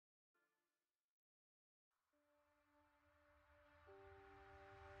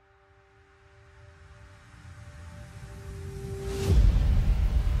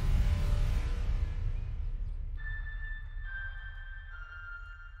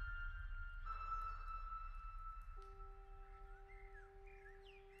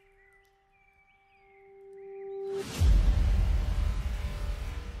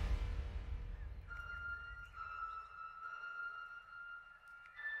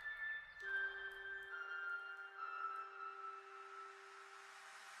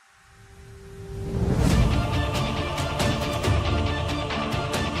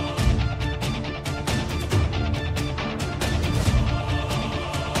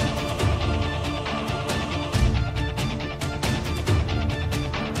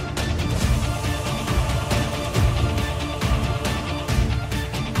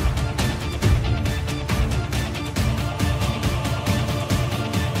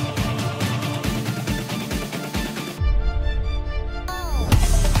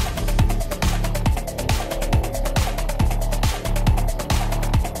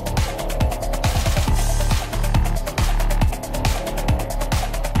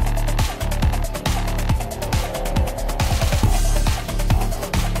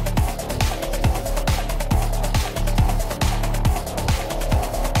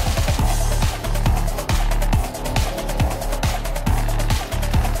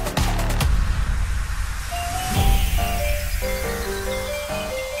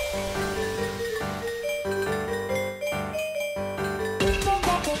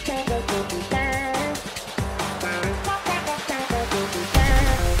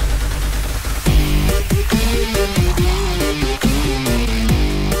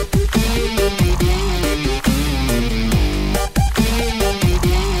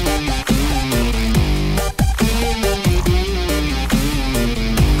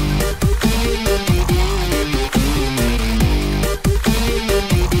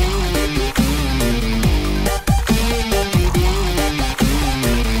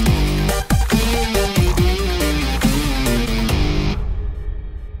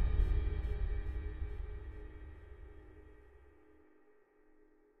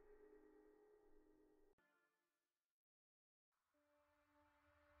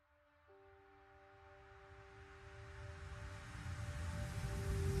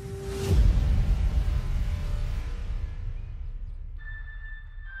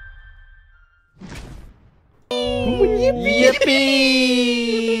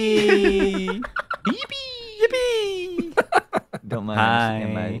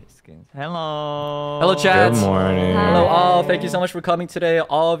my skins. Hello. Hello, chat. Good morning. Hi. Hello, all. Thank you so much for coming today,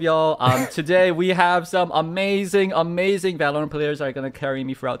 all of y'all. Today we have some amazing Valorant players that are gonna carry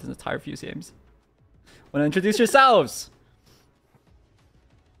me throughout this entire few games. Wanna introduce yourselves?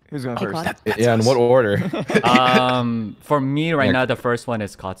 Who's going first? Claude. Yeah, in what order? For me right now, the first one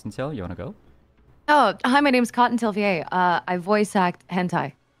is CottontailVA. You wanna go? Oh, hi, my name's CottontailVA. I voice act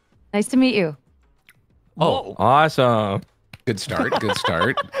hentai. Nice to meet you. Oh, Awesome. Good start. Good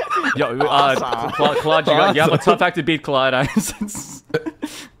start. yo, Claude, you have a tough act to beat, Claude.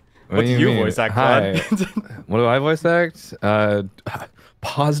 What do you voice act, Claude? What do I voice act?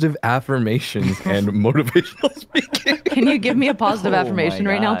 Positive affirmations and motivational speaking. Can you give me a positive Oh affirmation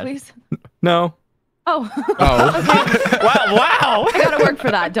my right now, God. please? No. Oh. Oh. Wow. I gotta work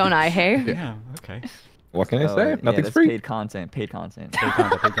for that, don't I, hey? Yeah. Okay. What can I Oh, say? yeah, Nothing's that's free. Paid content. Paid content. Paid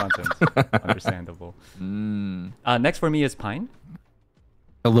content. Understandable. Next for me is Pine.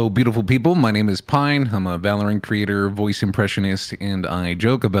 Hello, beautiful people. My name is Pine. I'm a Valorant creator, voice impressionist, and I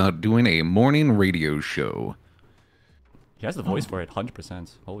joke about doing a morning radio show. He has the voice for it, 100%.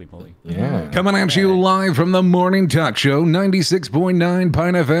 Holy moly. Yeah. Coming at you live from the morning talk show, 96.9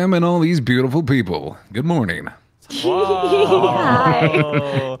 Pine FM, and all these beautiful people. Good morning. Hi.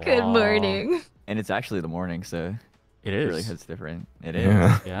 Oh. Good morning. And it's actually the morning, so It it is. really hits different. It is.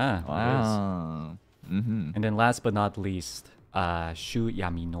 Yeah. Yeah. It is. Wow. Mm-hmm. And then last but not least, Shu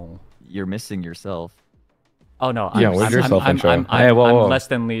Yamino. You're missing yourself. Oh no. Yeah, where's yourself intro? I'm Hey, whoa. less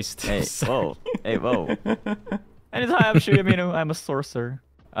than least. Hey, whoa. Hey, whoa. Anytime I'm shooting, I'm a sorcerer.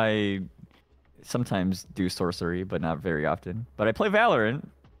 I sometimes do sorcery, but not very often. But I play Valorant.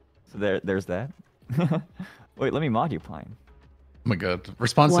 So there's that. Wait, let me mod you, Pine. Oh my god.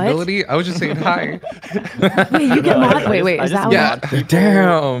 Responsibility? I was just saying hi. Wait, you get mod? Wait, I is just that Yeah. mod people.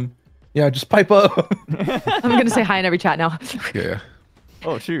 Damn. Yeah, just pipe up. I'm gonna say hi in every chat now. Yeah.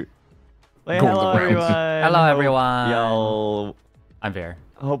 Oh, shoot. Hey, Going hello, the rounds. everyone. Hello, everyone. Y'all. I'm Ver.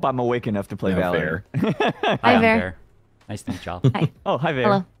 Hope I'm awake enough to play No, Valorant. Hi, Hi, I'm Ver. Ver. Nice to meet y'all. Hi. Oh, hi, Ver.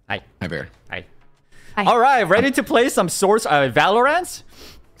 Hello. Hi. Hi there. Hi. Hi. All right, ready to play some Valorant?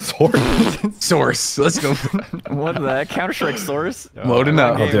 Source. Let's go. What the Counter-Strike source? Loading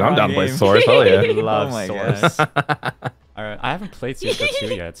up. Oh, dude, I'm down to play game. Source. Hell yeah. Love Oh my Source. All right, I haven't played CS:GO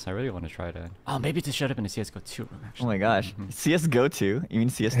 2 yet, so I really want to try that. Oh, maybe this should have been a CS:GO 2 room, Oh actually. my gosh. CS-GO 2? You mean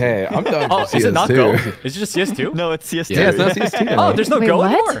CS2? Hey, I'm down Oh, for is it not CS2. Go? Is it just CS2? No, it's CS2. Yeah, it's not CS2. Oh, there's no Wait, Go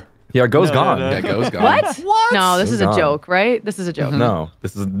what? anymore. Yeah, Go's No, gone. no, no. Yeah, Go's gone. What? What? No, this Goes is a on. joke, right? This is a joke. No,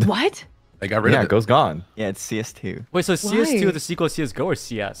 this is. What? They got rid Yeah, of it. Go's gone. Yeah, it's CS2. Wait, so CS2 Why? the sequel is CS:GO or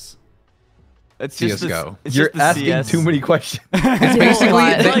CS? It's just CS:GO. It's You're just the asking CS. too many questions. It's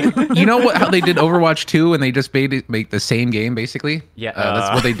basically, you know what? How they did Overwatch 2 and they just made it make the same game basically. Yeah.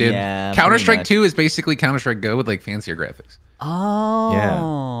 that's what they did. Yeah, Counter pretty Strike much. 2 is basically Counter Strike Go with like fancier graphics.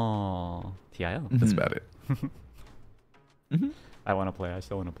 Oh. TIO. That's about it. I want to play. I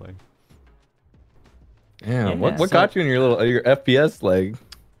still want to play. Yeah, Yeah, what so- got you in your FPS? Like,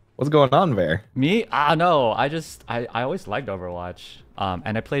 what's going on there? Me? No. I always liked Overwatch.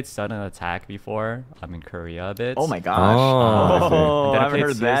 And I played Sudden Attack before. I'm in Korea a bit. Oh my gosh. Oh, Oh, And then I haven't played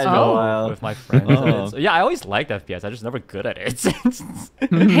heard that in a CS:GO while. with my friends. a bit. Oh. So, yeah, I always liked FPS. I'm just never good at it.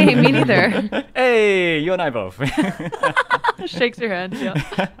 Hey, me neither. Hey, you and I both. Shakes your hand. Yeah.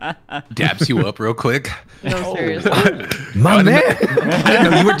 Daps you up real quick. No, seriously. My man. I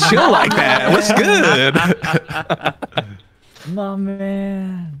didn't know you were chill like that. What's good? My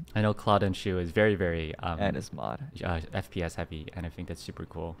man. I know Claude and Shu is very, very That is mod. FPS heavy, and I think that's super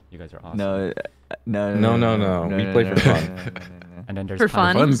cool. You guys are awesome. No. We play for fun. And then there's For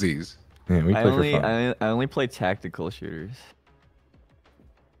Pine. fun? Funsies. Yeah, we I play only for fun. I only play tactical shooters.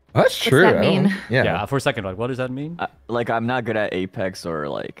 That's true. that I don't- mean? Yeah. Yeah, for a second, what does that mean? Like I'm not good at Apex or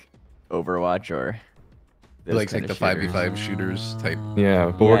like Overwatch or. You like those the kinda shooters. 5v5 shooters type. Yeah,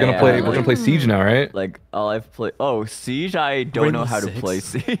 but we're gonna Yeah, play. yeah, We're gonna play Siege now, right? Like all I've played. Oh, Siege! I don't know how to play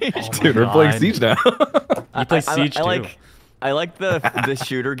Siege. Oh Dude, we're playing God. Siege now. You play Siege I too. like the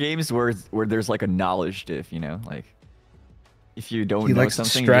shooter games where there's like a knowledge diff, you know, like if you don't He know likes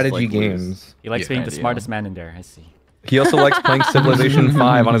something, strategy you just, like, lose. games. He likes Yeah. being the Idea. smartest man in there. I see. He also likes playing Civilization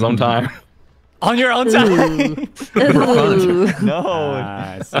 5 on his own time. On your own time. Ooh. No,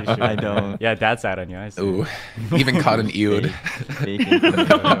 Ah, I see, Shu. I don't. Yeah, that's sad on you. I see. Ooh, even caught an eud.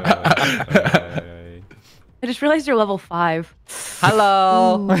 I just realized you're level 5.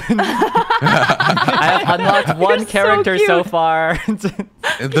 Hello. I have unlocked one so character so cute. far.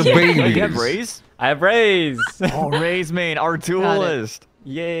 The Wait, you have babies. Raze? I have Raze. Oh, Raze main, our duelist.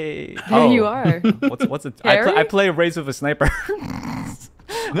 Yay. There you are. What's it? I Carry? play Raze with a sniper.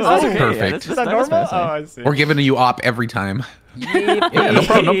 No, that's okay. perfect. Yeah, that's, Is that that's normal? fine, Oh, that's I see. We're giving you op every time. Yeah, no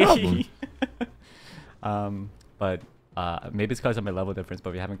problem. No problem. But maybe it's because of my level difference,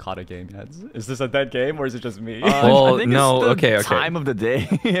 but we haven't caught a game yet. Is this a dead game or is it just me? Well, I think no, it's the okay. time of the day.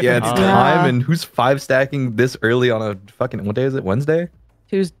 Yeah, it's Oh. time, and who's 5 stacking this early on a fucking what day is it? Wednesday?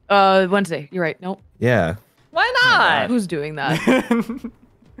 Tuesday, Wednesday. You're right. Nope. Yeah. Why not? Who's doing that?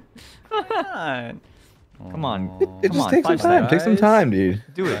 Why not? Come on. It Come just on, takes some 5 time. stack. Take some time, dude.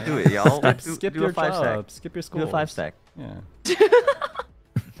 Do it, y'all. Skip do your a 5 stack. job. Skip your school. Do a 5 stack. Yeah.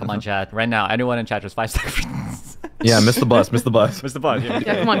 Come on, chat. Right now, anyone in chat just 5 stack. Yeah, miss the bus. Miss the bus. Mr. Bud. Yeah,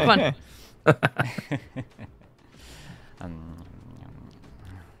 come on, come on.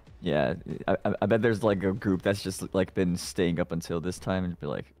 Yeah, I bet there's like a group that's just like been staying up until this time and be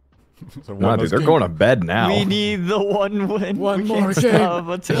like, So Nah, dude, they're going to bed now. we need the one win. One We more can't game. stop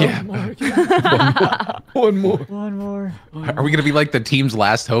until One more. one more. Are we gonna be like the team's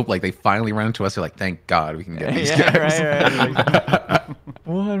last hope? Like they finally run into us. They're like, thank God we can get these Yeah, guys. right.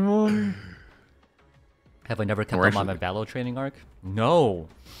 One more. Have I never kept We're them on my Valo training arc? No.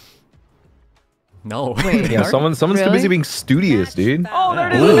 No. Wait. Yeah, someone's too Really? busy being studious, dude. Oh, there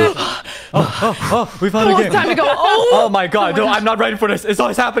it is. Oh, we found Oh, a it's game. time to go. Oh! Oh my god, no, I'm not ready for this. It's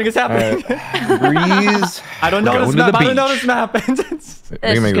always happening. It's happening. Breeze. I don't know We're this going to map. the I don't know beach. this map. We This can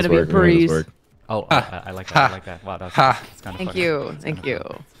is make gonna this be a work. We can make this breeze. work. Oh, I like that. I like that. Wow, that's kind of Thank funny. you. Thank you.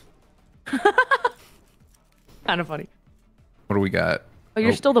 Kind of funny. What do we got? Oh,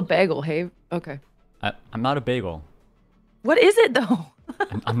 you're Oh. still the bagel, hey? Okay. I'm not a bagel. What is it though?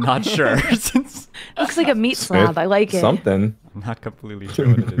 I'm not sure. Since Looks like a meat slab. I like it. Something. I'm not completely sure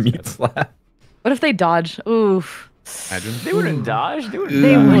what it is Meat yet. slap. What if they dodge? Oof. Imagine. They wouldn't dodge. They would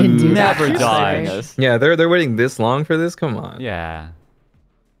They wouldn't do that. Never You're dodge. sorry. Yeah, they're waiting this long for this. Come on. Yeah.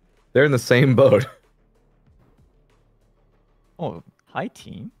 They're in the same boat. Oh, hi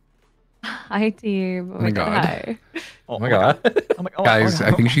team. Hi, team. my God. Hi. Oh my god. Oh my, oh, Guys, oh,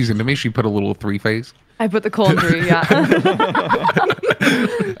 I think she's into me. She put a little 3 face. I put the cold three, yeah.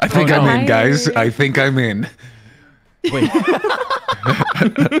 I think no. I'm in, guys. Hi. I think I'm in. Wait.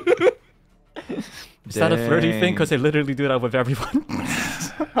 Is that a flirty thing? Dang. Because I literally do that with everyone.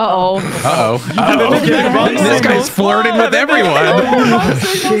 Uh-oh. Uh-oh. This guy's flirting with everyone.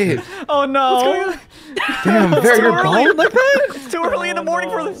 Shit. Oh no. Damn, you're bald like that? It's too early in the morning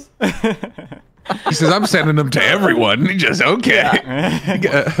for this. He says, I'm sending them to everyone. He just, okay.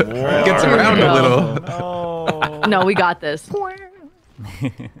 Gets around a little. Oh. No, we got this.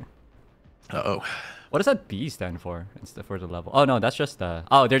 Uh-oh. What does that B stand for? It's for the level. Oh no, that's just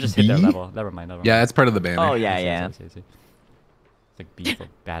oh, they're just hit their B? level. Never mind. Yeah, that's part of the banner. Oh yeah, I see, yeah. I see. It's like B for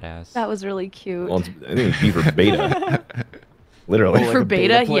badass. That was really cute. Well, I think it's B for beta. Literally. like For a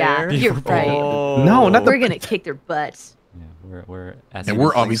beta? beta Yeah, player? you're right. Oh. No, not the We're gonna kick their butts. Yeah, we're And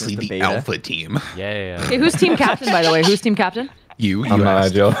we're obviously the the beta. alpha team. yeah. Okay, who's team captain, by the way? Who's team captain? You I'm not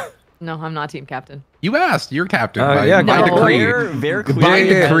asked. Joe. No, I'm not team captain. You asked. You're captain. Yeah, by No. decree. Very By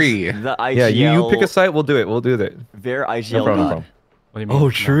clear. decree. The IGL, Yeah, you pick a site, we'll do it. We'll do that. Very IGL No problem. No god. problem. What do you mean? Oh, No,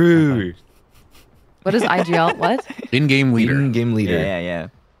 true. What is IGL? What? In-game leader. In-game leader. Yeah, yeah.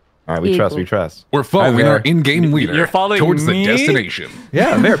 All right, we trust. We trust. We're following Hi, our Vera. in-game leader You're following towards me? the destination.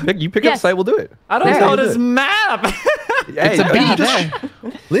 Yeah, there. You pick up a Yes. site, we'll do it. I don't There. know do this it. map. Hey, a you beach. just-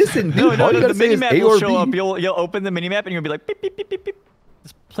 Listen, dude. No, all you the gotta say is minimap A will or show B. up. You'll open the minimap and you'll be like beep beep beep beep beep.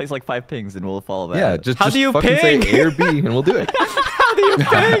 This plays like 5 pings and we'll follow that. Yeah, just How do you fucking say ping? A or B and we'll do it. How do you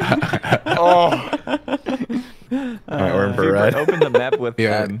think? All right, we're in If for you a ride. open the map with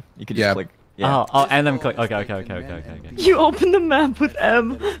Yeah. you could Yeah. just like yeah. Oh, and then click. Okay. You open the map with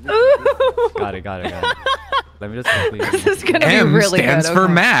M. Got it. Let me just complete. This is gonna M be really stands good. for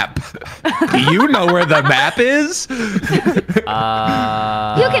okay. map. You know where the map is? You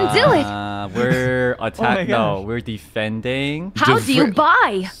can do it. We're attack. No, gosh. we're defending. How do you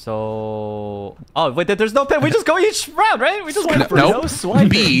buy? So, oh wait, there's no pin. We just go each round, right? We just went for Nope. no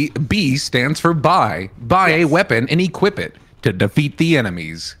swiping. B stands for buy. Buy a weapon and equip it to defeat the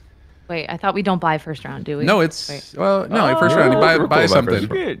enemies. Wait, I thought we don't buy first round, do we? No, it's Wait. well, no. First Oh, round, you we're cool buy about something.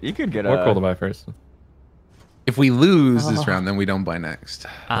 first. You could get We're a cool to buy first. If we lose this round, then we don't buy next.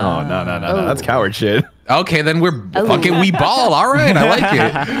 Oh, no. Oh. That's coward shit. Okay, then we're fucking we ball. All right, I like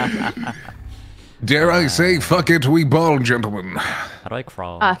it. Dare I say, fuck it, we ball, gentlemen. How do I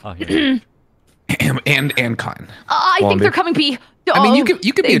crawl? Ah. Oh, here. And kind. I Come on, think they're babe. coming, P. I mean, you Oh, could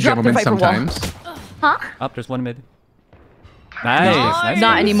be they a dropped their gentleman Viper wall. sometimes. Huh? Up, there's one mid. Nice.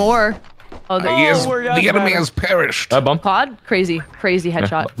 Not anymore. Oh, the Yes, we're the out, enemy man. has perished. Bump. pod? Crazy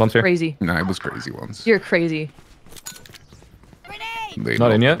headshot. Bump's here. Crazy. No, it was crazy once. You're crazy. They Not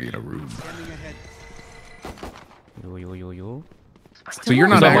know in yet? being a rude. Yo. So you're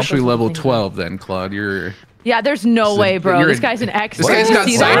not Still actually up. level 12 then, Claude. You're. Yeah, there's no way, bro. you're This a- guy's an X. This guy's You got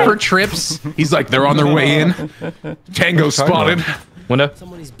see that? cipher trips. He's like, they're on their way in. Tango spotted. Window.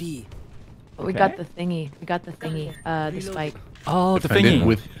 Someone is B. We got the thingy. We got the thingy. The spike. Oh, the Defend it thingy.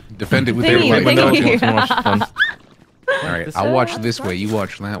 with Thingy, their the window. thingy. All right, I'll watch this way. You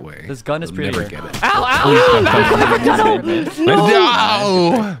watch that way. This gun is You'll pretty. never get it. Ow!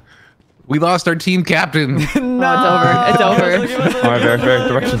 No! We lost our team captain. No, it's over. It's over. All right, Bear.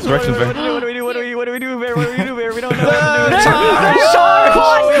 Directions, Bear. What do we do? Bear? What do we do, Bear? We don't know what to do. Come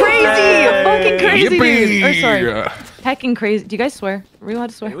on, crazy! Fucking crazy, dude. Or Yippee! sorry, hecking crazy. Do you guys swear? Are we allowed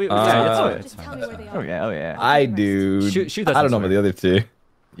to swear? Yeah, It's fine. Oh yeah. I do. Shoot I don't know doesn't about the other two.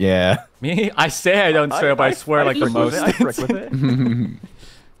 Yeah. Me? I say I don't swear, but I swear like the most. I frick with it.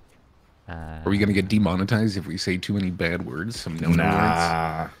 Are we gonna get demonetized if we say too many bad words? Some no-no words?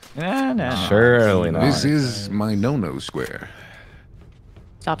 Nah. Nah. Surely not. This is my no-no square.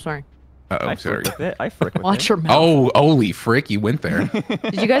 Stop swearing. Uh-oh, I sorry. frick with it. I frick with Watch it. your mouth. Oh, holy frick, you went there.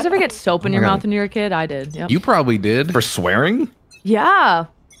 Did you guys ever get soap in your my God. mouth when you were a kid? I did. Yep. You probably did. For swearing? Yeah.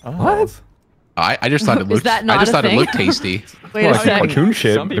 What? I just thought it Is looked. that I not just a thought it thing? looked tasty. Wait Well, a like second. cartoon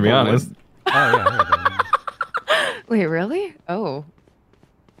shit, Some to be people honest. would. Wait, really? Oh.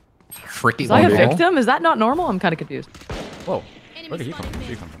 Fricky. Was I a Wonderful. victim? Is that not normal? I'm kind of confused. Whoa. Where did he come from? Where did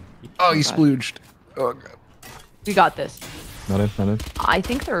he come from? Oh, you splooged. Oh, God. We got this. Not in. I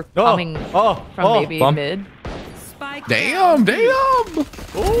think they're Oh, coming oh, from oh, maybe bump. mid. Damn. Oh,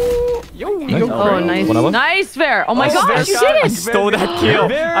 Oh, nice. One of them? Nice, Fair. Oh my Oh, gosh, you Bear did I it! stole that kill.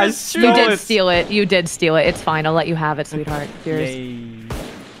 I stole You did it. steal it. You did steal it. It's fine. I'll let you have it, sweetheart. Yours. Yay.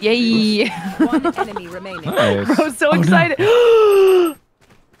 Yay. One enemy remaining. Nice. I'm so excited. He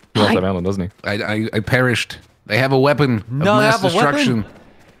lost that Alan, doesn't he? I perished. They have a weapon of No, they mass have a weapon? destruction.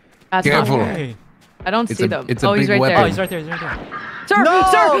 That's Careful. not fair. Hey. I don't It's see a- them. it's a oh, he's big right Oh, weapon. he's right there. He's right there. there. Sir, No,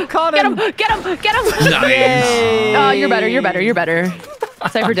 sir, caught get him. him, get him, get him. Nice. Oh, you're better. You're better. You're better.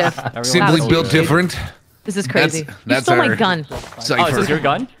 Cypher diff. Simply That was built cute. different. This is crazy. That's you stole my our- gun. Oh, is Cypher. this your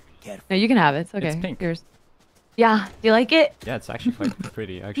gun? No, you can have it. It's okay. It's pink. Yours. Yeah. Do you like it? Yeah, it's actually quite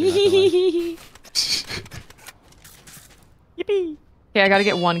pretty. Actually, not gonna lie. Yippee. Okay, I gotta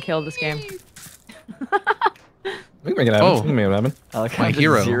get one kill this game. We can make it happen. Oh. We can make it happen. I like My how it's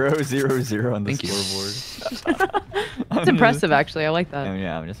hero. 0-0-0 on the Thank you. scoreboard. It's impressive, actually. I like that.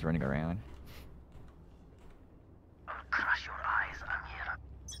 Yeah, I'm just running around.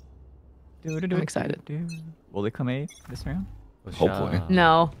 I'm excited. Will they come A this round? Hopefully.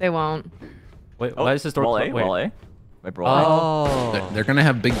 No, they won't. Wait, why is this door Roll A, closed? Wait. roll A. Wait, roll A. Oh. They're gonna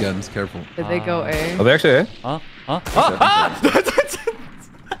have big guns. Careful. Did they go A? Oh, they actually, eh? Huh? Huh? Ah!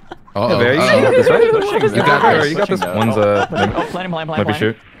 Uh-oh. Bear, you uh-oh. got this, right? Pushing, You got though. this. You got this. Pushing, though. One's, Oh, maybe- planning. Might be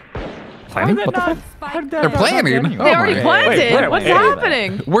shoot. Planning? What the fuck? They're planning. They Oh already my. planted. Wait, where- What's wait.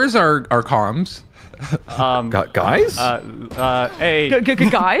 happening? Where's our comms? Guys? Hey.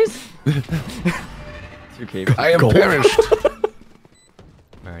 Guys? 2K. I am perished.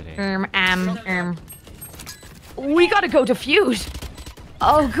 Where are they? We gotta go defuse.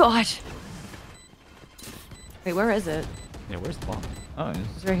 Oh gosh. Wait, where is it? Yeah, where's the bomb? Oh,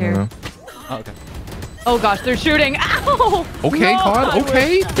 It's right here. Oh, okay. Oh gosh, they're shooting. Ow! Okay, Claude.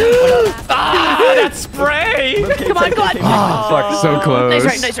 Okay. Ah, that spray! Come on, Claude. Oh, fuck, so close.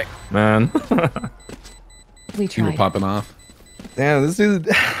 Nice right. Man. We You were tried. popping off. Damn, this dude.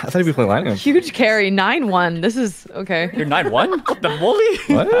 I thought he'd be playing Lightning. Huge carry, 9-1. This is okay. You're 9-1? The bully?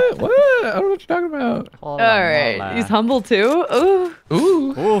 What? What? I don't know what you're talking about. All right, he's humble too. Ooh,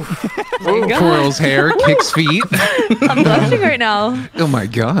 Ooh. Ooh. my God. Twirls hair, kicks feet. I'm blushing right now. Oh my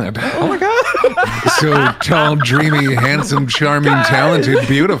god. Oh my god. So tall, dreamy, handsome, charming, talented,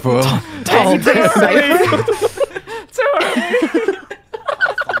 beautiful.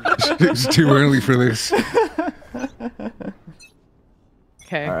 It's too early for this.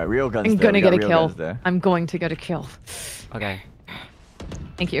 Okay. All right, real guns. I'm there. gonna We get got a real kill. guns there. I'm going to get a kill. Okay.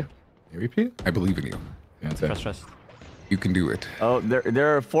 Thank you. You repeat? I believe in you. Yeah, that's it. Trust. You can do it. Oh,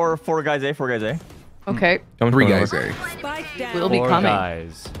 there are four guys A, 4 guys A. Okay, Coming Three from guys, over. eh? Spike down. we'll be Four coming.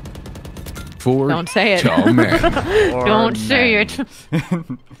 guys. Four Don't say it. tall men. Or Don't say men. it.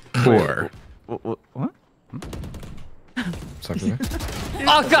 Four. What? Suck it.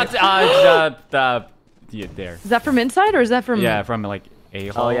 Oh god! Yeah, there. Is that from inside or is that from? Yeah, from like a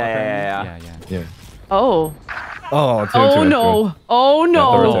hole. yeah, apparently. yeah. Yeah. Oh. Oh, two, Oh two, no. Oh they're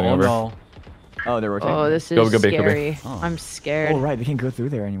no. rotating Oh over. no. Oh, they're rotating. Oh, this is Go, go big, go big. scary. Oh. I'm scared. Oh, right, they can't go through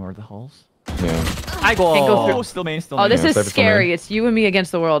there anymore. The halls. Yeah. I go. Can't go through. Oh, still main, still Oh, main. this Yeah, is Cypher's still scary. there. It's you and me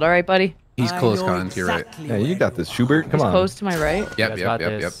against the world. All right, buddy. He's close, Cons. You're right. Yeah, you got this, Schubert. Come He's on. close to my right. Yep, Guys yep, got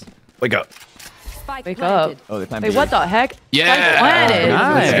yep, yep. this. Wake up. Spike Wake planted. up. Oh, they plan Wait, B. what the heck? Yeah. Spike planted.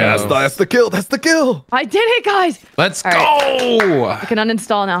 Nice. Yes, that's the kill. That's the kill. I did it, guys. Let's All go. I can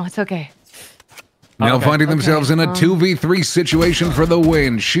uninstall now. It's okay. Now Okay. finding themselves in a 2v3 situation for the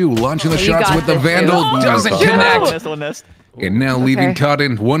win. Shu launching the You shots got with the this, Vandal. Shu. Doesn't Shu. connect. Missile nest. And now leaving Okay.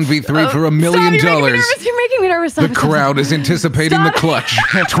 Cotton 1v3 for $1 Stop, million. you're making me nervous. You're making me nervous. The Stop, stop, crowd is anticipating the Stop. clutch.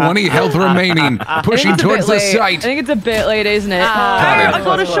 20 health remaining. stop. Pushing I think it's towards a the bit late. I site. think it's a bit late, isn't it? Got it. I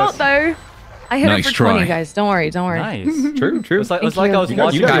got a Close. shot though. I hit Nice it for 20, try. guys. Don't worry. Don't worry. Nice. True, true. It's like, it's Thank like I was you.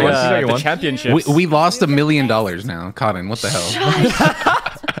 watching You got the, one. You got the one. championships. We lost $1 million now. Cotton, what the hell?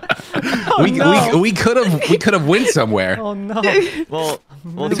 We could have went somewhere. Oh no.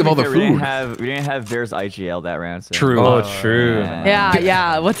 Well, Think to of be all the fair, we didn't food. have Bears IGL that round. So. True. Oh, true.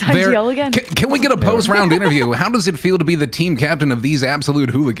 Yeah. What's There- IGL again? Can we get a post-round interview? How does it feel to be the team captain of these absolute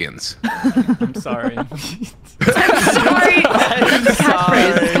hooligans? I'm sorry. Sorry. That's a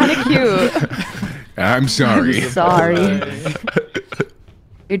catchphrase. It's kind of cute. I'm sorry. Sorry.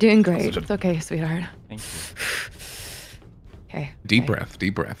 You're doing great. It's okay, sweetheart. Thank you. Okay. Deep okay. breath,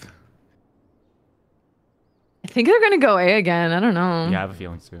 deep breath. I think they're gonna go A again. I don't know. Yeah, I have a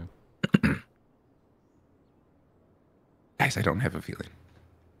feeling too. Guys, I don't have a feeling.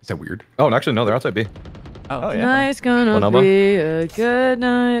 Is that weird? Oh, and actually, no, they're outside B. Oh, yeah. Night's gonna One elbow. be a good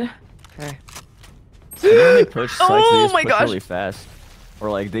night. Okay. When they push sites, Oh they just my push gosh. really fast, or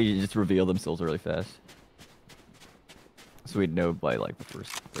like they just reveal themselves really fast. So we'd know by like the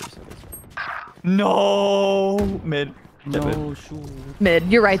first 30 seconds. No, mid. No, sure. Mid.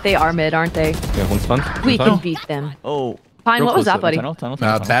 You're right. They are mid, aren't they? Yeah, one's fun. We One's can fun. beat them. Oh. Fine. real What was close that, to- buddy? Tunnel.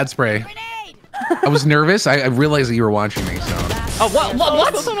 Bad spray. I was nervous. I realized that you were watching me, so. Oh, what?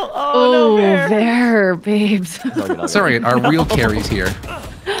 Oh, Oh, there, babes. Sorry, our real carries here.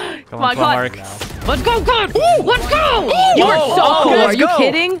 Come on, Mark. Let's go, good. Let's go. You are so oh, cool. let's Are you go.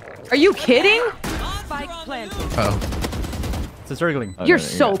 kidding? Are you kidding? Spike planted. Oh. It's a circling. You're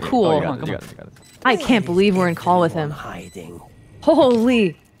so cool. You got Come on, it. I can't believe we're in call with him.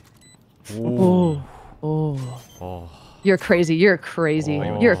 Holy. Oh. Oh. Oh. You're crazy. You're crazy.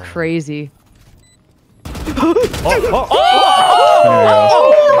 You're crazy.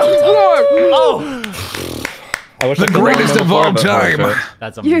 I wish The I could greatest remember of all before, but time. shit.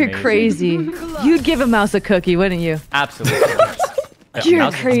 That's amazing. You're crazy. You'd give a mouse a cookie, wouldn't you? Absolutely.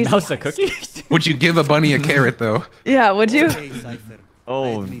 You're crazy. Mouse a cookie? Would you give a bunny a carrot, though? Yeah, would you?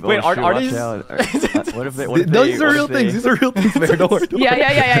 Oh, Wait, oh, are shoot, watch these- out. What if they? What if These they- are what real if they- things. These are real things there. Don't worry.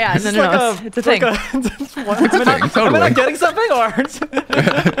 Yeah. No. It's a thing. It's a thing, Am I totally. not getting something or? It's a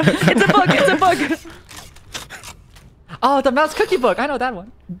book. It's a book. Oh, the mouse cookie book. I know that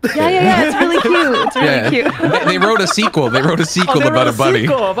one. Yeah. It's really cute. It's really Yeah. cute. They wrote a sequel. They wrote a sequel they about wrote a bunny.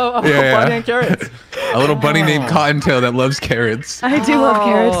 sequel about Yeah. bunny and carrots. A little bunny named Cottontail that loves carrots. I do love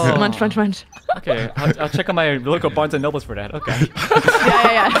carrots. Oh. Munch. Okay, I'll check on my local Barnes and Nobles for that. Okay.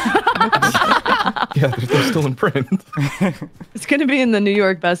 Yeah. Yeah, they're still in print. It's gonna be in the New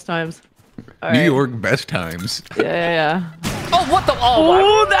York Best Times. All New right. York best times. Yeah. Oh, what the? Oh,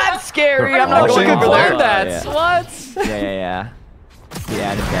 Oh, that's scary. I'm not going Watching over ball. there. That's Yeah. what? Yeah. He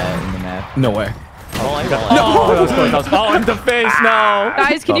added that in the map. No way. Oh, Oh, that was close. That was oh, in the face. No.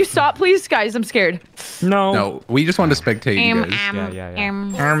 Guys, can you stop, please? Guys, I'm scared. No, we just want to spectate you guys.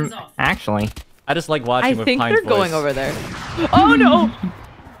 Yeah. Actually. I just like watching I with think Pine's they're going voice. over there. Oh no!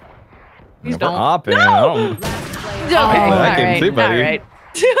 Please We're don't. opping. No! Okay, I can alright, see, buddy. alright.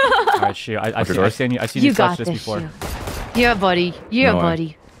 All right, shoot. I've your seen doors. you You touch got this this, before. Shu. Yeah, buddy. Yeah, No way.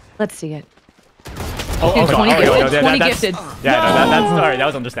 buddy. Let's see it. Oh, Dude, 20 gifted. yeah, 20 that's- gifted. Yeah, no, that's alright. That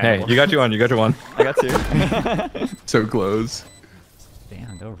was Hey, understandable. you got you on. You got your one. I got two. So close.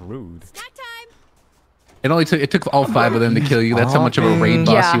 Damn, they're rude. It took all 5 of them to kill you. That's how much of a raid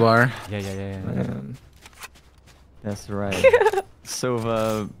boss Yeah. you are. Yeah. That's right.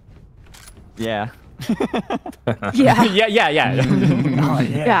 So, yeah. Yeah. Yeah.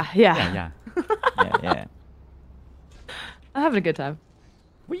 Yeah. Yeah. I'm having a good time.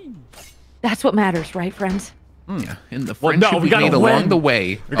 Whee. That's what matters, right, friends? Yeah. And the Well, no, friendship we we gotta made win. along the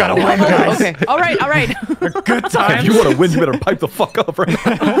way. We gotta win, guys. Okay. All right. Good If times. you want to win, you better pipe the fuck up right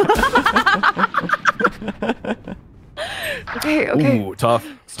now. Okay. Ooh, tough.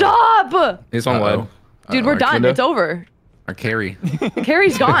 Stop! He's on Uh-oh. wide. Dude, we're done. window. It's over. Our carry.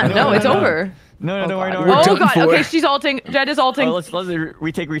 Carrie's gone. No, it's over. No, don't worry, don't We're worry. Oh done god. for. Okay, she's alting. Jed is alting. Oh, let's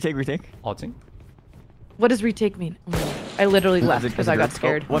retake. Halting. What does retake mean? I literally left because I got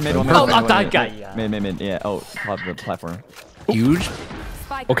scared. One mid. Oh, that guy. Yeah. Mid. Yeah. Oh, top of the platform. Huge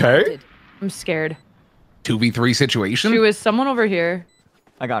Spike Okay. planted. I'm scared. 2v3 situation. She was someone over here.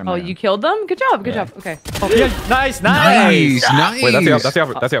 I got him. Oh, I got him. you killed them? Good job. Good Yeah. job. Okay. Yeah, nice. Nice. Wait, that's the up. That's the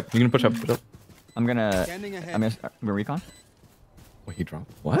up. That's the up. You can push up. Push up. I'm gonna recon. Wait, he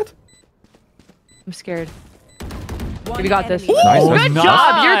dropped. What? I'm scared. One We got this. enemy. Nice. Good nice.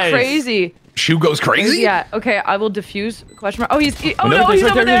 job. You're crazy. Shoe goes crazy? Yeah. Okay, I will diffuse. Question mark. Oh, he's. Oh No, no, he's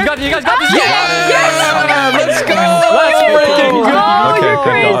right over there. You guys got this. Yes! Let's go! Oh, Okay, you're good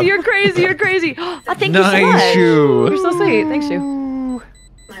crazy. job. You're crazy. You're crazy. Oh, thank you so Nice much. shoe. You're so sweet. Thanks, Shu.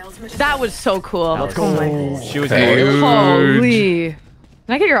 That was so cool. Let's Oh my. She was Huge. Holy.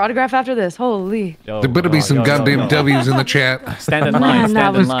 Can I get your autograph after this? Holy. Yo, There better be some goddamn W's in the chat. Stand in line. Man, that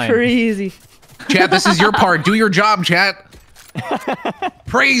Stand in was line. crazy. Chat, this is your part. Do your job, chat.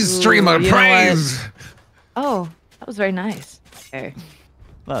 Praise, streamer, you know praise. Oh, that was very nice. Okay.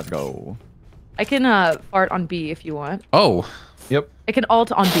 Let's go. I can fart on B if you want. Oh, Yep. I can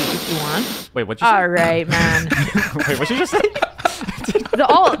alt on B if you want. Wait, what'd you say? All right, man. Wait, what'd you just say? The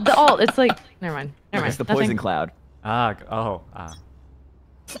alt. It's like. Never mind. Never mind. It's the Nothing. poison cloud.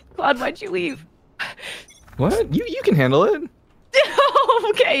 Claude, why'd you leave? What? You can handle it.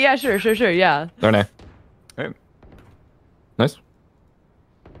 Okay. Yeah. Sure. Yeah. Darn it. Right. Nice.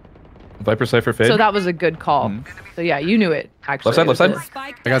 Viper Cypher fade. So that was a good call. So yeah, you knew it. Actually. Left side, It left was side.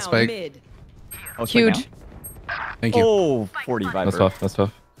 Spike I got down Spike. mid. Oh, a- it's right Huge. now. thank you. Oh, 40 Viper. That's tough. That's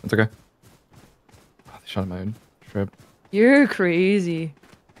tough. That's okay. Oh, they shot at my head. Trip. You're crazy.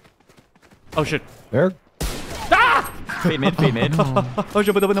 Oh shit. There. Fade mid, fade mid. Oh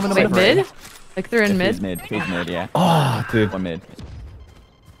shit. Wait, mid? Like they're in Fade mid? mid, yeah. Oh, dude. One mid.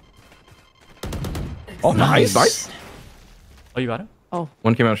 Oh, nice. Nice. Oh, you got it?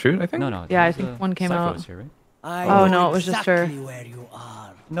 One came out shoot, I think. No. Yeah, I there's, think one came Cypher out. was here, right? Oh no, it was just her.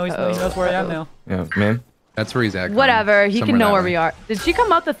 No, he knows where I am now. Yeah, man. That's where he's at. Whatever. He can Somewhere know that where way. we are. Did she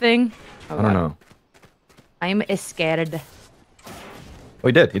come out the thing? Oh, I don't know. I'm scared. Oh,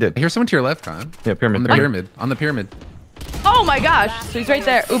 he did. He did. I hear someone to your left, Con. Yeah, pyramid. On the pyramid. On the pyramid. Oh my gosh. So he's right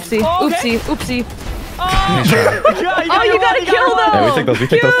there. Oopsie. Oopsie. Oopsie. Nice try. Oh, you gotta kill them. Yeah, we take those. We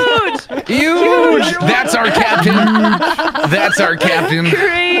take those. Huge. Huge! That's our captain. That's our captain.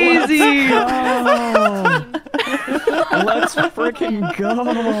 Crazy. Let's freaking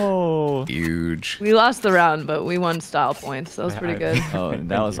go. Huge. We lost the round, but we won style points. That was pretty good. Oh,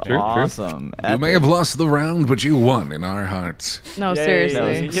 that was True, true. awesome. You may have lost the round, but you won in our hearts. No, Yay.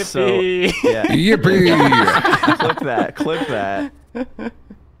 seriously. That was so- Yippee. Yeah. Yippee! Click that. Click that.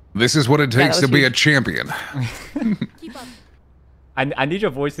 This is what it takes that to was be a huge. champion. I need your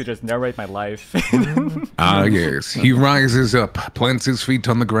voice to just narrate my life. Ah, yes. He rises up, plants his feet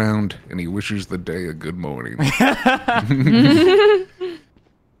on the ground, and he wishes the day a good morning. Good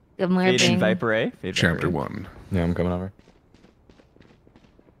Fade in morning. Viper A. Fade Chapter Viper A. 1. Yeah, I'm coming over.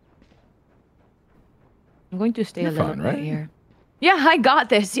 I'm going to stay a You're little fine, bit right? here. Yeah, I got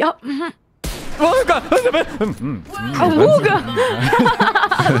this. Yup. Mhm. Oh god! Awooga.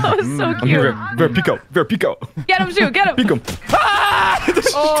 That was so I'm cute. here. Ver Pico. Get him, shoot. Get him. Pico.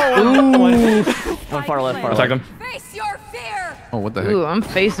 One far left, far Attack left. him. Face your fear. Oh, what the heck? Ooh, I'm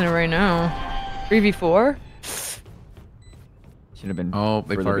facing it right now. 3v4. Should have been Oh,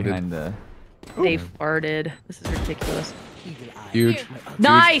 they further farted. behind the... They farted. This is ridiculous. Huge.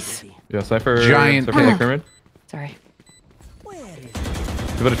 Nice. Yeah, Cypher. Giant Cypher in the pick. pyramid. Sorry.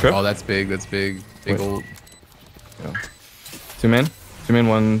 Give it a trip. Oh, that's big. That's big. Big Wait. old. Yeah. Two man,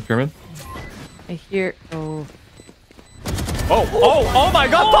 one pyramid. I hear. Oh. Oh my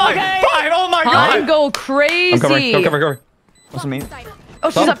god! Fine! Oh my Time god! go crazy. I'm covering. Go cover. What's the main? Oh,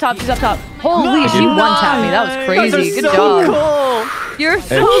 she's up top. She's up top. Holy, she one tapped me. That was crazy. Good job. Cool. You're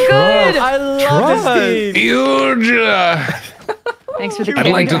so Hey, good. I love this team. Huge! Thanks for the I'd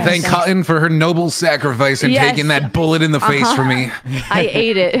like to camera. thank Cotton for her noble sacrifice and Yes. taking that bullet in the face for me. I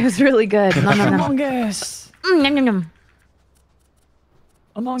ate it. It was really good. Nom, nom, nom. Among Us. Nom, nom, nom.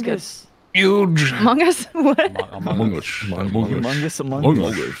 Among Us. Huge. Among Us? What? Among us. Humongous Among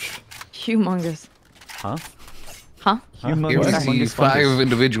Us. Humongous. Huh? Huh? Here we Humongous see Fungus. 5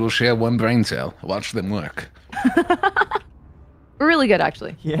 individuals share one brain cell. Watch them work. We're really good,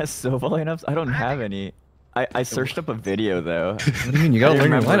 actually. Yes, so lineups. I don't have any. I searched up a video though. What do you mean? You gotta I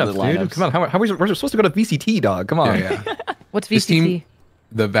learn your remember lineups, the dude. lineups. Come on. How we're supposed to go to VCT, dog? Come on. Yeah, yeah. What's This VCT? team-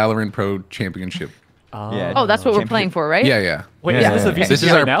 The Valorant Pro Championship. Yeah. Oh, that's what we're Championship. playing for, right? Yeah, yeah. Wait, Yeah, is yeah, this a VCT yeah. This is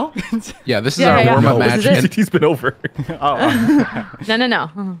right our- now? Yeah, this is Yeah, our yeah, yeah. warm-up No, match. this is it. and- VCT's been over. No, no,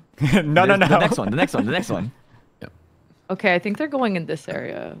 no. no. The next one. The next one. The next one. Okay, I think they're going in this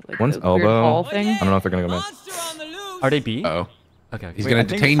area. Like One's the weird elbow. hall thing. I don't know if they're gonna go mid. Are they B? Uh-oh. Okay. He's Wait, gonna I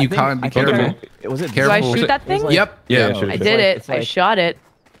think- detain you, I think- Cotton. Be I think careful. Was it? Do I Careful. shoot that thing? like- Yep. Yeah, Yeah. shoot it, I shoot it. did it. It's I like- shot it.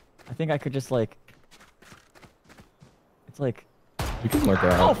 I think I could just like. It's like. You can look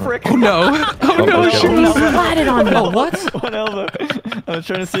out. Oh frick! Oh no! Oh no! Okay. Shoot. He splatted on me. What? One elbow. I was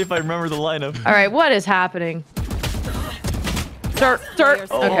trying to see if I remember the lineup. All right, what is happening? Dirt.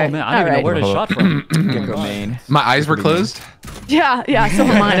 Oh Okay. man, I don't even know where to shot from. Gecko main. My eyes were closed. Yeah, so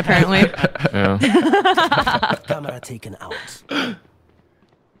am mine apparently. Yeah. Camera taken out.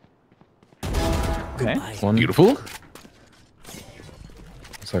 Okay. One. Beautiful.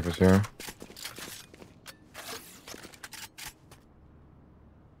 Cypher's here.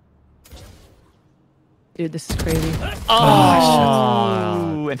 Dude, this is crazy.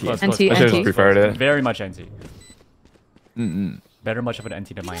 Oh, NT. Close, NT, close, I close. should have NT. pre-fired it. Very much NT. Mm-mm. Better much of an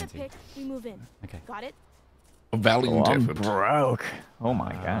NT than my NT. We move in. Okay. Got it? Valiant Oh, I'm effort. broke. Oh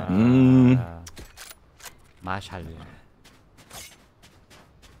my god. 마샬.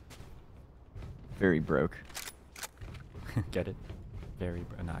 Very broke. Get it? Very.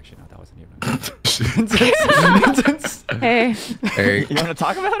 No, actually, no, that wasn't even. Hey. Hey, You want to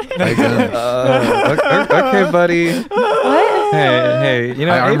talk about it? I got Okay, buddy. What? Hey, you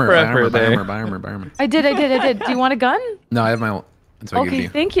know, buy A armor, for buy effort armor, buy there. armor, buy armor, buy armor. I did. Do you want a gun? No, I have my ult. That's what I give Okay, you.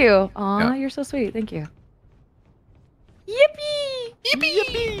 thank you. Aw, Yeah. you're so sweet. Thank you. Yippee!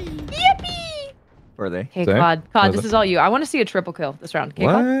 Yippee! Where are they? Hey, Sorry? Claude, What this was is all you. I want to see a triple kill this round. Okay,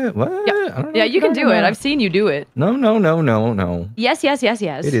 Claude? What? Yeah. I don't know Yeah, what you you're can talking do it. about. I've seen you do it. No. Yes.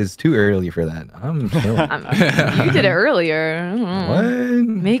 It is too early for that. I'm chilling. You did it earlier. What?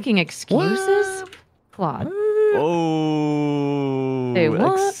 Making excuses? Claude. Oh. Hey,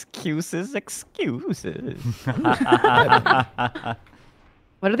 what? Excuses.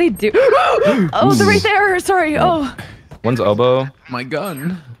 What do they do? Oh, they're right there. Sorry. Oh. One's elbow. My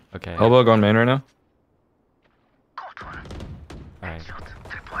gun. Okay. Elbow going main right now. Alright.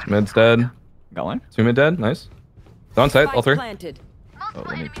 Mid's dead. Got one? Two mid dead. Nice. On site, all three. Planted. Oh,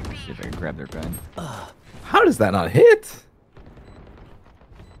 let me see if I can grab their gun. How does that not hit?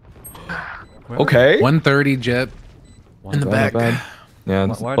 Okay. 130 jet in the Not back. bad. Yeah,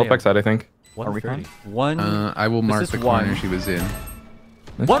 it's Why are both they- back side, I think. Are we 130. con? One. I will mark is the one. corner she was in.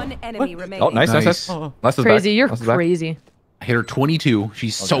 One enemy remaining. Oh, nice. Nice. Oh, Last is Crazy. back. You're Last is back. crazy. I hit her 22.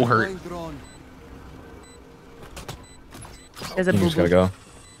 She's so hurt. There's a You just gotta go.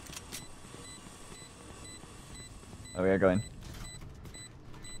 Oh, yeah, go in.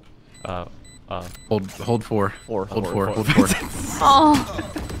 Hold four. Four. Hold Four. four. Hold four. Oh.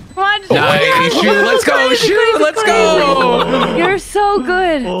 Come on. Nice. Shoot. Let's go. Shoot. Let's go. You're so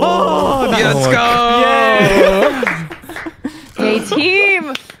good. Let's go. Yay,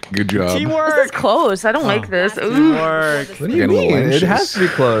 team. Good job. This is close. I don't like this. Ooh. Teamwork. What do you Getting a little mean? It anxious. has to be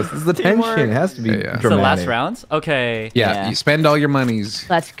close. This is the tension. It has to be Yeah, yeah. It's dramatic. the last round? Okay. Yeah, Yeah. you spend all your monies.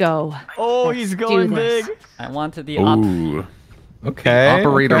 Let's go. Oh, he's going this. big. I wanted the up. Ooh. Okay.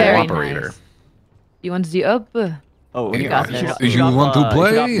 Operator, Very operator. nice. You want to do up? Oh, You you got should this. up- You should up, want to you should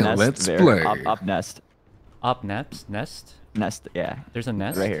play? up nest Let's there. play. Up nest. Up nest? Nest? Nest, yeah. There's a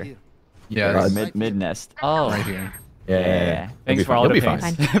nest? Right here. Yeah, God. Mid nest. Oh. right here. Yeah. Thanks for all You'll the be fine.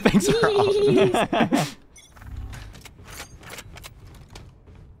 pings. Thanks for all the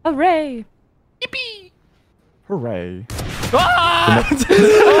Hooray. Hooray. Um,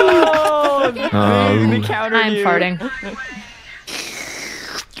 They countered I'm you. farting.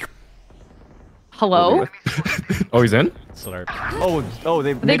 Hello? Oh, he's in? slurp. Oh,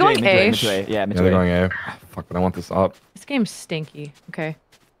 they they going A? mid to A. Yeah, mid Yeah, to they're A. going A. Fuck, but I want this up. This game's stinky. Okay.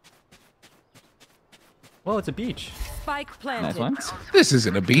 Whoa, it's a beach. Spike planted. Nice one. This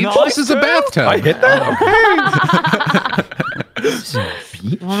isn't a beach. Nice, This is a dude. bathtub. I hit that?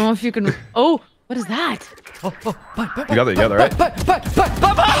 I don't know if you can. Oh, what is that? You got it together, right?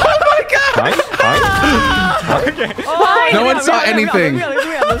 Fine. No one saw anything.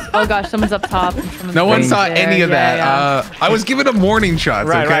 Oh gosh, someone's up top. No one saw there. any of Yeah, that. yeah. I was giving him warning shots.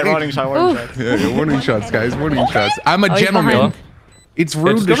 okay? Ooh. Yeah, warning shots, guys. Warning shots. I'm a Oh, he's gentleman. behind. It's Yeah,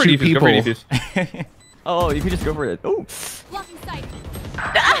 rude just to go for shoot defuse, go for people. defuse. Oh, you can just go for it. Oh. Blocking sight.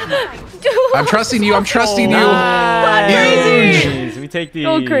 I'm trusting you. I'm trusting you. Crazy. We take the.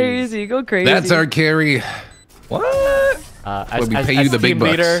 Go crazy. Go crazy. That's our carry. What? As, we as, pay you as the big team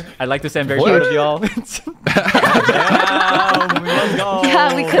bucks. leader, I'd like to say I'm very What? proud of y'all. Let's go.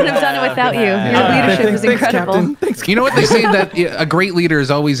 Yeah, we couldn't have done it without you. Your leadership is incredible. Captain. Thanks, You know what they say that a great leader is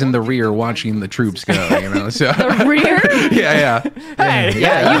always in the rear watching the troops go. You know, so The rear? yeah. Hey,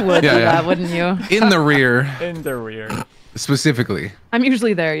 Yeah, you would Yeah, do yeah. that, wouldn't you? In the rear in the rear. specifically. I'm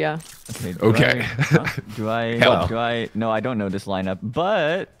usually there, yeah. Okay. Do I? Hell. Do I? No, I don't know this lineup,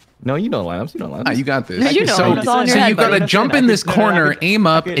 but No, you know lineups. You know lineups. Ah, you got this. No, you know so it. It's all in your so head, you got to buddy. jump in this No, no, I corner, could- aim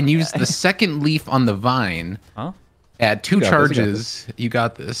up, I could- and use the second leaf on the vine. Huh? Add 2 You got this, you got charges. You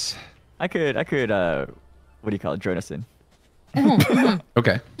got this. I could. What do you call it? Jonas in.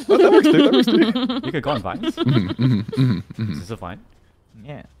 Okay. You could go on vines. Is this a vine?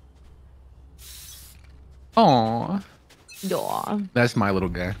 Yeah. Aw. Aw. That's my little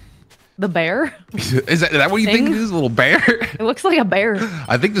guy. The bear? Is that what you think it Thing? is, a little bear? It looks like a bear.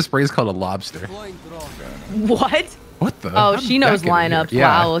 I think the spray is called a lobster. What? What the? Oh, How she did knows that get in here? lineups.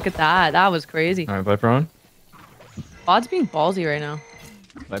 Yeah. Wow, look at that. That was crazy. All right, Viper on. Claude's being ballsy right now.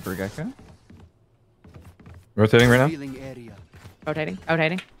 Viper Gecko. Rotating right now. Rotating.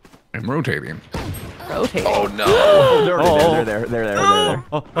 Rotating. I'm rotating. Rotating. Oh no. Oh, they're there.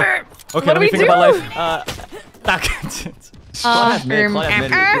 Okay, What let do me we think do? about life. Back. Claude has mid.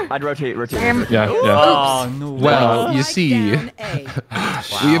 I'd rotate. Yeah, yeah. Oh no. Well, you see, Down A.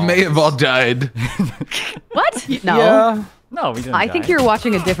 we may have all died. What? No. Yeah. No, we didn't. I think die. you're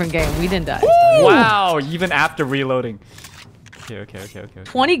watching a different game. We didn't die. Wow, even after reloading. Okay.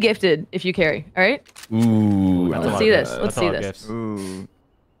 20 gifted if you carry. All right? Ooh. That's a Let's lot see of this. gifts. Let's That's a see lot of this. gifts. Ooh.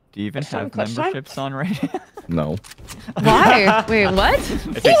 Do you even have clutch time? memberships on right now? No. Why? Wait, what?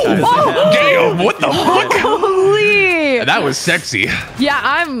 It takes time. Damn, what the fuck? Holy! That was sexy. Yeah,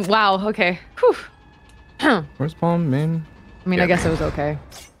 I'm. Wow. Okay. Whew. Where's Palm, man? I mean, I guess it was okay.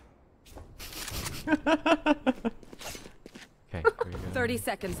 Okay. Here we go. 30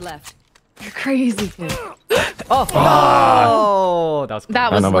 seconds left. You're crazy. Kid. Oh, that was cool.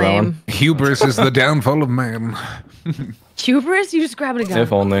 That I was know about that lame. one. Hubris is the downfall of man. Hubris? You just grabbing a gun.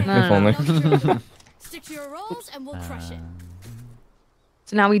 If only. No, If no, only. no. Stick to your roles and we'll crush it.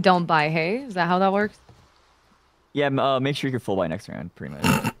 So now we don't buy hay? Is that how that works? Yeah, make sure you're full by next round, pretty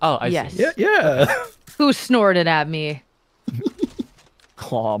much. Oh, I Yes. see. Yeah. Who snorted at me?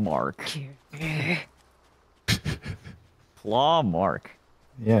 Claw mark. Claw mark.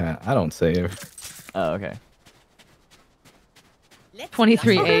 Yeah, I don't save. Oh, okay.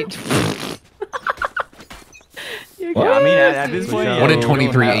 23-8. Yeah, I mean, at this point, What did we don't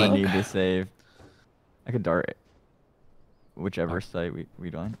 23 have a aim? need to save. I could dart whichever site we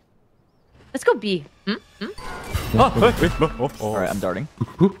don't. Let's go B. Hmm? All right, I'm darting.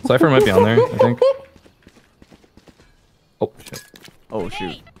 Cypher might be on there, I think. Oh, shit. Oh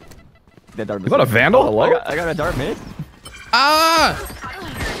shoot. That dart. You got a Vandal? Oh, Hello? I got a dart mid. Ah!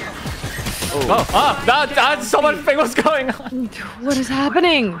 Someone think what's going on. What is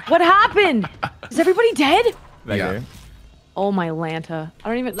happening? What happened? Is everybody dead? Back Yeah. there. Oh my Lanta. I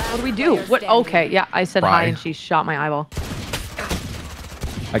don't even. What do we do? What? Okay, yeah, I said hi Bye. and she shot my eyeball.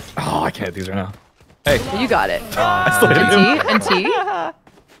 I can't hit these right now. You got it. NT.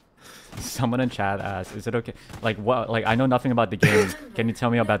 Someone in chat asked, "Is it okay? Like what? Like I know nothing about the game. Can you tell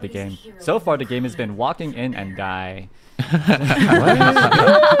me about the game?" So far, the game has been walking in and die.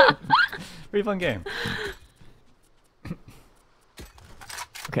 Pretty fun game.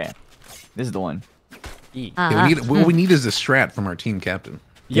 Okay. This is the one. E. Yeah, what we need is a strat from our team captain.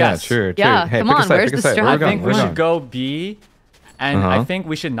 Yeah, Yes. true. Yeah, Hey, come pick a on, side, where's pick a the side. strat? Where I we going? think Where we we should going? go B, and I think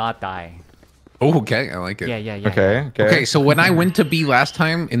we should not die. Oh, okay, I like it. Yeah. Okay. Okay, so when I went to B last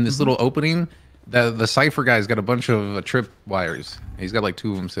time in this little opening, the Cypher guy's got a bunch of trip wires. He's got like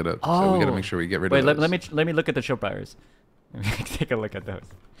 2 of them set up. So we gotta make sure we get rid Wait, of let those. me look at the tripwires. Let me take a look at those.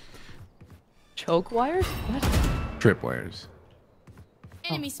 Choke wires? What? Trip wires. Enemy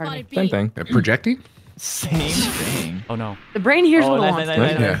pardon me. spotted B. Same thing. Projecting? Same thing. Oh no. The brain here's Oh, what it nice, wants.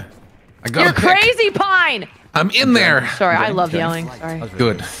 nice. Yeah. I got You're a pick. crazy, Pine. I'm in there. Sorry, I love Okay. yelling. Sorry.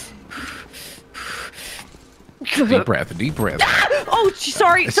 Good. Deep breath. Deep breath. Oh,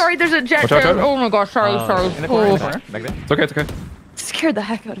 sorry. There's a jet Watch out, there. watch out. Oh my gosh, sorry. In the corner, in the Oh, corner. Back there. It's okay, it's okay. scared the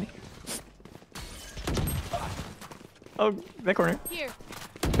heck out of me. Oh, that corner. Here.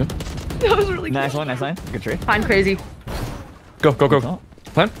 That was really Nice one, nice line. Good trade. Pine crazy. Go, go, go. Oh.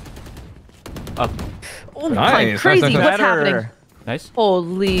 Plan. Oh, Pine Nice, crazy. nice, nice. What's happening? Nice.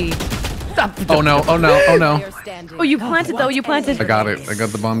 Holy. Oh no, oh no, oh no. Player standing. Oh, you planted though. You planted. I got it. I got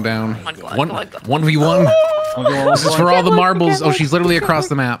the bomb down. on, come on, One, come on, come 1v1. This is for all the Can't look, marbles. can't Oh, look. she's literally across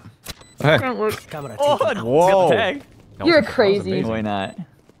the map. Hey. Camera Oh, taken out. whoa. Tag. You're crazy. Why not?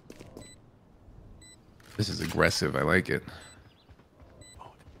 This is aggressive. I like it.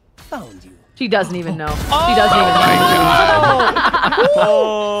 Found you. She doesn't even know. She doesn't even know.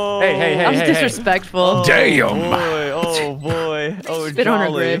 Oh. Hey. That was disrespectful. Damn. Boy, oh boy. Oh, Spit on her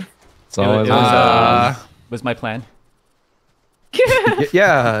jolly. grave. It's always Was my plan.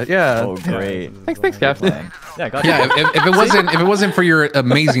 yeah. Oh, great. Thanks, Captain. Yeah, I got Yeah, it. if it wasn't for your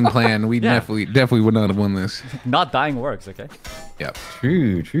amazing plan, we definitely would not have won this. Not dying works, okay? Yeah.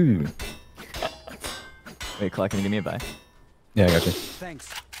 True. Wait, Claude, can you give me a buy? Yeah, I got you.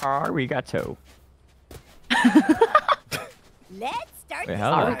 Thanks. Arigato. Let's start Wait,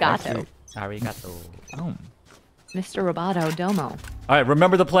 how? do I Arigato. actually- Arigato. Oh. Mr. Roboto Domo. All right,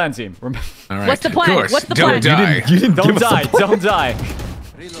 remember the plan, team. All right. What's the plan? Of course, What's the don't plan? die. You didn't Don't give us a die. plan. Don't die.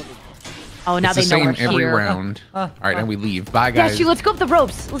 Oh, now It's they the know we're same every here. round. All right, and we leave. Bye, Yeah, guys. shoot, let's go up the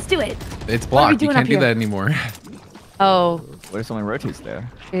ropes. Let's do it. It's What are we blocked. You doing can't up do here? that anymore. Oh, What if someone rotates there?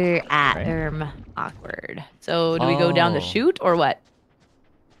 awkward. So do we go down the Oh. chute or what?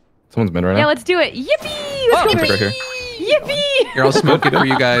 Someone's mid right Yeah, now. let's do it. Yippee! Let's go. Right here. Yippee! Here, I'll smoke it for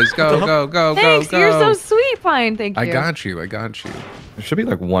you guys. Go, go, go, Thanks, go, go. you're so sweet, Pine. Thank you. I got you. I got you. There should be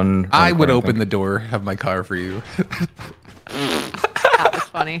like one. I would car, open think. the door of my car for you. That was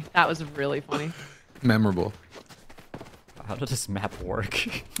funny. That was really funny. Memorable. How does this map work?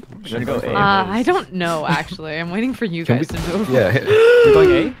 Should go A. I don't know, actually. I'm waiting for you Can guys we- to move. Yeah. hit. We're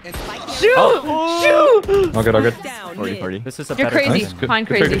going A? Shoot! Shoot! All good. All good. 40. This is a You're better crazy. Nice. Good. Pine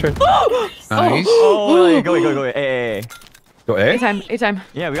Good trade, crazy. good trade. Nice. Oh, go. A. Go A. A-time, A-time.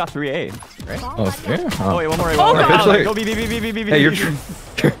 Yeah, we got 3A. Right? Oh, yeah. Oh, wait, one more. Oh, God. Wait. Go B. Hey, you're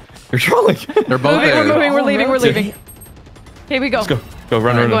you're trolling. They're both Moving, there. we're moving, we're leaving, we're leaving. Here we go. Let's go. Go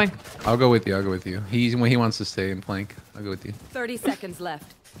run, We're run, going. run. I'll go with you. I'll go with you. He wants to stay and flank. I'll go with you. 30 seconds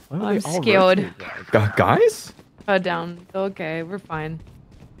left. I'm scared. Guys? Down. Okay, we're fine.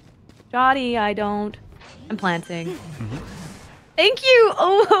 Jotty, I don't. I'm planting. Thank you.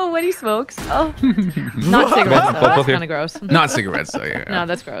 Oh, when he smokes. Oh, not cigarettes though. Both That's here. kind of gross. Not cigarettes, though. Yeah. No,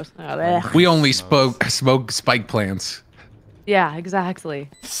 that's gross. Oh, bleh. We only smoke spike plants. Yeah, exactly.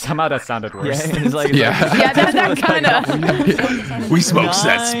 Somehow that sounded worse. Yeah, it's like, Yeah. Yeah, that kind of. We smoke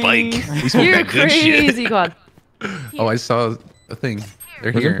that spike. We smoke You're that good shit. crazy, Claude. Oh, I saw a thing.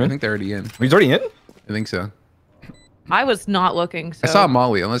 They're Where's here. it? I think they're already in. He's already in? I think so. I was not looking. So. I saw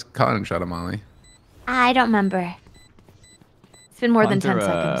Molly, unless Cotton shot a Molly. I don't remember. It's been more than 10 Hunter,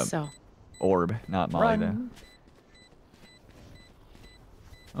 seconds, so. Orb, not Molly there.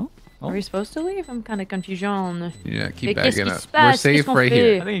 Oh, Are we supposed to leave? I'm kind of confusion. Yeah, Mais keep qu'est-ce backing qui up. se We're passe? safe Qu'est-ce qu'on right fait?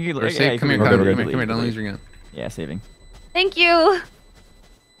 here. I think you could. We're Yeah, safe. you Come could here, Okay, Cotton. we're Come good. here. Come here. Don't lose your gun. Yeah, saving. Thank you.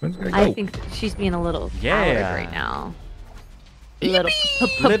 Where's the guy I go? think she's being a little Yeah. coward right now. Little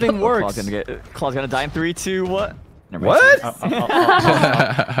Living Claude's works. Claude's gonna die in 3, 2, what? Never What? mind.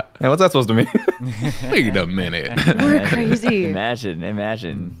 Yeah, what's that supposed to mean? Wait a minute. We're crazy.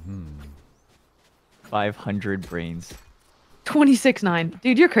 Imagine. 500 brains. 26-9.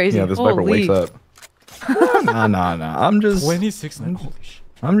 Dude, you're crazy. Yeah, this Viper Holy. wakes up. Nah. I'm just 26 now. Holy shit.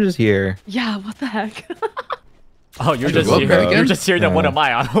 I'm just here. Yeah, what the heck? Oh, you're I just go up here. there again? You're just here. Then what Yeah. am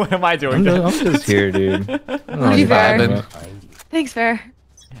I on? What am I doing? I'm just here, dude. I don't know To be what you're fair. talking about. Thanks, Fair.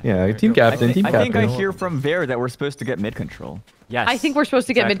 Yeah, team captain, team I captain. think I hear from Ver that we're supposed to get mid control. Yes. I think we're supposed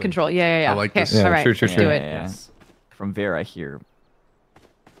to get Exactly. mid control. Yeah. I like okay. this. Yeah, All right. sure, Let's do it. Yeah. Yes. From Ver, I hear.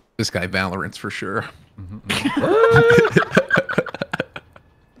 This guy Valorant's for sure.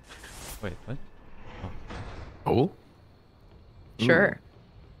 Wait, what? Oh. Sure.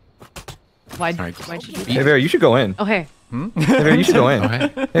 Why'd All right. you do Hey, that? Vera, you should go in. Oh, hey. Hey, Vera, you should go in.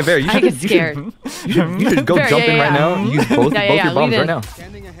 Okay. Hey, Vera, you I should. get scared. You should go Vera, jump in yeah. right now. Use both Yeah, your bombs lead right in. now.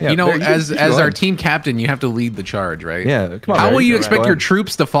 Yeah, You know, Vera, as you should go our in. team captain, you have to lead the charge, right? Yeah, come on. How Vera, will you go expect in. your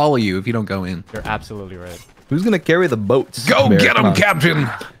troops to follow you if you don't go in? You're absolutely right. Who's gonna carry the boats? Go Vera, get come him, on. Captain!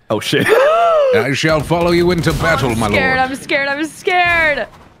 Oh shit. I shall follow you into battle, my Scared. lord. I'm scared. I'm scared.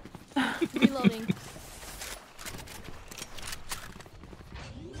 Reloading.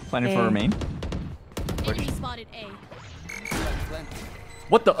 Planning A. for remain. Enemy spotted A.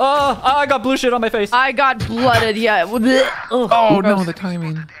 What the? I got blue shit on my face. I got blooded. Yeah. Ugh, Oh no, gross. the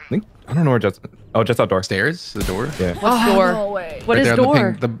timing. I don't know where Jet's. Oh, Jet's outdoors. Stairs, the door. Yeah. What's door? No way. What Right is there on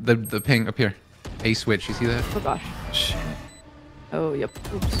door? The ping, the ping up here. A switch. You see that? Oh gosh. Oh yep.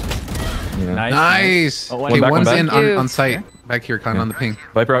 Oops. Yeah. Nice. Nice. Oh, Okay, one back, one's one in back. Thank you. on site. Back here, Con, on the ping.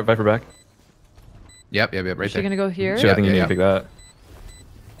 Viper out, Viper back. Yep, right Is she there. gonna go here? Shit, I think you yeah, need to pick that.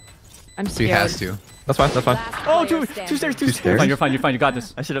 I'm She scared. has to. That's fine. That's fine. Last Oh, player two standing. stairs, two Two stairs. stairs. You're fine. You're fine. You got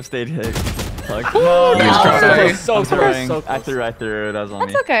this. I should have stayed hit. Plug. Oh, Please no. try. So Okay. close. So I'm close. trying. So I close. threw. That was on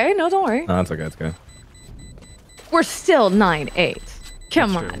That's me. okay. No, don't worry. No, that's okay. That's okay. We're still 9-8.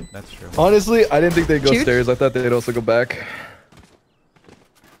 Come That's on. true. That's true. Honestly, I didn't think they'd go Cute. stairs. I thought they'd also go back.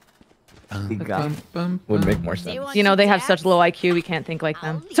 Would make more sense. You know, they have such low IQ, we can't think like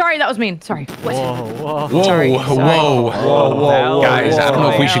them. Sorry, that was mean. Sorry. Whoa, whoa. Whoa, Sorry, whoa, sorry. whoa, Guys, I don't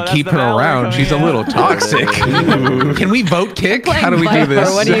know if we Wow, should that's keep the her Valor around. coming She's a in. little toxic. Can we vote kick? How do we do Viper,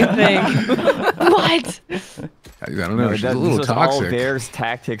 this? What do you think? What? I don't know. She's a This little was all toxic. Bears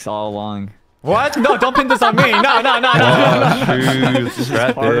tactics all along. What? No, don't pin this on me. No, no, no, no. Oh, shoot.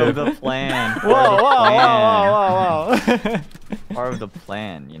 Strat Part of dip. the plan. Whoa, whoa, whoa, whoa, whoa. Part of the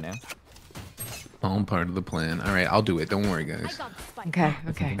plan, you know. All part of the plan. All right, I'll do it. Don't worry, I guys. got the spike. Okay,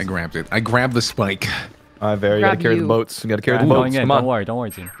 okay. I grabbed it. I grabbed the spike. Vera, you gotta Grab carry you. the boats. You gotta carry I'm the going boats. in. Come on. Don't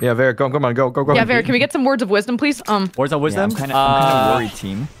worry, team. Yeah, Vera, come on, go. Yeah, Vera, can we get some words of wisdom, please? Words of Yeah, wisdom. I'm kind of worried,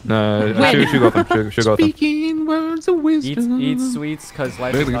 team. No, Win. should go with them. Should go with them. Speaking words of wisdom. Eat sweets, cause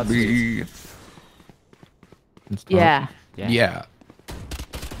life is not sweet. Yeah. Yeah.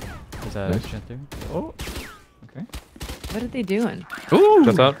 There's a shit there. Oh. Okay. What are they doing? Ooh.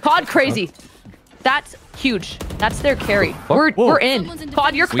 Just out. COD crazy. That's huge. That's their carry. We're in. Someone's in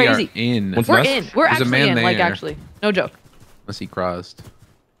COD, you're We are crazy. in. Once We're Nice. in. We're There's a actually man in. Like there. actually, no joke. Unless he crossed.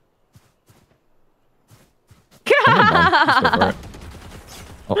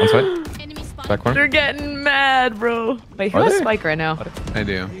 Oh, on site. Enemy spotted. Back corner. They're getting mad, bro. Wait, who Are has they? Spike right now? I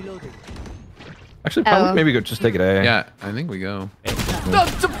do. Actually, probably maybe go just take it A. Yeah, I think we go. Yeah,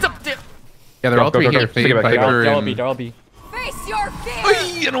 they're Go, all go, three go, go. here. Take Fade, it back, take it back. Viper, They're all and... B. They're all B. Face your fear.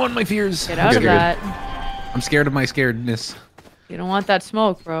 I don't want my fears. Get out of Good. that. I'm scared of my scaredness. You don't want that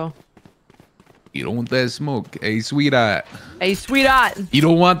smoke, bro. You don't want that smoke, hey sweetheart. Hey, sweetheart. You You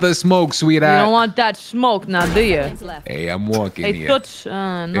don't want the smoke, sweetheart. don't want that smoke, now do you? Seconds left. Hey, I'm walking Hey, here. touch.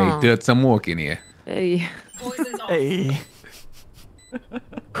 Hey, No. Toots, I'm walking here. Hey. Hey.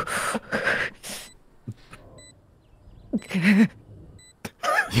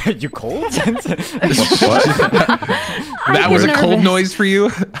 You cold? That was a cold nervous. noise for you?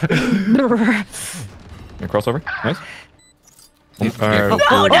 Yeah, crossover. Nice.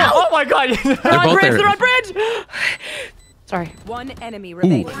 Oh, no. Oh my god. They're on both bridge, there. they're on bridge. Sorry. One enemy Ooh,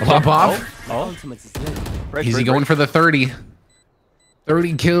 remaining. pop off. Ultimate is ready. Break, Easy break, going break. for the 30.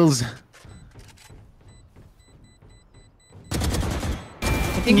 30 kills.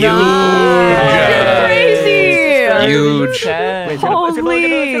 I think Huge. You're crazy. Huge. Wait,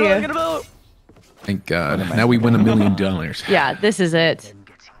 Holy. Thank God. Now we win $1 million. Yeah, this is it.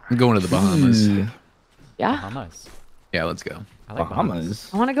 I'm going to the Bahamas. Oh, Yeah. nice. Yeah, let's go. I like Bahamas.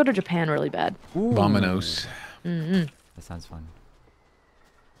 I want to go to Japan really bad. Vamonos. Mm-hmm. That sounds fun.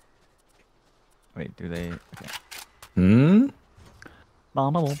 Wait, do they? Okay. Hmm.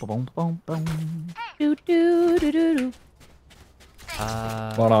 Boom, boom, boom, boom, boom. Do, do, do, do, do.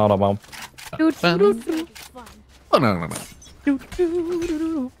 Ba-da-da-bum. Do, do, do, do. Oh, no. Do, do, do, do,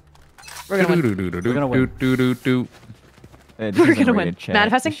 do. We're gonna win. We're gonna win. Hey, this We're isn't gonna rated win. chat.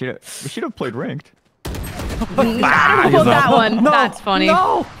 Manifesting? We should have played ranked. I don't know about that one. That's funny.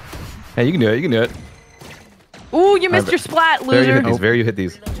 No. Hey, you can do it. You can do it. Ooh, you missed Alright, your splat, Vera, you hit loser. these. Vera, you hit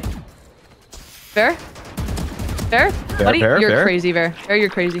these. Fair? Fair? Buddy, fair, you're fair. crazy, Fair. Fair, you're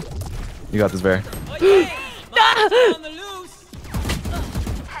crazy. You got this, Vera.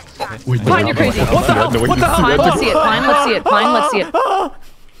 Pine, you're crazy. What the hell? What the Pine, let's see it. Pine, let's see it. Pine, let's see it.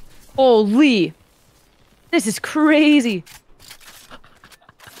 Holy. This is crazy.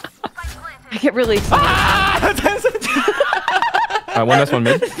 I get really excited. One last one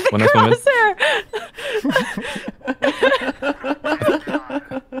mid. One last one mid. Crosshair.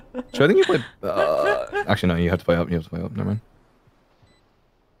 So I think you played. Actually, no. You have to play up. You have to play up. Never mind.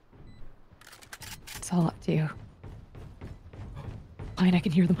 It's all up to you. Fine, I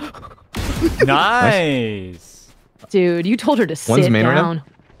can hear them. Nice. Dude, you told her to One's sit main right now? down.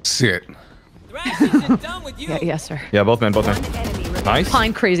 Sit. Yeah, yes, sir. Yeah, both men. Both One men. enemy remaining. Nice.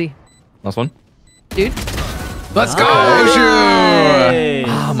 Fine, crazy. Last one. Dude. Let's go, Hey.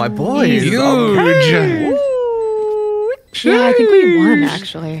 Ah, my boys. Huge. Yeah, I think we won,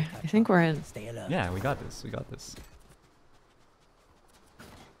 actually. I think we're in. Stay alert. Yeah, we got this. We got this.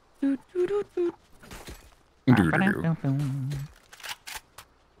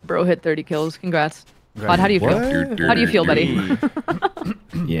 Bro hit 30 kills. Congrats. Claude, how do you feel? What? How do you feel, buddy?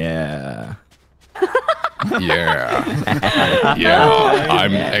 Yeah. Yeah. Yeah.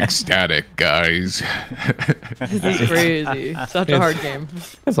 I'm ecstatic, guys. This is crazy. Such a hard game.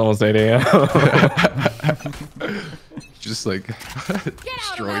 It's almost 8 a.m. Just like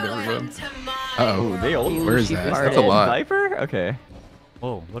destroyed everyone. Tomorrow. Uh-oh. They old. Where is She that? farted. That's a lot. Viper? Okay.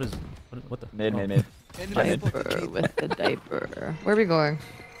 Whoa, what is... What the... Mid, oh. mid, mid. Diaper with the diaper. Where are we going?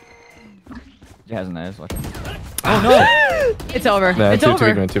 Jazz and eyes watching. Oh, no. It's over. Nah, It's too over.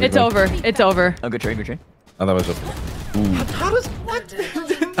 big man, too big It's man. over. It's over. Oh, good trade, good trade. Oh, that was just.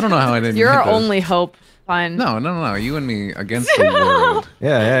 I don't know how I didn't. You're hit our those. only hope. Fine. No. You and me against the world.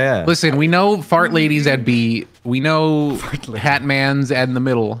 Yeah. Listen, we know fart ladies at B. We know hat man's at in the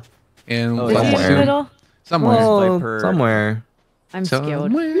middle. And Oh, Is he in the Somewhere. middle? somewhere. Well, Viper. somewhere. I'm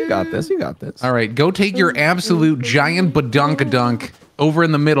scared. You got this. You got this. All right, go take your absolute giant badonkadunk over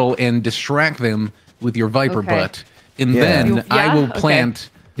in the middle and distract them with your viper Okay. butt. And Yeah. then You- I yeah? will Okay. plant.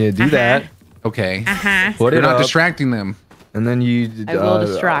 Yeah, do that. Okay. Put You're it not up, distracting them. and then you. I will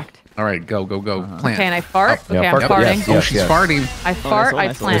distract. All right, go. Plant. Okay, and I fart. Yeah, Okay, fart. I'm farting. Yes, Oh, yes, she's yes. farting. I fart. so I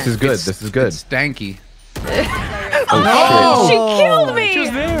nice. plant. This is good. This is good. It's stanky. Oh, she killed me. She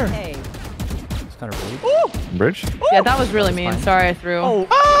was there. A. It's kind of rude. Bridge? Yeah, that was really mean. Sorry, I threw. Oh.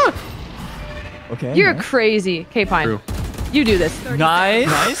 Okay. You're nice. crazy. Okay, Pine. True. You do this. Nice.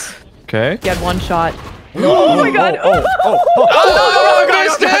 Nice. Okay. You had one shot. Oh my god. Okay,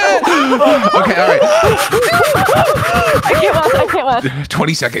 all right. I can't laugh.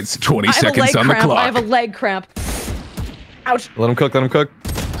 20 seconds. 20 I have a seconds leg on the cramp. clock. I have a leg cramp. Ouch. Let him cook. Let him cook.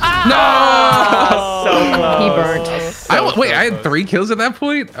 He burnt. Wait, I had 3 kills at that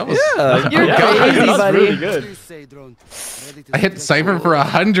point? I was, You're crazy, buddy. Really good. I hit Cypher for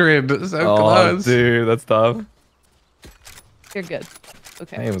 100. So Oh, close. dude, that's tough. You're good. Hey,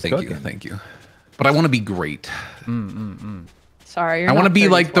 Okay. it was Thank cooking. you, thank you. But I want to be great. Sorry. You're I want to not be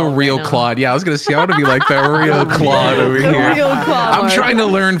like the 30 real right now. Claude. Yeah, I was gonna say I want to be like the real Claude over The here. real Claude. I'm trying to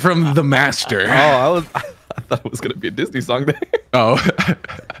learn from the master. Oh, I thought it was gonna be a Disney song there. Oh.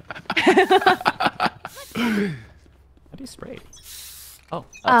 How do you spray? Oh.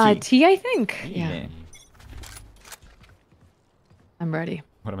 T, I think. Yeah. Yeah. I'm ready.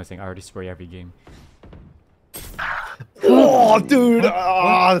 What am I saying? I already spray every game. Oh, dude.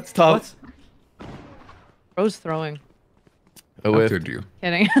 Oh, that's tough. Rose throwing. Oh, How with could you?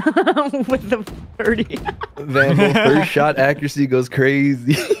 Kidding. With the 30. Vandal, first shot accuracy goes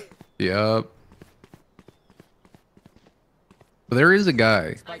crazy. Yep. But there is a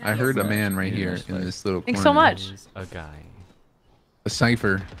guy. I heard a man right here in this little corner. Thanks so much. There's a guy. A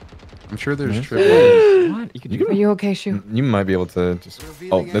cipher. I'm sure there's Mhm. triple. What? You can do Are you okay, Shu? You might be able to just.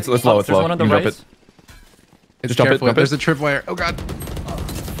 Oh, let's low. It's There's low. one on the You can right. jump it. It's Just jump it, careful. jump it. There's a tripwire. Oh god.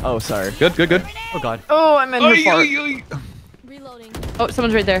 Oh, sorry. Good, good, good. Oh god. Oh, I'm in her fart. Reloading. Oh,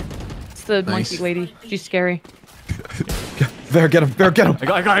 someone's right there. It's the Nice. monkey lady. She's scary. Bear, get him. Bear, get him. I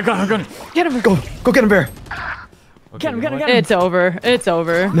got it. Get him. Go get him, Bear. Get him, get him, get him. It's over. It's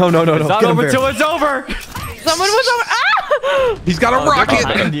over. No. It's not Get him, over Bear. till it's over. Someone was over. Ah! He's got a Oh, they're rocket.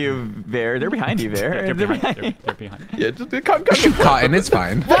 behind you, Bear. They're behind you, Bear. They're They're behind. behind. They're behind. Yeah, just cut. Cotton, it's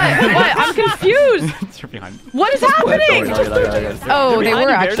fine. What? I'm confused. They're behind. What is happening? Oh, they were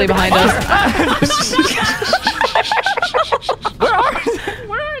actually behind us. Where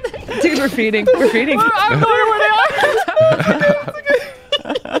are they? Dude, we're feeding. We're feeding. I'm knowing where they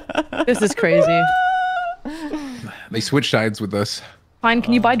are. This is crazy. They switch sides with us. Fine,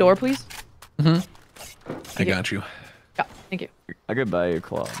 can you buy door, please? I got you. Yeah, thank you. I could buy a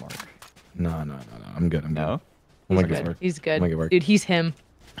claw, Mark. No. I'm good. I'm good. No? I'll make Okay. this work. He's I'll make it good. work. Dude, he's him.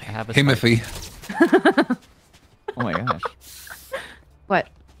 I have a spike. Timothy. Oh my gosh. What?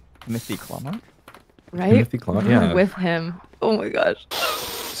 Misty claw, Mark? Right? Timothy Claude, We're yeah. with him. Oh my gosh.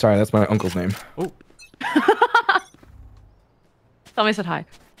 Sorry, that's my uncle's name. Oh. Tell me I said hi.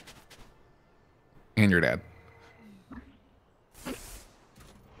 And your dad.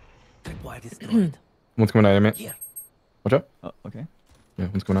 Why destroyed? What's going on, mate? Here. Watch out. Oh, okay. Yeah,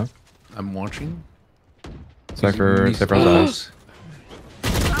 what's going on? I'm watching. Cypher on Close.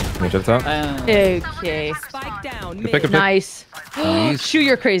 Can you check this out? Okay. Spike down. Pick Mid. a pick. Nice. Nice. Shoo,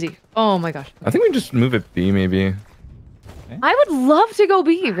 you're crazy. Oh my gosh. I think we just move it B, maybe. I would love to go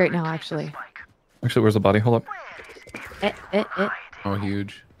B right now, actually. Actually, where's the body? Hold up. Oh,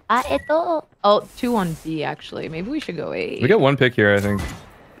 huge. Oh, 2 on B, actually. Maybe we should go A. We got one pick here, I think.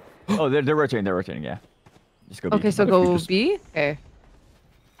 Oh, they're rotating. They're rotating. Yeah. Just go. B. Okay, so What if we go just- B? Okay.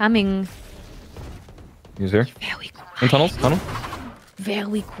 Coming. He's here. Very In quiet. tunnels? Tunnel?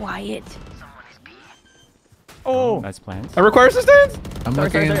 Very quiet. Oh. Nice plans. I require assistance! I'm Sorry,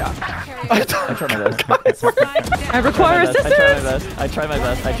 looking. I tried my best. I require assistance. I tried my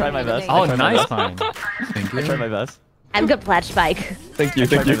best. I tried my best. Oh, I tried my nice best. plan. Thank I tried my you. best. I'm good plat spike. Thank you, I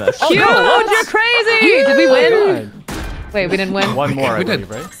thank tried you. my best. Huge! You're crazy! Did we win? Wait, we didn't win. One more, I We did.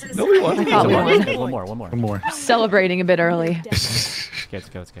 believe, right? No, we won. I thought we won. Okay, one more. One more. Celebrating a bit early. Okay,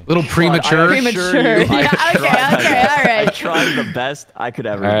 let's go. Little premature. Premature. I Yeah, tried okay, my okay, best. alright. I tried the best I could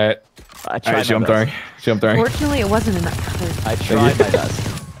ever. Alright. I tried Alright, shoot, my I'm best. throwing. Shoot, I'm throwing. Fortunately, it wasn't in that cupboard. I tried my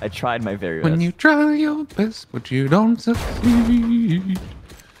best. I tried my very best. When you try your best, but you don't succeed.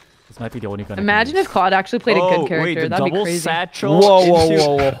 This might be the only gun. Imagine if Claude actually played a Oh, good character. wait, the That'd be double crazy. satchel. Whoa.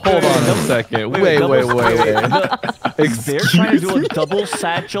 into- Hold on a second. Wait. They're trying to do a double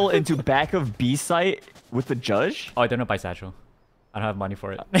satchel into back of B site with the judge. Oh, I don't know by satchel. I don't have money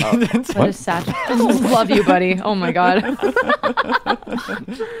for it. What is satchel? Love you, buddy. Oh my god.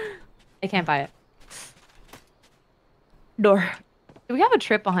 I can't buy it. Door. Do we have a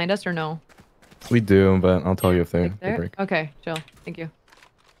trip behind us or no? We do, but I'll tell you if they There? break. Okay, chill. Thank you.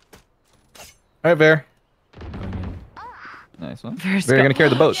 Alright, Bear. Nice one. First Bear, you're gonna carry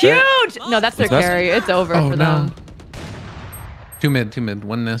the boat. right? Huge! No, that's their What's that? carry. It's over Oh, for no. them. Two mid.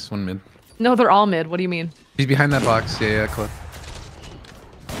 One this, one mid. No, they're all mid. What do you mean? He's behind that box. Yeah, Claude.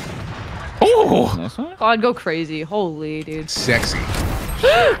 Oh, Nice one. God, go crazy. Holy, dude. Sexy.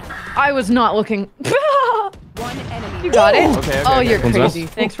 I was not looking. One enemy. You got it? Okay, Oh, okay. you're One's crazy.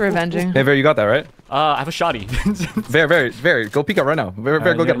 Thanks for avenging. hey, Ver, you got that right? I have a shoddy. Very. Go peek out right now. Very,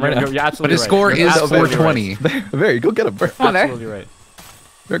 go get him right now. You're absolutely But his right. score You're is absolutely 420. Very, go get him. Very, Come on, there. Absolutely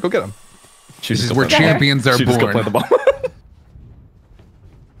right. go get him. This is where champions are She's just gonna born. play the ball.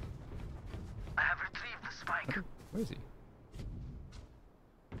 Where is he?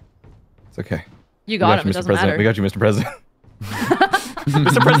 It's okay. You got him. you, It Mr. doesn't President. matter. We got you, Mr. President.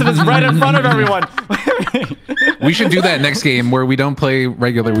 Mr. President's right in front of everyone. We should do that next game where we don't play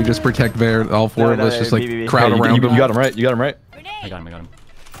regular. We just protect Bear. All four of us just like BBB. crowd Hey, around you him. got him right. You got him right. I got him.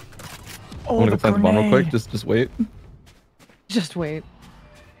 I want to go plant the bomb real quick. Just wait. Just wait.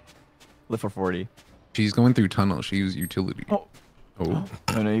 Live for 40. She's going through tunnel. She used utility. Oh. Oh.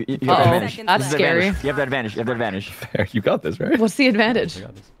 No, you have Uh-oh. the advantage. That's This is the scary. advantage. You have the advantage. You have the advantage. There, you got this, right? What's the advantage? I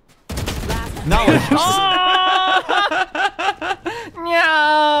got this. Knowledge.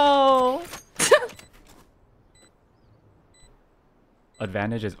 No.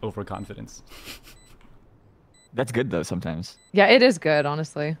 Advantage is overconfidence. That's good though sometimes. Yeah, it is good,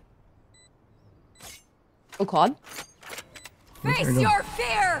 honestly. Oh, Claude? Face your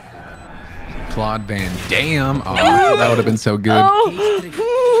fear. Claude Van Dam. Oh, that would have been so good.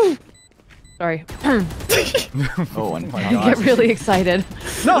 Oh! Sorry. Oh, and I get really excited.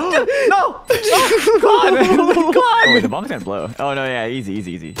 no. God. Oh, wait, the bomb's gonna blow. Oh no, yeah, easy.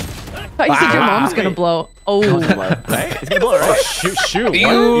 I thought you said your mom's gonna blow. Oh. Right? It's gonna blow, right? Shoot. Huge.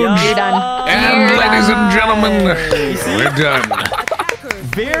 You're done. And ladies and gentlemen, we're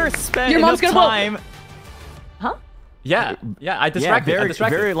done. Bear spent Your mom's enough gonna blow. time. Huh? Yeah. I distracted. I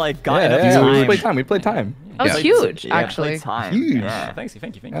distracted. very like got Yeah, enough we time. played time. We played time. That was Yeah. huge, Yeah, actually. played time. Huge. Yeah. Thank you.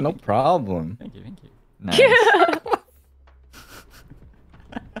 Yeah, no problem. Thank you. Nice.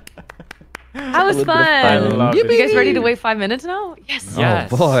 That was I fun. love You it. guys ready to wait 5 minutes now? Yes.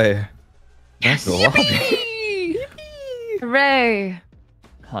 Yes. Oh boy. That's the lobby. Hooray.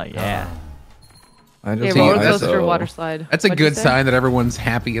 Oh yeah. I Okay, just roller that's coaster, a- water slide. That's a What'd you good say? sign that everyone's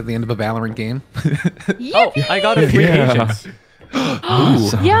happy at the end of a Valorant game. Oh, I got a free Yeah. agent.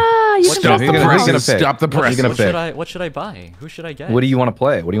 Yeah, you can Stop press the the gonna- mouse. he's gonna presses. pick. Stop the What are you presses. gonna pick? What should I buy? Who should I get? What do you want to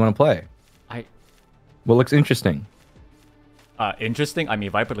play? What do you want to play? I What looks interesting? interesting. I mean,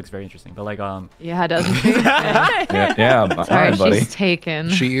 Viper looks very interesting, but like Yeah, doesn't she? Yeah. Yeah, Sorry, fine, buddy. she's taken.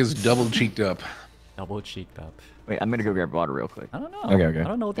 She is double cheeked up. double cheeked up. Wait, I'm gonna go grab water real quick. I don't know. Okay. I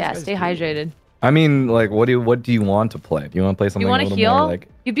don't know what this Yeah, guy's stay doing. hydrated. I mean, like, what do you want to play? Do you want to play something You a want to little heal? more like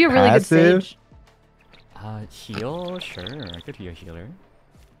You'd be a really passive? good sage. Heal? Sure, I could be a healer.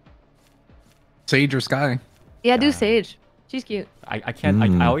 Sage or Sky? Yeah, do sage. She's cute. I can't.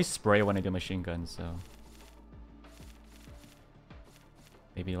 I always spray when I do machine guns, so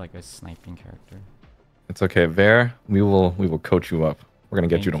maybe like a sniping character. It's okay, Ver. We will coach you up. We're gonna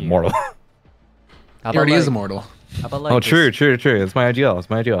get Thank you to you. mortal. How He already like, is immortal. How about like Oh, this- true. It's my ideal. It's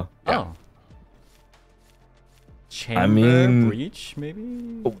my ideal. Oh. Chamber mean- breach maybe.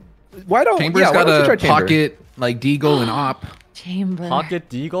 Why don't Chamber's why got don't you try a chamber? pocket like Deagle and Op. Chamber. Pocket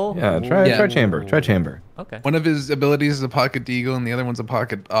deagle. Yeah, try Yeah. chamber. Try chamber. Okay. One of his abilities is a pocket Deagle and the other one's a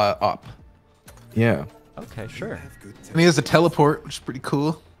pocket Op. Yeah. Okay, sure. And he has a teleport, which is pretty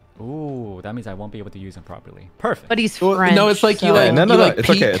cool. Ooh, that means I won't be able to use him properly. Perfect. But he's Well, French. no, it's like you so- like- No. like It's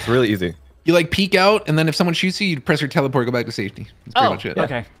peek. okay. It's really easy. You like peek out, and then if someone shoots you, you press your teleport, go back to safety. That's pretty Oh, much it.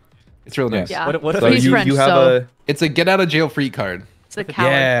 okay. It's real nice. Yeah. What if So He's you French, have so- a It's a get out of jail free card. It's a coward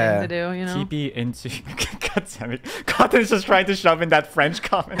Yeah. thing to do, you know? TP into. God damn it. Cotton's just trying to shove in that French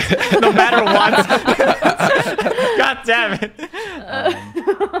comment. No matter what. God damn it.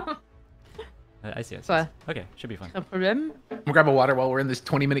 I see. What? Okay, should be fun. No problem. I'm gonna grab a water while we're in this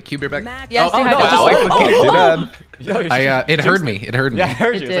 20-minute cube. You're back. Yeah, stay no, hydrated. just Too bad. Yo, It heard me. It heard me. Yeah, I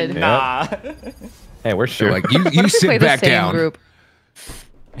heard It you. It's did. like, nah. Hey, we're So sure. like you Let's play sit the back same down. group.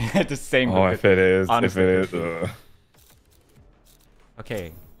 The same. Oh, group. if it is, Honestly. if it is.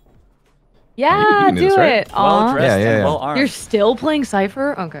 Okay. Yeah, can do do this, right? it. Well Aw. dressed Yeah. and well armed. You're still playing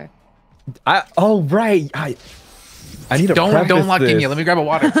Cypher? Okay. Oh right. I need to Don't preface lock in this. yet. Let me grab a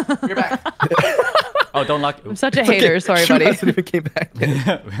water. You're back. Oh, don't lock. I'm such a hater. Sorry, Shoot buddy. hasn't even came back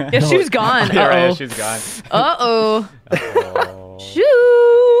yet. Yeah, she's gone. You're right, Uh-oh. she's gone. Uh-oh. Oh,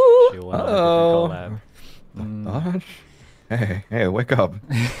 Shoot. she went on a Uh-oh. different collab. Gosh. Hey, wake up.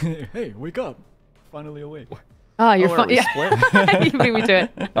 Hey, wake up! Finally awake. Oh, you're Oh, are fun. we Yeah. You beat me to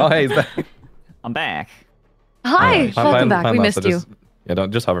it. Oh, hey, he's back. I'm back. Hi. Fine, Welcome back. fine, We fine, missed so you. just- Yeah,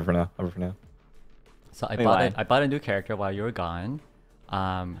 don't just hover for now. Hover for now. So I Wait, bought why? it. I bought a new character while you were gone.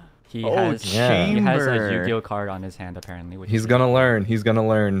 He Oh, has yeah. he has a chamber. Yu-Gi-Oh card on his hand apparently. Which He's is gonna learn. He's gonna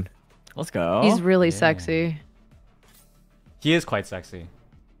learn. Let's go. He's really Yeah. sexy. He is quite sexy.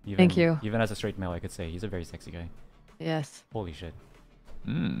 Even, Thank you. Even as a straight male, I could say he's a very sexy guy. Yes, Holy shit.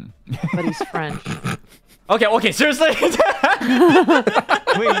 but he's French. Okay, seriously? Wait, you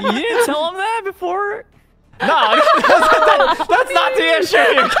didn't tell him that before? No, that's not the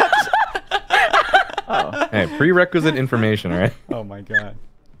issue. Oh. Hey, prerequisite information, right? Oh my god.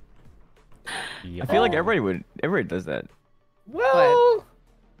 I feel like everybody does that. Well, is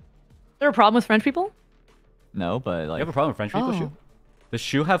there a problem with French people? No, but You like have a problem with French people, Oh. Shu? Does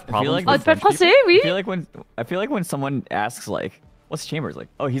Shu have feel problems like- Oh, with it's pas French people? passé, oui. I feel like when someone asks like, "What's Chambers?" Like,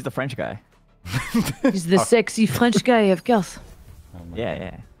 "Oh, he's the French guy." He's the sexy French guy, of course. Oh my Yeah,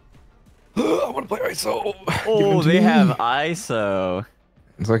 God. yeah. I want to play ISO. Oh, they have ISO.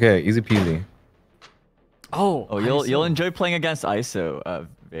 It's okay, easy peasy. Oh, You'll enjoy playing against ISO,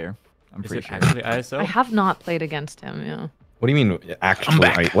 Bear. I'm Is pretty it sure. actually ISO? I have not played against him. Yeah. What do you mean actually?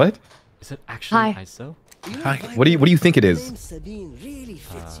 back. What? Is it actually Hi. ISO? Hi. What do you think it is? Sabine really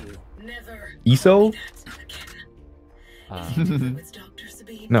fits you. ISO?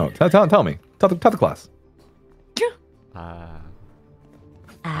 No, tell me. Tell the class.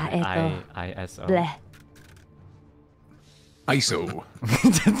 ISO. Bleh. ISO.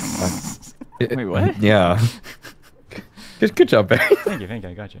 Wait, what? Yeah. Good job, Barry. Thank you,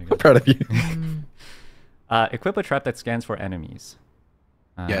 I got you. I'm proud of you. Equip a trap that scans for enemies.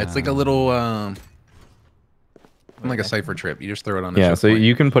 Yeah, it's like a little, like a cipher trip. You just throw it on. A Yeah, choke so point.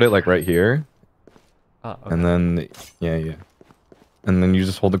 you can put it like right here, Oh, okay. and then yeah, and then you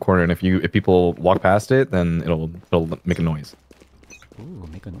just hold the corner, and if people walk past it, then it'll make a noise. Ooh,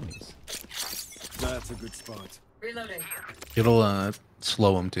 make a noise. That's a good spot. It'll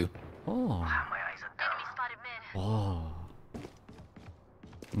slow them too. Oh. Oh.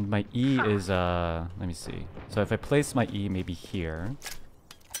 My E is let me see. So if I place my E maybe here.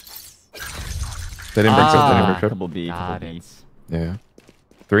 They didn't break trip. They didn't Ah. break trip. Couple B, Got couple it. B. Yeah.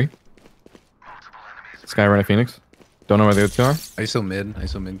 3. Sky running Phoenix. Don't know where the other two are. ISO mid,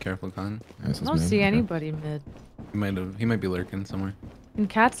 careful con. Yeah, this I is don't me. see Okay. anybody mid. He might be lurking somewhere. Can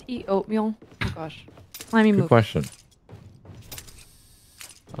cats eat oatmeal? Oh gosh. Let me Good move. question.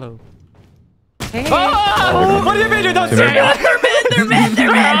 Hello. Hey. Oh, what do you mean you don't Two see mid. it? They're mid.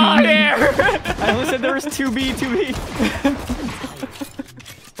 Oh, here. I only said there was 2B, 2B.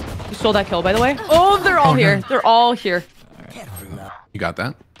 You stole that kill, by the way. Oh, they're all here. They're all here. You got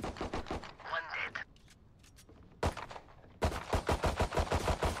that?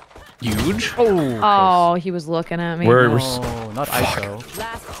 Huge. Oh, he was looking at me. We're Oh, not ISO.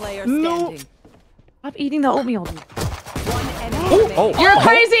 Last player standing. Stop eating the oatmeal. Dude. One enemy remaining. You're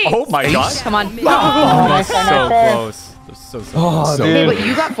crazy. Oh my god. Come on. That's so close. That's so Oh, close. Hey, dude. but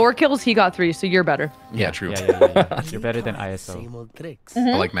you got 4 kills. He got 3, so you're better. Yeah, true. Yeah. You're better than ISO. Same old tricks.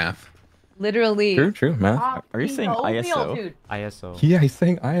 I like math. Literally. True, math. Are you saying ISO? Dude. ISO. Yeah, he's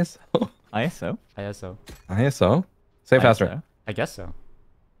saying ISO. ISO? ISO. ISO. Say it faster. ISO. I guess so.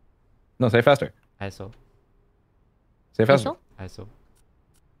 No, say it faster. ISO. Say it faster. ISO.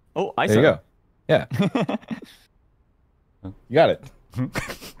 Oh, ISO. There you go. Yeah. You got it.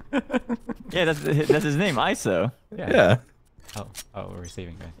 Yeah, that's his name, ISO. Yeah. Oh, we're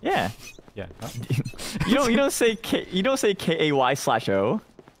receiving, right? Yeah. Yeah. Huh? You don't say KAY/O.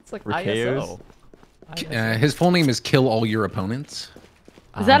 It's like For ISO. His full name is Kill All Your Opponents.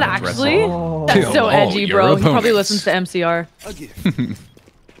 Is that that's actually? wrestling. That's Kill so all edgy, your bro. He probably opponents. listens to MCR.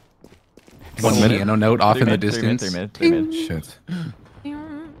 One piano note off in the 3 mid, distance. 3 mid. Shit.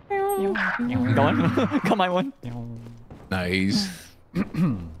 Go on. Come on, one. Nice.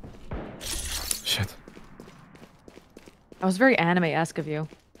 Shit. That was very anime-esque of you.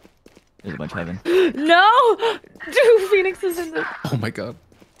 There's a bunch of heaven. No! Dude, Phoenix is in the... Oh my god.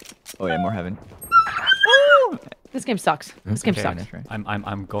 Oh yeah, more heaven. This game sucks. This game Okay, sucks. that's right.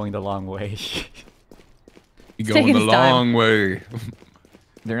 I'm going the long way. You're taking going the his time. long way.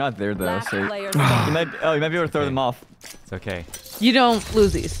 They're not there though, Last so player you standing. might be able to throw them off. It's okay. You don't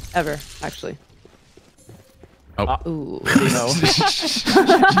lose these, ever, actually. Oh. Ooh. No.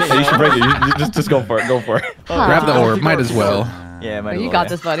 Hey, you should break it. You just go for it. Go for it. Grab the orb. Might as well. Yeah, might Oh, as you well, got yeah.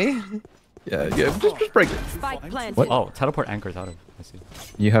 this, buddy. Yeah, just break it. Spike planted. What? Oh, teleport anchors out of. I see.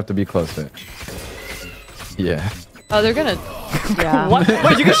 You have to be close to it. Yeah. Oh, they're gonna... Yeah. What?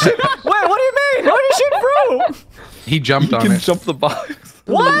 Wait, you can shoot. Wait, what do you mean? How do you shoot through? He jumped You on can it. jump the box.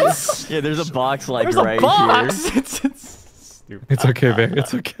 What? Yeah, there's a box like There's right a box. here. It's stupid. It's okay, man.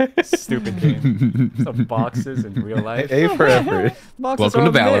 It's okay. Stupid game. Some boxes in real life. A for effort. Boxes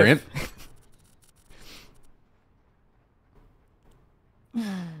Welcome to are a Valorant. myth.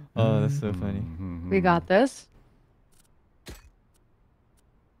 Oh, that's so funny. We got this.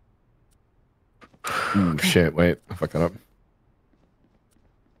 Ooh, shit, wait. I fucked that up.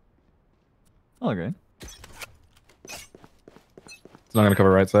 All good. It's not gonna cover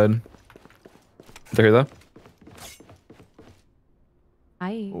right side. Did you hear that?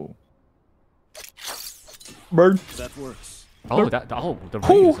 Hi. Oh. Bird. That works. Oh, the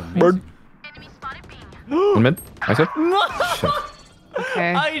range is amazing. Bird. One mid. I said. Shit.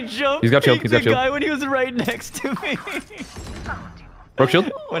 Okay. I jumped. He's got shield, he's got the shield. guy when he was right next to me. Broke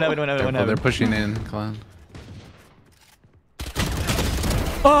shield. What happened? Careful, they're pushing in, Claude.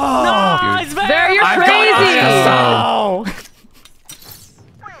 Oh, it's back. There, you're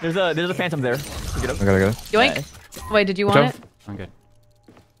crazy. There's a phantom there. Pick it up. I got it. Yoink. Wait, did you want out. it? I'm good.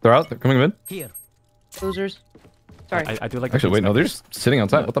 They're out. They're coming mid. Here. Losers. Sorry. I do like. Actually, wait, no, they're just sitting on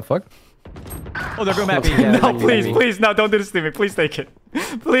top. What the fuck? Oh, they're going back. No, please, no, don't do this to me. Please take it.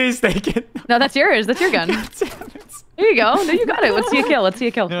 Please take it. No, that's yours. That's your gun. Damn it. There you go. No, you got it. Let's see a kill. Let's see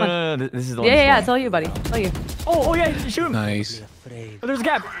a kill. Come on. No, this is the Yeah, one. it's all you, buddy. It's all you. Oh, yeah, shoot him. Nice. Oh, there's a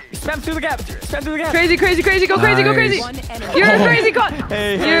gap. Spam through the gap. Spam through the gap. Crazy, crazy, crazy. Go crazy, go crazy. One enemy. You're a crazy quad.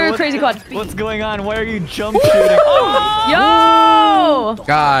 Hey, You're a what- crazy quad. What's going on? Why are you jump shooting? Yo!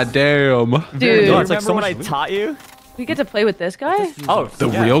 God damn. Do you Dude, remember so what much I loot. taught you? we get to play with this guy? Oh, The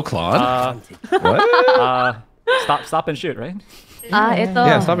yeah. real Claude? What? Stop and shoot, right? Ito.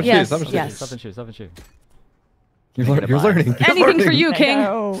 Yeah, stop and shoot, Yes, stop and shoot. yes. Stop and shoot. Stop and shoot. You're learning. You're Anything for learning. you, King.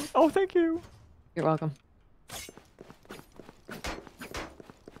 Oh, thank you. You're welcome.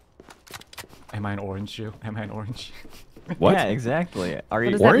 Am I an orange shoe? Am I an orange? What? Yeah, exactly. Are What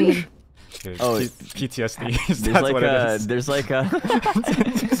you? does that Orange? mean? Dude, Oh, PTSD. There's That's like what it is. there's like a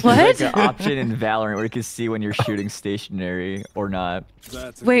What? like an option in Valorant where you can see when you're shooting stationary or not.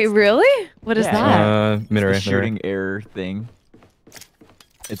 That's a Wait, good really? What is Yeah. that? Mid The array. shooting error thing.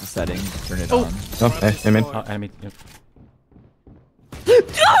 It's a setting. Turn it on. Oh, hey, hey, man. Oh, enemy. Yep.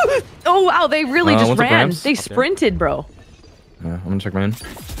 Oh, wow. They really just what's up, ran. Rams? They sprinted, bro. I'm gonna check mine.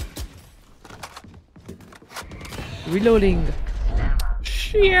 Reloading.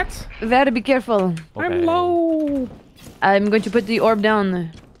 Shit. Very be careful. Okay. low. I'm going to put the orb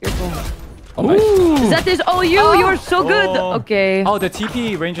down. Careful. Oh, nice. Is that this? Oh, you! You're so good! Oh. Okay. Oh, the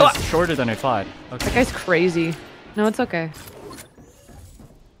TP range is shorter than I thought. That Okay. guy's crazy. No, it's okay.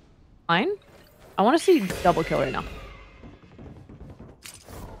 Fine? I want to see double kill right now.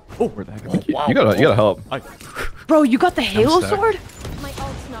 Oh, where the heck? Am I? You gotta help. Bro, you got the Halo stuck. sword? My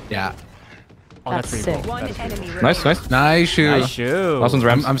ult's not Yeah. Oh, That's pretty sick. cool. One That is pretty enemy. cool. Nice, nice. Nice shoe. Nice shoe. Last one's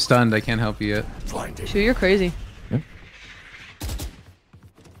Rams. I'm stunned. I can't help you yet. Shoot, you're crazy.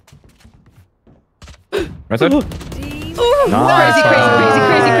 Right side. Crazy, crazy,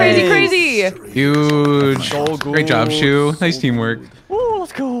 crazy, crazy, crazy! Huge. So Great job, good. shoe. Nice teamwork. Oh,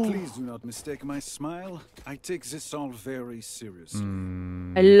 let's go. Please do not mistake my smile. I take this all very seriously.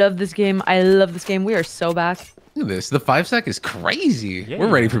 I love this game. I love this game. We are so back. Look at this. The 5 sec is crazy. Yeah. We're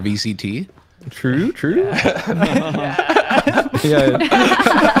ready for VCT. True, true.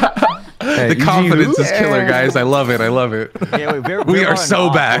 The confidence is killer, guys. I love it. I love it. Yeah, wait, We are on so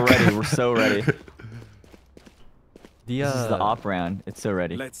op. back. We're ready. We're so ready. The, This is the op round. It's so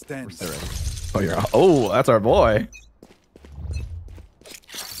ready. Let's dance. So ready. Oh, you're. Oh, that's our boy.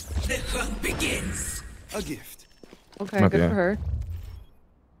 A gift. Okay, Might good be, for her.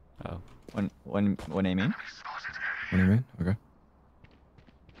 Oh. When aiming? What do you mean? Okay.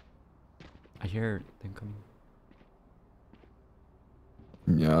 I hear them coming.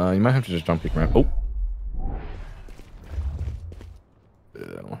 Yeah, you might have to just jump peek around. Oh.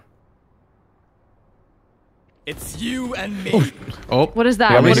 Yeah. It's you and me. Oh, What is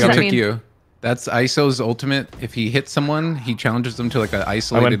that? Yeah, What we does got that took mean? you. That's ISO's ultimate. If he hits someone, he challenges them to like an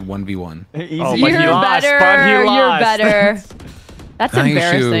isolated 1v1. Easy. Oh, but he You're lost, better. but he You're lost. better. That's Nice shoe.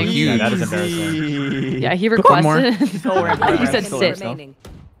 embarrassing. Huge. Yeah, that is embarrassing. Yeah, he One more. requested. You You said Still sit. remaining.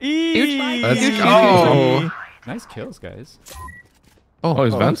 Let's go. Oh. Nice kills, guys. Oh,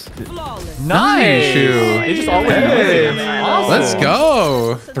 his vents. Flawless. Nice shoe. They just always Hey. win. Awesome. Let's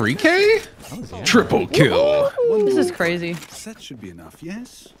go. 3K? That was it. Triple kill. This is crazy. That should be enough,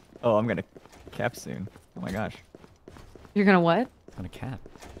 yes? Oh, I'm gonna cap soon. Oh my gosh. You're gonna what? On a cap.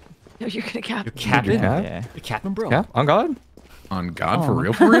 No, you're gonna cap. You're capping? cap? Yeah. You're capping, bro. Yeah, on God. On God, for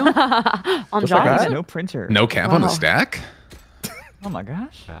real, for real? On Just like Jaws? that? No printer. No cap on Wow. the stack? Oh my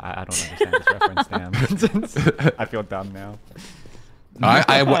gosh. I don't understand this reference, damn. I feel dumb now.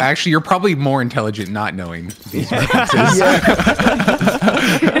 Actually, you're probably more intelligent not knowing these references.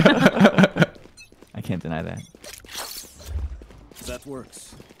 I can't deny that. That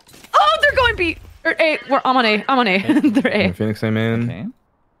works. Oh, they're going B or A. I'm on A. I'm on A. They're A. Phoenix, I'm in. Okay.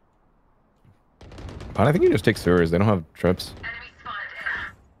 I think you just take sewers. They don't have trips.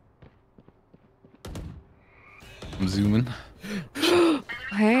 I'm zooming.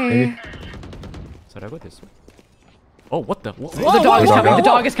 Hey. Should I go this way? Oh, what the? Whoa, The dog is whoa, coming. whoa. The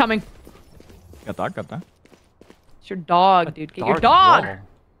dog is coming. Got that, got that. It's your dog, dude. Get your Dark dog. wall. I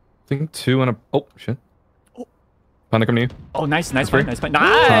think 2 and a. Oh shit. Panda come to you. Oh, nice free. fight, nice fight.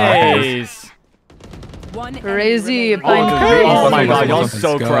 Nice! One enemy Crazy. remaining. Playing Oh, crazy. oh my god, y'all Let's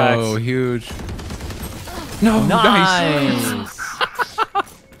so go. cracked. Huge. No, nice. Nice!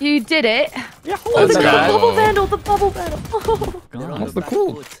 You did it. Oh, Let's the go. bubble vandal. The bubble vandal. Oh, What's the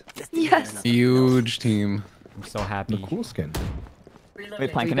cool? yes. Huge team. I'm so happy. The cool skin.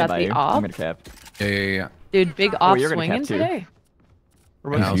 Wait, Plank, We can I got buy the you? op. I'm gonna cap. Yeah. Dude, big Oh, off you're gonna swinging cap too. today.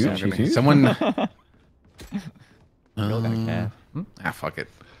 We're Yeah, both huge, capping. he's huge. Someone. We're gonna cap. Fuck it.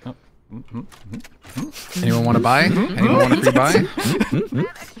 Mhm. Anyone want to buy? Anyone want to free buy?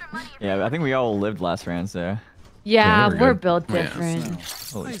 Yeah, I think we all lived last round, so. Yeah, we're we're good. built Yeah. different.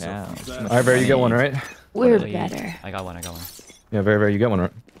 Holy cow. All right, Barry, you get one, right? We're Literally, better. I got one, I got one. Yeah, very, you get one,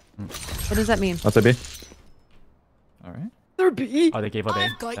 right? What does that mean? Outside B. Alright. They're B. Oh, they gave up A.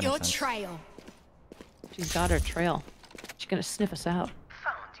 I've got That your makes sense. trail. She's got her trail. She's gonna sniff us out.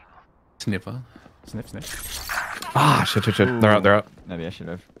 Sniffer. Sniff, sniff. Ah, shit. They're out. Maybe I should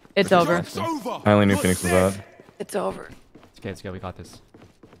have. It's over. I only knew Phoenix was out. It's over. Okay, let's go, we got this.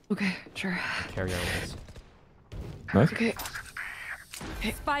 Okay, sure. Carry our ways. Nice. Okay.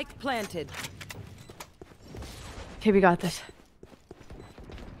 Spike planted. Okay, we got this.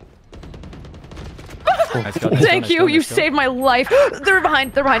 Nice go, Thank you. You saved my life. They're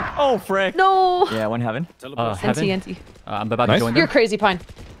behind. They're behind. Oh, frick. No. Yeah, one heaven. Heaven. NT. I'm about Nice. to join You're them. crazy, Pine.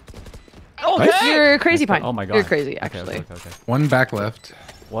 Nice. You're crazy, Nice Pine. go. Oh my god. You're crazy, Okay, actually. Okay. One back left.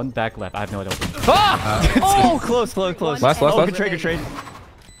 One back left. I have no idea what Oh, close. Last. Oh, good trade.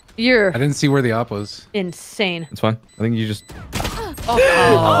 You're I didn't see where the op was. insane. It's fine. I think you just.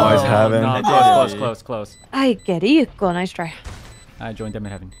 Oh, Always heaven. No, close. I get it. Go, nice try. I joined them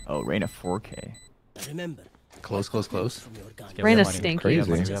in heaven. Oh, Reina 4K. Remember, Close. Okay, we Reina have money. stinky. We have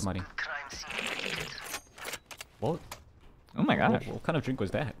money, Crazy. we have money. What? Oh my gosh. What kind of drink was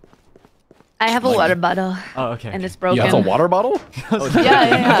that? I have a water bottle, Oh, okay. and it's Yeah, broken. that's a water bottle?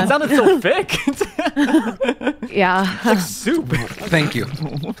 Yeah. It sounded so thick. Yeah. Soup. Thank you.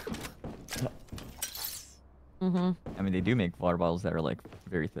 Mm-hmm. I mean, they do make water bottles that are like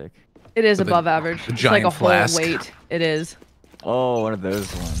very thick. It is With a above average. It's like giant a whole flask. weight. It is. Oh, one of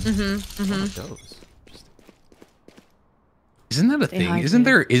those ones. Those. Isn't that a Stay thing?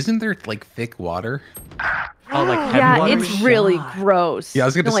 hydrated. Isn't there like thick water? Oh, like heavy Yeah, water? it's really gross. Yeah, I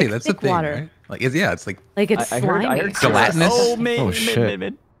was gonna No, say like that's the thick thing, water. right? Like, it's like Like it's I slimy. heard Gelatinous? Oh, mid. Oh, shit.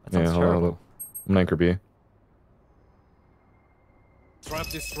 That Yeah, sounds hold terrible. on. I'm anchor B. Trap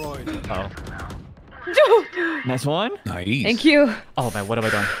destroyed. Oh. Nice one. nice. Thank you. Oh man, what have I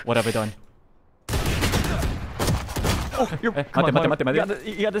done? What have I done? Oh, you're. Mate. You got this.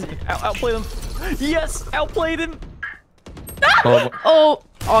 You got this. Outplay them. Yes, outplayed him. Oh, Oh,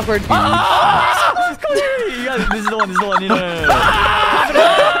 awkward. Ah! Come here. You got this. This is the one. No.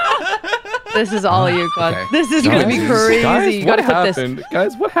 This is all you, Claude. Okay. This is gonna be Guys, crazy. You what gotta clip this. happened?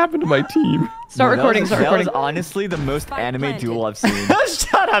 Guys, what happened to my team? Start recording. Start That was recording. honestly the most Spike anime planted. duel I've seen.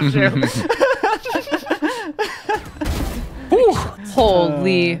 Shut up, Drew.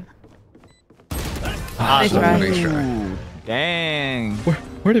 Holy. Nice try. Nice try. Ooh, dang.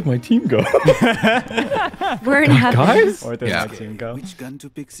 Where did my team go? We're in heaven. Guys? Where did Yeah. my team go? Which gun to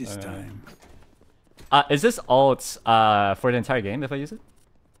pick this time? Is this alt for the entire game if I use it?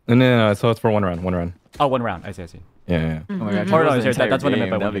 No. So it's for one round. Oh, one round. I see. Yeah. Oh my god. Or no, Triple the entire that's what I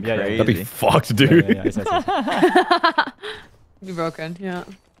meant by game. one That'd be game. Yeah, yeah. crazy. That'd be fucked, dude. Yeah, I see. Be broken. Yeah.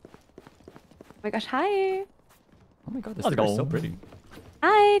 Oh my gosh. Hi. Oh my god, this Let's sticker is so go. pretty.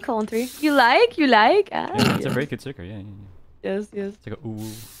 Hi, colon 3. You like? Ah, Yeah, it's a very good sticker. Yeah. Yes. It's like a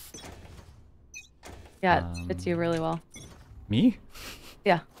ooh. Yeah, it fits you really well. Me?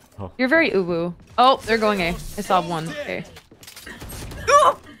 Yeah. Oh. You're very uwu. Oh, they're going A. I saw one. Okay.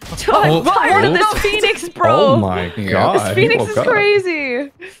 Oh. I'm tired of this Phoenix, bro. Oh my Yeah. god. This he Phoenix woke is up.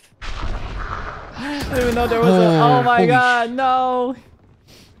 crazy. I didn't even know there was oh my holy god, no.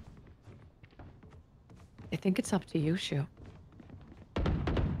 I think it's up to you, Shu.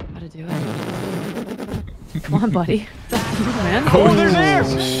 Gotta do it. Come on, buddy. It's up to you, man. Oh, they're there.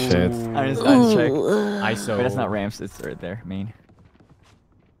 Shit. I just checked. ISO. Wait, that's not ramps. It's right there. Main.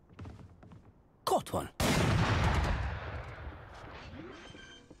 caught one.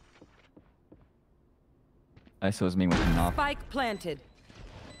 ISO is main with a knob. Spike planted.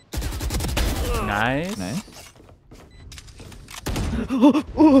 Nice. Nice.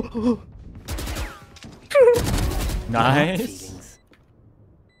 Nice.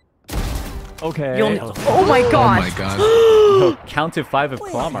 Okay. Oh my Oh god. my god. Yo, count to 5 of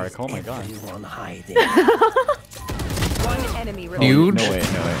claw mark. Oh my god. One enemy remaining. Huge. No way,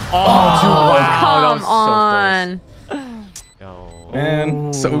 no way. Wow, Come that on. was so close. Yo.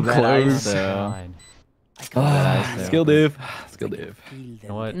 And So that close. ice, though. God. Skill div. Skill div. You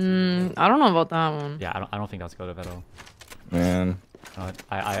know what? I don't know about that one. Yeah, I don't think that's good at all. Man. You know what?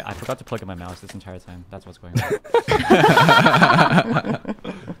 I forgot to plug in my mouse this entire time. That's what's going on.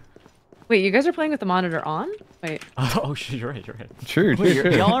 Wait, you guys are playing with the monitor on? Wait. Oh shit, you're right. True, Wait, true,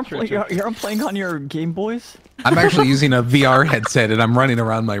 true. y'all aren't playing on your Game Boys? I'm actually using a VR headset and I'm running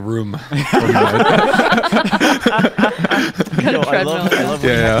around my room. Yo, I love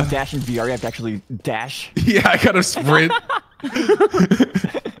when you have to dash in VR. You have to actually dash. Yeah, I gotta sprint.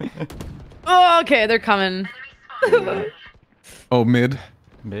 Oh, okay, they're coming. Oh, mid.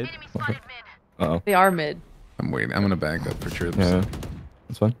 Mid? Uh-oh. They are mid. I'm waiting. I'm gonna back up for trips. Yeah.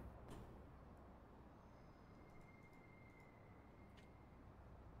 That's fine.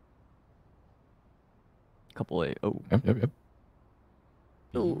 Couple A. Oh, Yep.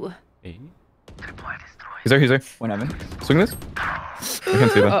 Ooh. Hey. He's there, he's there. what happened? Swing this. I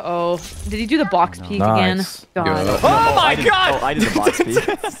can't see that. Uh-oh. Did he do the box peek again? Nice. God. Yeah. Oh my god! Oh, I did the box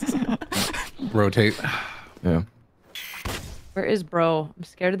speed. Rotate. Yeah. Where is bro? I'm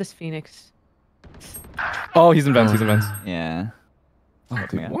scared of this Phoenix. Oh, he's in vents, he's in vents. Yeah. Oh,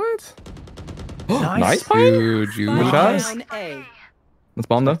 Dude, man. what? Nice. Nice, Pine. Huge. Good shot. Line A. Let's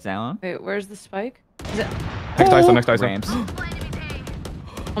bomb though. Down. Wait, where's the spike? Is it... Next ISO, next ISO. Ramps.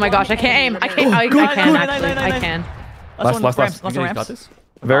 Oh my gosh, I can't aim. I can actually. I can. Last. Last You ramps. got this?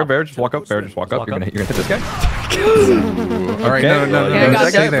 Bear, just walk up. Bear, just walk up. Walk You're up. gonna hit this guy. All right, Okay. no, Okay, I got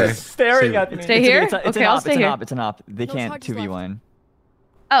stay you. there. Staring at me. Stay here? It's Okay, an I'll op, stay it's an here. op, it's an op. They No can't charges 2v1.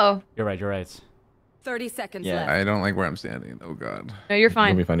 Oh, You're right. 30 seconds Yeah. left. I don't like where I'm standing. Oh god. no, you're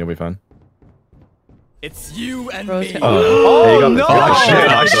fine. You'll be fine. It's you and Bro's me. Oh, there you go. no! Oh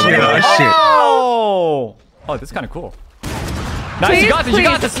shit. Oh! Oh, this is kind of cool. Nice, Please, you got this, you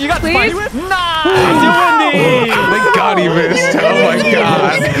got this, please. Nice! You win these! Thank god he missed. Oh my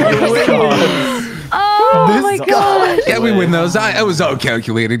god. Oh my god. Yeah, we win those. I was all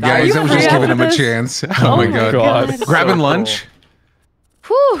calculated, Are guys. you I was just free giving him after a this? chance. Oh my god. God. Grabbing So lunch.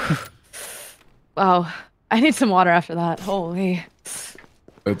 Whew. Wow. I need some water after that. Holy.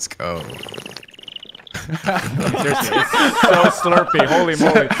 Let's go. Seriously, it's so slurpy. Holy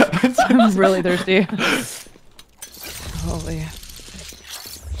moly. I'm really thirsty. Holy.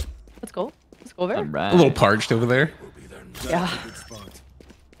 Let's go. Let's go over. Alright. A little parched over there. Yeah.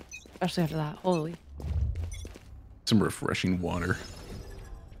 Especially after that. Holy. Some refreshing water.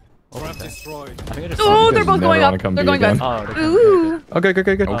 Trap destroyed. I think I just Oh, saw they're both never going wanna up. come They're B going again. back. Oh, they're Ooh. Okay,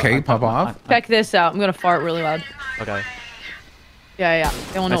 good. Okay, pop off. Check this out. I'm gonna fart really loud. Okay. Yeah.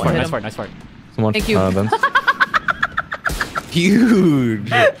 They won't know Nice what hit fart, him. nice fart. Someone. Thank you. Vents. Huge.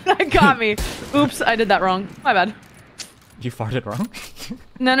 That got me. Oops, I did that wrong. My bad. You farted wrong?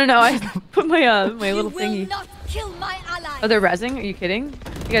 No. I put my my little thingy. not kill my ally. Oh, they're rezzing? Are you kidding?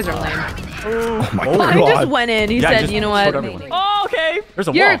 You guys are lame. Oh my I just god. went in. He Yeah, said, just you know showed what? everyone. Oh, okay. There's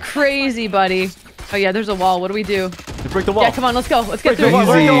a You're wall. crazy, buddy. Oh yeah, there's a wall. What do we do? You break the wall. Yeah, come on, let's go. Let's get Break the through. wall. it.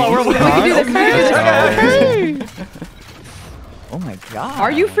 Break the wall. We can do this. We can do this. Oh my god.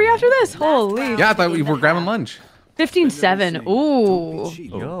 Are you free after this? Holy. Yeah, I thought we were grabbing lunch. 15-7. Ooh.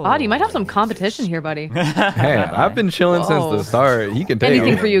 Yo. God, you might have some competition here, buddy. Hey, I've been chilling since Whoa. the start. He can take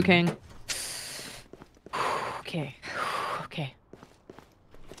Anything it. for you, King. Okay.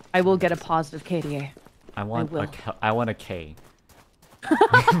 I will get a positive KDA. I want will. a K.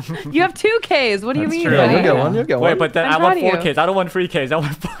 You have 2 Ks. What do you That's mean? true. Yeah, buddy? you'll get one. You'll get Wait, one. but then I'm I want proud of 4 you. Ks. I don't want 3 Ks. I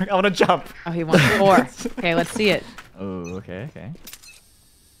want to jump. Oh, he wants 4. Okay, let's see it. Oh, okay.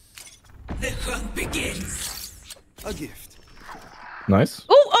 A gift. Nice.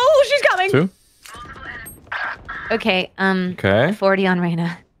 Oh, she's coming. 2. Okay, Okay. 40 on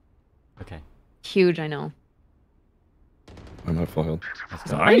Reyna. Okay. Huge, I know. I'm not full healed.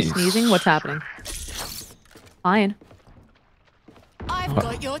 Are you Nice. sneezing? What's happening? Fine. I've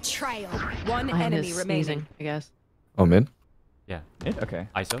got your trail. One I am enemy just remaining. sneezing, I guess. Oh, mid. Yeah. Okay.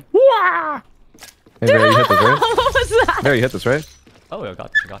 ISO. Hey, Barry, you hit this, right? What was that? Barry, you hit this, right? Oh, I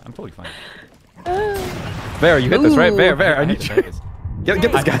got this. I'm totally fine. Barry, you hit this, right? Ooh. Bear, I need you.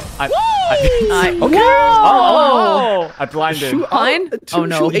 Get this guy. Okay. Oh! I blinded. Fine. Oh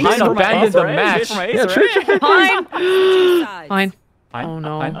no. shoot, Mine ace abandoned the Ace match. from Ace, Yeah, right? true. Fine. Sides. Fine. Fine. Oh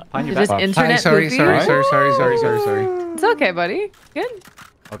no. Fine, you Is this back. Hi, internet sorry. poopy? Sorry. It's okay, buddy. Good.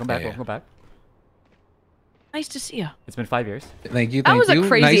 Welcome back. Yeah. Welcome back. Nice to see you. It's been 5 years. Thank you. That was a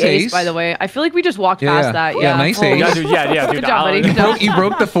crazy Nice ace, by the way. I feel like we just walked Yeah. past that. Yeah, nice Oh, ace. Yeah, dude. Yeah, dude. Good job, buddy. Good job. You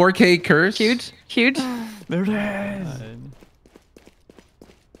broke the 4K curse. Huge. There it is.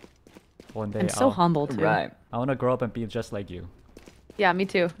 One day I'm so humble too. Right. I want to grow up and be just like you. Yeah, me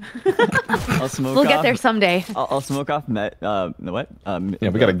too. I'll smoke We'll get off- there someday. I'll smoke off what? Yeah,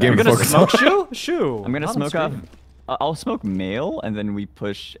 we got a game You're to gonna focus smoke on. shoe? Shoe. I'm gonna Not on smoke off. stream. I'll smoke male, and then we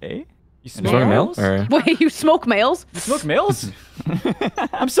push A. You You smoke smoking males? male? Or... Wait, you smoke males? You smoke males?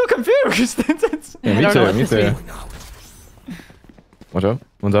 I'm so confused. Yeah, I me don't know too. what Me this too. Watch out.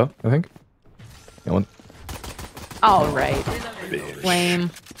 One's out, I think. Yeah, one. All right. Lame.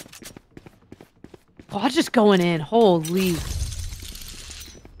 Quad just going in. Holy.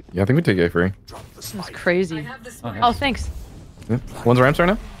 Yeah, I think we take A free. That's crazy. Okay. Oh, thanks. Yeah. One's ramps right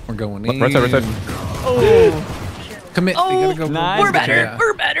now. We're going in. Right side, right side. Commit. Oh, You gotta go. nice. We're better. Yeah.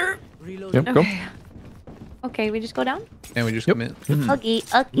 We're better. Yep, go. Okay. Okay, we just go down? And we just Yep. commit. Okay,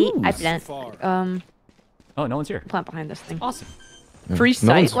 okay. I plant. Oh, no one's here. Plant behind this thing. Awesome. Free No sight.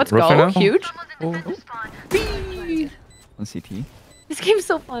 one's Let's rough go. right now? Huge. On CT. This game's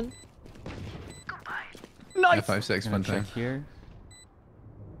so fun. Yeah, 5 seconds. Gonna Fun check time. here.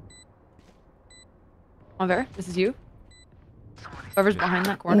 Over. This is you. Whoever's behind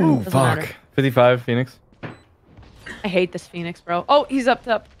that corner. Ooh, Doesn't fuck. matter. 55, Phoenix. I hate this Phoenix, bro. Oh, he's up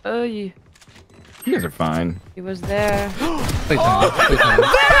top. Oh, You guys are fine. he was there. Play time. Play time.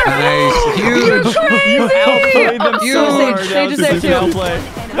 Nice. Huge. You outplayed them You- so hard. Sage That was is there just too. outplay.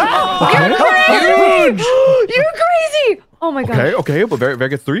 Huge. You're crazy! Oh my god. Okay, but very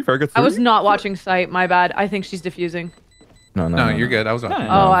gets 3. Very gets 3. I was not watching sight. My bad. I think she's diffusing. No, you're good. I was on.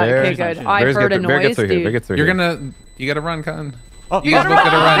 Oh, Bear's okay, good. not I Bear's heard get a Bear noise, gets 3 here. Bear dude. gets 3 You're here. gonna. You gotta run, Con. Oh, You guys both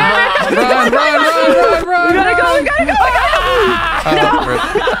gotta run. Run. We gotta go, we gotta go,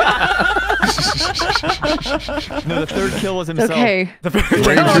 No, the third kill was himself. Okay. The very He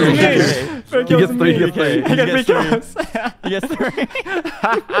gets 3. He gets 3. He gets 3. He gets 3.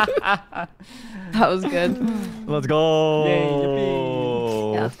 That was good. Let's go. Yay,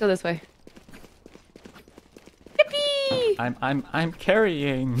 yippee. Yeah, let's go this way. Yippee! I'm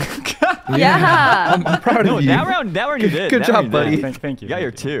carrying. Yeah! I'm proud No, of you. that round you did. Good That job, round you buddy. did. Thank you. You got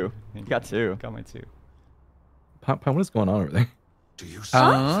your thank you. 2. You got 2. Got my 2. What is going on over there?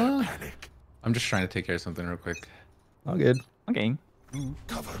 I'm just trying to take care of something real quick. All good. Okay.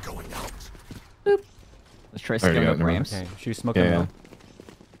 Cover going out. Let's try Already scaling got up it, ramps. Okay, she's smoking Yeah. male.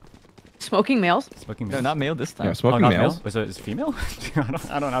 Smoking males? Smoking No, male. not male this time. Yeah, Oh, smoking not males. male? Was it female?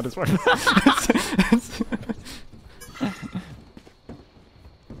 I don't know how this works.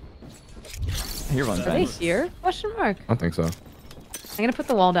 Here one. Are they here? Question mark. I don't think so. I'm gonna put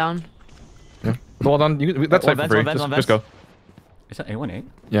the wall down. Yeah. Hold on. That's One site for vents, free. one vents, Just, one just go. Is that A18?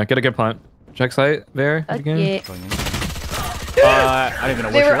 Yeah, get a good plant. Check site there. If you can. Okay. Going in. I don't even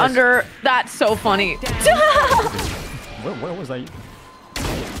know They which were was. under. That's so funny. Where was I?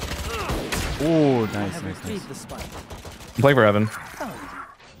 Oh, nice. I'm playing for Evan.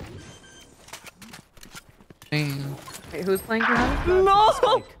 Wait, who's playing for him?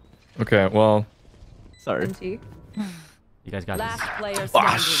 No. Okay, well. Sorry. NT. You guys got Last this. player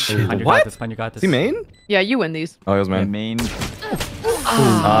Ah, standing. shit. Pan, you What? got this. Pan, you got this. Is he main? Yeah, you win these. Oh, he was My main. main.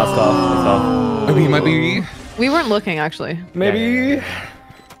 Ah, stop. I mean, he might be. We weren't looking actually. Maybe.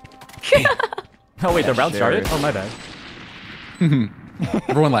 Oh wait, the round started? Sure. Oh my bad.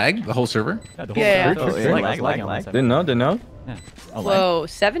 Everyone lagged the whole server. Yeah, the whole Yeah, server. yeah. It's Oh, yeah, lag, lag, it's lag, lagging on my lag. side. Didn't know. Yeah. Oh, lag. Whoa,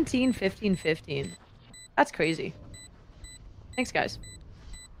 17, 15, 15. That's crazy. Thanks, guys.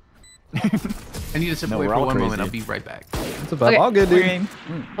 I need to step No, away we're for all one moment. crazy. I'll be right back. It's about Okay. all good, dude. Game.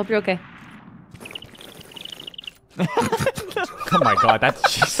 Hope you're okay. Oh my god, that's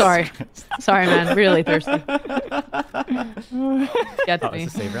Jesus Sorry. Christ. Sorry, man. Really thirsty. Gets Oh, me.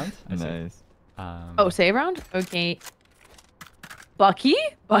 it's a save round? I see. Nice. Oh, save round? Okay. Bucky?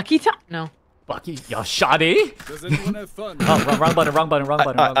 Bucky time? No. Bucky, yo, shoddy. Does anyone have fun? Oh, wrong button, wrong button, wrong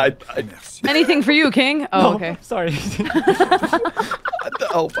button, wrong button. Merci. Anything for you, King? Oh, okay. Sorry.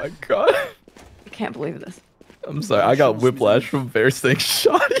 Oh my god. I can't believe this. I'm sorry. I got whiplash from Bear saying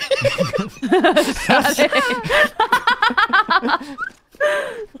shoddy.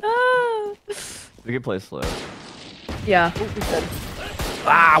 We could play slow. Yeah.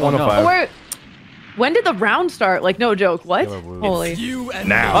 Ah, 105. Oh, wait. When did the round start? Like, no joke. What? Yo, woo. Holy. You and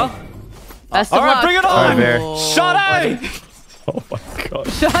Now. Best of All right, luck. bring it All right, on. Bear. Shoddy. Oh my god.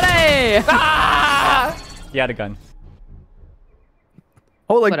 Shut He had a gun.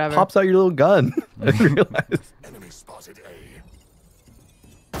 Oh, like Whatever. pops out your little gun. I didn't realize. enemy spotted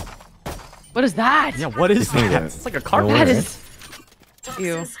A. What is that? Yeah, what is Give me that? that. It's like a No carpet. way. That is.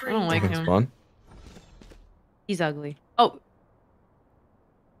 Ew. I don't like That's him. fun. He's ugly. Oh.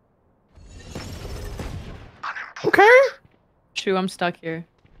 Okay. True, I'm stuck here.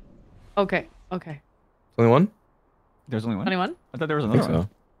 Okay. Okay. Only one? There's only one. 21? I thought there was I another think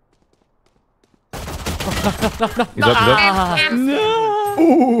one. so. He's up. No.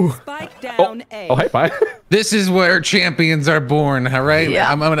 Ooh. Spike down A. Oh, hey, bye. This is where champions are born. All right. Yeah,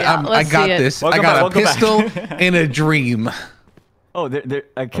 I let's got see it. this. Welcome I got back, a welcome pistol and a dream. Oh,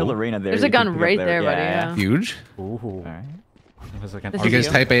 I killed Arena there. There's a You can gun pick up right there, buddy. Yeah. Yeah. Huge. Ooh. All right. It was like an This You is guys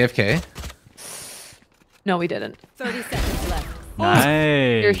you. type AFK? No, we didn't. 30 seconds left.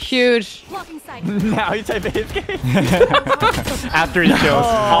 nice. You're huge. Blocking sight. Now you type AFK. After he kills.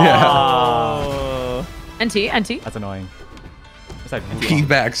 Oh. NT. That's annoying. What's that? Key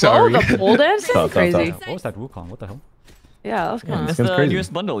back, Oh, sorry. the pole dancing? Stop, stop, Crazy. stop. What was that Wukong? What the hell? Yeah, that was kind That's This the gun's crazy.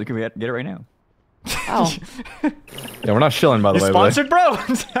 newest bundle. You can get it right now. Oh. Yeah, we're not shilling, by the You're way. sponsored, bro.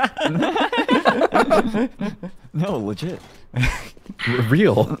 No, legit.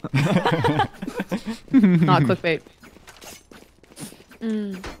 Real. Not clickbait.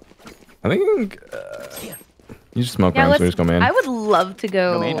 I think you just smoke Yeah, rounds, so we let's. just go man. I would love to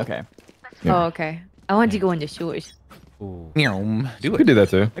go. Go main. Okay. Yeah. Oh, okay. I want to go into shores. Ooh. Do We could do that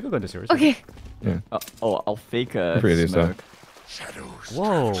too. I could go into series. Okay. Oh, I'll fake a Pretty good smoke.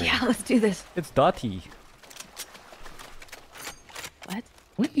 Whoa. Yeah, let's do this. It's Dotty. What?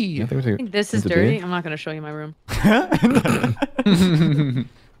 I think we I think this is into dirty. D. I'm not gonna show you my room.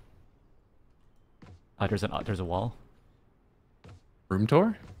 There's a wall. Room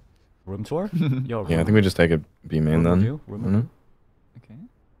tour? Room tour? Yo. Yeah, I think we just take a B main then. review? Room review? Okay.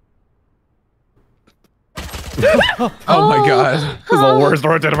 Oh my god. This is the worst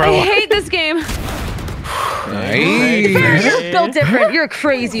rotate of our I life. hate this game. Nice. You're built different. You're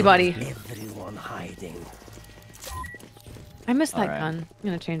crazy, buddy. I missed that Alright. gun. I'm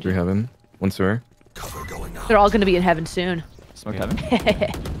gonna change Three it. heaven, one sewer. They're all gonna be in heaven soon. Smoke heaven.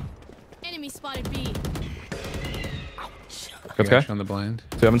 Enemy spotted B. Good guy. On the blind.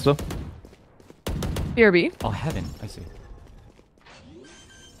 Two heaven still. BRB. Oh, heaven. I see.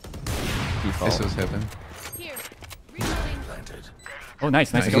 Default. This was heaven. Here. Reloading. Oh,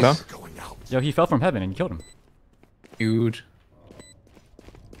 nice. Nice. Nice. kill. Yo, he fell from heaven and you killed him. Huge.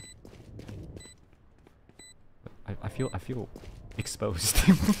 I feel exposed.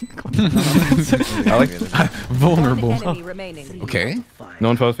 I like Vulnerable. One enemy remaining. Okay. no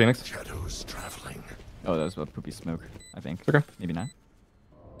one follows Phoenix. Oh, that was a poopy smoke. I think. Okay. Maybe not.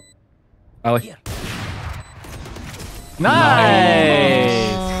 I like.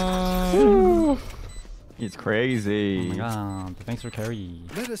 Nice. It's Oh my crazy. god. Thanks for carry.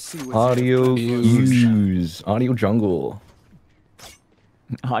 Let us see what Audio Huge. use. Audio jungle.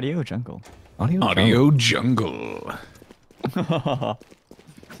 Audio jungle. Audio jungle. Sounds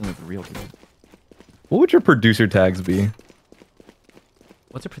like real good. What would your producer tags be?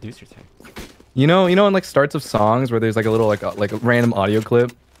 What's a producer tag? You know, in like starts of songs where there's like a little like a random audio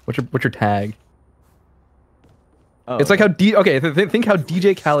clip. What's your tag? Oh, It's like how think how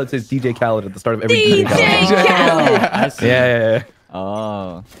DJ Khaled says DJ Khaled at the start of every DJ DJ Khaled. Khaled. I see. Yeah.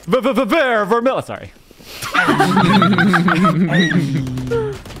 Oh. Vermillion. Sorry.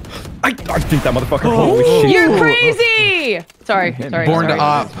 I think that motherfucker. Holy shit. You're crazy. Sorry. Born to sorry.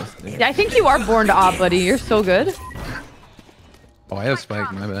 op. Yeah, I think you are born to op, buddy. You're so good. Oh, I have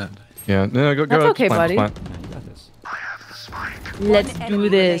spike. My bad. Yeah. No, go. That's okay, plant, buddy. plant. Yeah, you got this. Let's One do enemy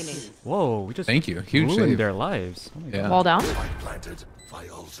this. remaining. Whoa, we just Thank you. Huge ruined save. their lives. Oh my Yeah. Wall down.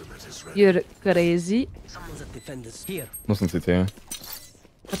 You're crazy. Listen to you.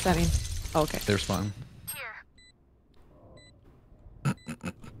 What's that mean? Oh, okay. They're spawn.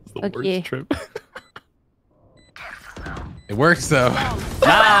 Okay. Trip. It works though. You're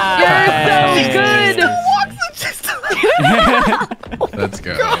so good. Let's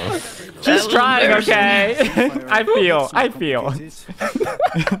go. Just trying, okay? I feel.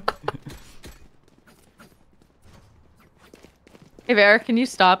 Hey, Vera, can you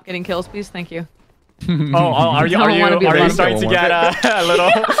stop getting kills, please? Thank you. Are you I don't wanna be alone. starting to get a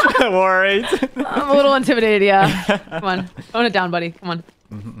little worried? I'm a little intimidated, yeah. Come on. Tone it down, buddy. Come on.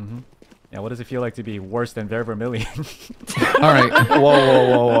 Yeah, what does it feel like to be worse than Vermillion? All right.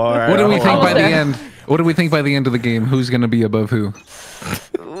 Whoa. All right, What do we think Almost by the there. end? What do we think by the end of the game? Who's gonna be above who?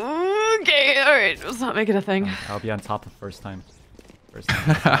 Okay, alright. Let's not make it a thing. I'll be on top the first time.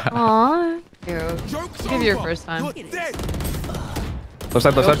 Aww. Give you your first time. Left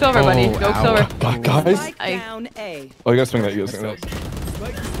side. Joke's over, buddy. Oh, Joke's ow. over. Guys. Spike down A. Oh, you guys swing that. You guys swing that.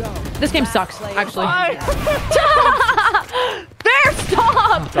 This game sucks, actually. Bear,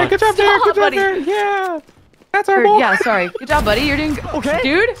 stop! Good job, Stop, buddy. Yeah. That's our ball. Yeah, sorry. Good job, buddy. You're doing good. Okay.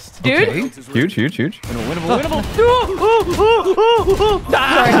 Dude. Okay. Huge, huge, huge. Winnable.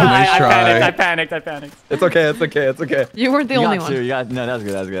 I panicked. It's okay. It's okay. It's okay. You weren't the only one. You got no. That was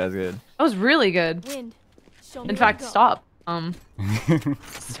good. That was good. That was really good. Wind. Show me In where fact, to go. stop.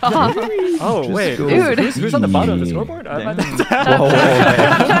 Stop. Oh wait, Dude. who's on the bottom of the scoreboard? All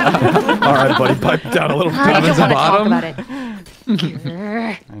right, buddy, pipe down a little. I don't want to talk bottom? about it.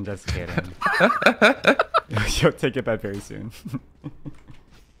 I'm just kidding. You'll take it back very soon.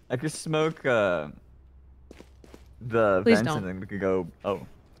 I could smoke the Please vents don't. and then we could go. Oh,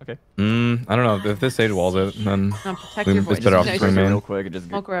 okay. I don't know. If this stage walls it, then No, protect We- your it's voice. better off No, just just- remain. Real quick and just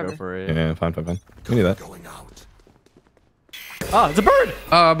Smoke go wherever. for it. yeah, fine. We can do that. Ah, it's a bird.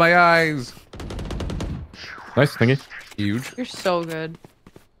 My eyes. Nice, thank you. Huge. You're so good.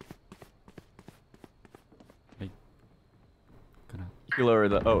 You lower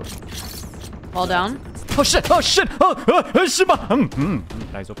the. Oh, Fall down. Oh shit!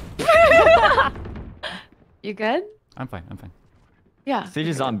 Nice. You good? I'm fine. Yeah. Sage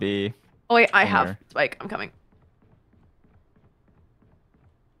is on B. Oh wait, I have Somewhere. Spike. I'm coming.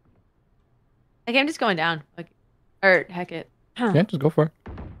 Okay, I'm just going down. Like, or heck it. Yeah, just go for it.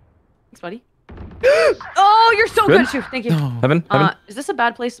 Thanks, buddy. Oh, you're so good, Good? Shoo. Thank you. Heaven. Is this a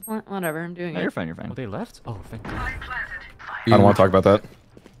bad place to plant? Whatever, I'm doing No, it. you're fine. You're fine. Oh, they left? Oh, thank God. I don't want to talk about that.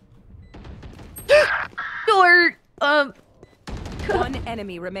 Or One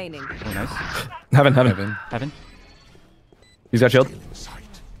enemy remaining. Oh, nice. Heaven. Heaven. He's got shield.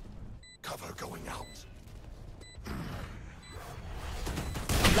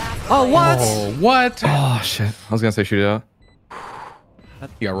 Oh, what? Oh, what? Oh shit! I was gonna say shoot it out.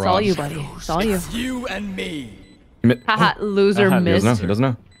 Yeah, it's all you, buddy. It's all you. You and me. Haha, loser He doesn't know. missed. He doesn't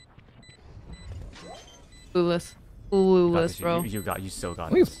know. Clueless. Got Clueless, this. bro. You still got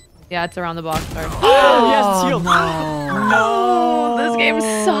Please. this. Yeah, it's around the box. Sorry. Oh, yes, shield. No, this game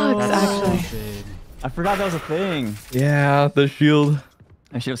sucks, actually. I forgot that was a thing. Yeah, the shield.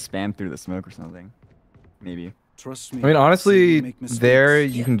 I should have spammed through the smoke or something. Maybe. Trust me. I mean, honestly, some make mistakes. there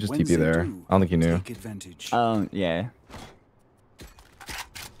you can just When TP they there. do, I don't think you knew. take advantage. Yeah.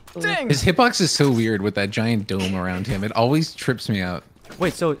 His hitbox is so weird with that giant dome around him. It always trips me out.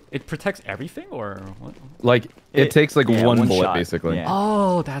 Wait, so it protects everything or what? Like it takes like yeah, one bullet shot. basically. Yeah.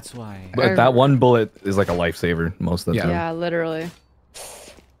 Oh, that's why. But that one bullet is like a lifesaver most of the Yeah. time. Yeah, literally.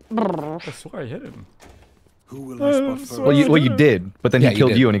 I swear I hit him. Who will I spot first? Well, you did, but then Yeah, he you killed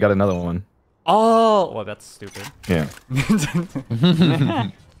did. you and he got another one. Oh, well, that's stupid. Yeah.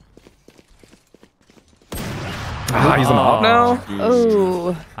 He's on the hop now.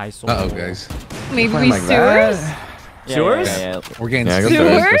 Oh, I saw. Uh-oh, guys. maybe Playing we like sewers? that. Sewers? Yeah. We're getting Yeah, go sewers.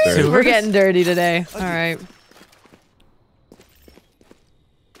 sewers, go Sewers? sewers. We're getting dirty today. All right.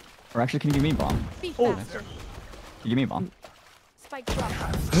 Or actually, can you give me a bomb? Be faster. Can you give me a bomb? Spike drop.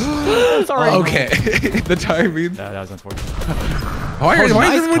 Sorry. Okay. The timing. That was unfortunate. Why is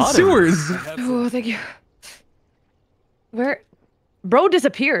nice everyone cotton. sewers? Oh, thank you. Where? Bro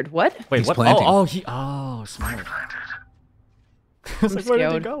disappeared. What? Wait, He's what? planting. Oh, smart. I was like, where did he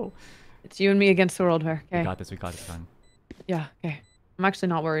scared. go? It's you and me against the world, Fair. We Okay. got this. We got this done. Yeah. Okay. I'm actually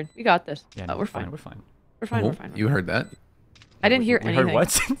not worried. We got this. Yeah, no, We're fine. We're fine. We're fine. Oh, We're fine. you heard that? I didn't hear We anything. heard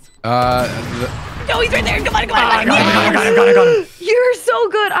what? No, he's right there. Come on, come on. I got him. You're so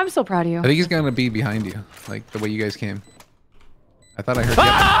good. I'm so proud of you. I think he's gonna be behind you, like the way you guys came. I thought I heard.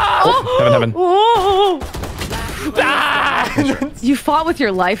 Heaven. Oh! You fought with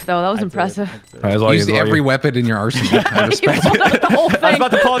your life, though. That was impressive. Alright, as long Use as every weapon in your arsenal. I You respect pulled out it. the whole I was thing.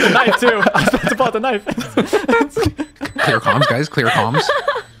 about to pull out the knife too. I was about to pull out the knife. Clear comms, guys. Clear comms.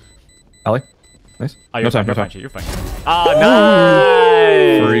 Ellie. Nice. Oh, No you're time. fine. No time. You're fine. Ah,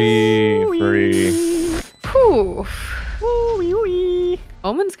 nice. Free. Whew.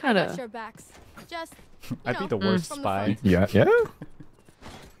 Omen's kind Watch of. your backs. Just. I'd be the worst from the spy. Yeah. Yeah.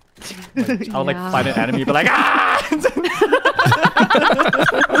 I'll like find an enemy, but like ah.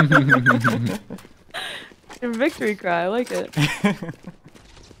 Your victory cry. I like it.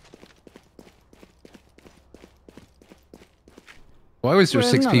 Why was there Well,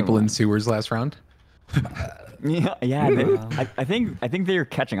 6 another people one. in sewers last round? Yeah. I think they're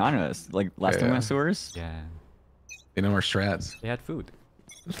catching on to us. Like last time we went sewers. Yeah, They know our strats. they had food.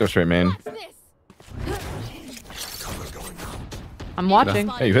 Just go straight main. What's this? I'm watching.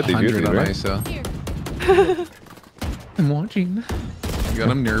 Hey, you hit these. You hit 100 these, on right? ISO. I'm watching. You got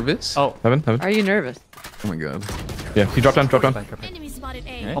him nervous? Oh, Heaven. Are you nervous? Oh my god. Yeah. He dropped down. Enemy spotted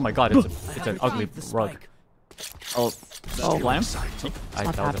A. oh my god, it's an ugly rug. Oh. Oh. Slam? I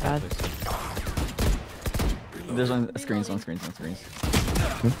Not that was that a bad bad. place. There's one screens.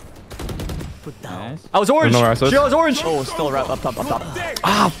 Nice. I was orange. I was. She was orange. Oh, still right up top, up top.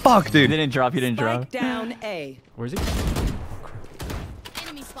 Ah, fuck, He dude. didn't drop. He didn't drop. Spike down A. Where is he?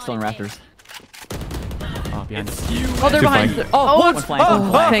 Still in Raptors. Oh, behind us. Oh, they're Two behind. flank. Oh, One flank. One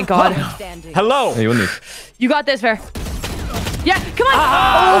flank. thank God. Standing. Hello. Hey, you need. You got this, Fair. Yeah, come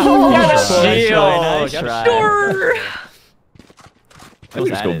on. Nice Shield. try, nice try. Sure. Let's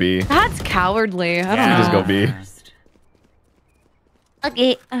just go B. That's cowardly. I don't know. Just go B.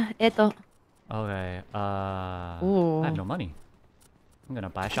 Okay. Eto. Okay. Ooh. I have no money. I'm gonna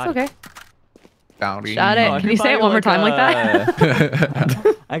buy a shot. It's okay. Howdy. Shot Oh, it. I Can could you say buy it one more time like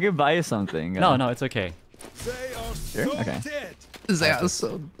that? I could buy you something. No, it's okay. They are Sure? so Okay. dead. They are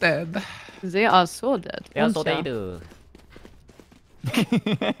so dead. They are so dead. do.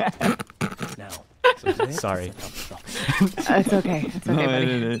 Sorry. It's okay. It's okay,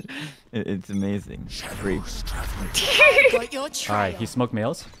 buddy. It's amazing. Great. Got your trail. All right, he smoked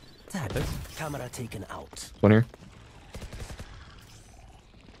males. Camera taken out. One here.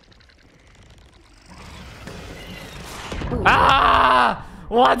 Ah!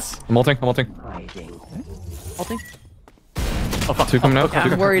 What? I'm ulting. I'm ulting. Ulting. Oh fuck. Two coming out. Okay.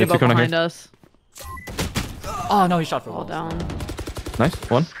 Two I'm worried yeah, two about coming out behind here. us. Oh no, he shot for Fall walls. down. Nice.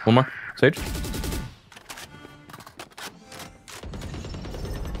 One more. Sage.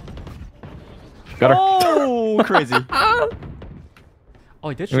 Got her. Oh, crazy. Oh,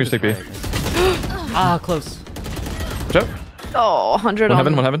 he did Let me shoot. just take B. Ah, close. Watch out. Oh, 100 One on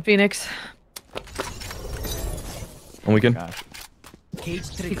heaven, one heaven. Phoenix. On weekend. Gosh. Cage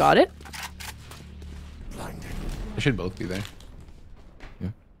You trigger. got it? They should both be there.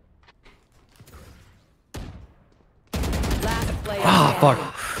 Last player Ah, fuck.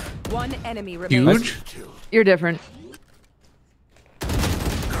 standing. One enemy remaining. Huge. You're different.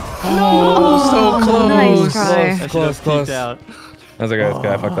 Oh, so close. Nice try. I should have peeked out. I was like, this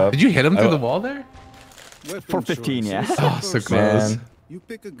guy fucked up. Did you hit him through the wall there? Weapon 415, yeah. choice. Oh, so close. Man. You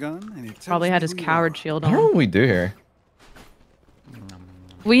pick a gun and it tells Probably had me his who you coward are. shield I don't know on. what we do here.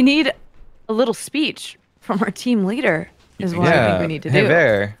 We need a little speech from our team leader, is what I think we need to Hey do.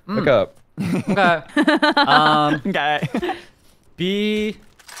 there. Look up. Okay. Guy. Be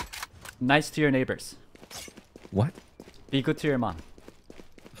nice to your neighbors. What? Be good to your mom.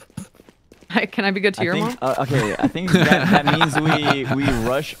 Can I be good to your mom? Okay, I think that means we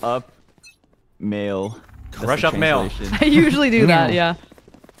rush up male. That's Rush the up male. translation. I usually do that, yeah.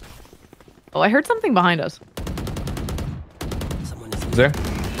 Oh, I heard something behind us. Someone is Is there?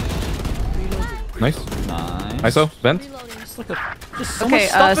 Nice. Nice. ISO. Vent. Just so much Okay,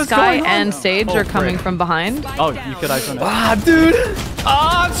 stuff is Sky going on. and Sage Oh, are coming frick. from behind. Oh, you could ISO now. Ah, dude.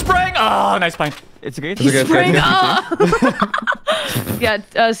 Ah, I'm spraying. Oh, nice pine. It's great. It's okay, Spring it's okay. up!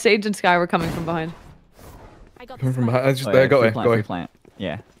 Yeah, Sage and Sky were coming from behind. I got Coming this from one. behind. Just Oh, yeah, go free away. plant, Go free away. plant.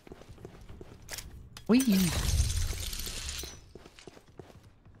 Yeah.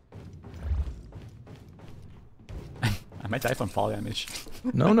 I might die from fall damage.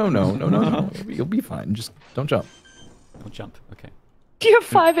 No. You'll be fine. Just don't jump. Don't jump. Okay. You have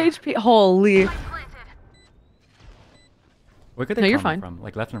 5 HP. Holy. Where could they No, come you're fine. from?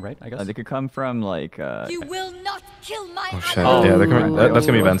 Like left and right, I guess. They could come from like. You will not kill my Oh shit. Oh, yeah, they're coming. right. That's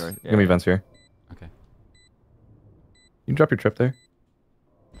gonna be Right. vents. Yeah. Gonna be vents here. Okay. You can drop your trip there.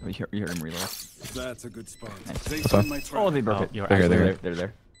 You heard him reload. That's a good spot. Nice. They That's found fine. my trap. Oh, they broke Oh, it. you're They're here, actually they're there. They're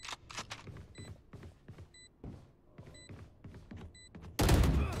there.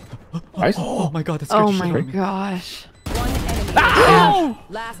 Nice. Oh my god, that's Oh good my shit. gosh. One enemy remaining.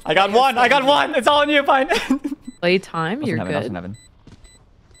 Last I got player one. I got standing. one. It's all on you, fine. Playtime, you're Heaven, good. heaven.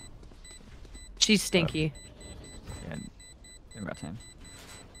 She's stinky. Yeah. Think about time.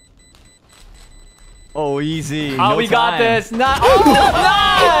 Oh, easy. Oh, no we got time. this. Nice. Nice.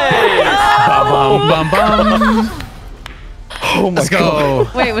 Bum, bum, bum. Oh my Let's go.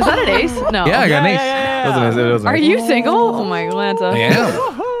 Wait, was that an ace? No. Yeah, I got an ace. It wasn't his, it wasn't Are his. you single? Oh my Atlanta. I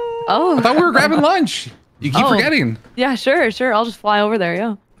am. Oh. I thought we were grabbing lunch. You keep Oh. forgetting. Yeah, sure. I'll just fly over there, yeah.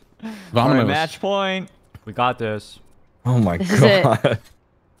 All right, Vominos. match point. We got this. Oh my This is it. god.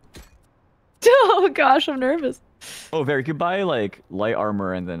 Oh gosh, I'm nervous. Oh, Very, you could buy like light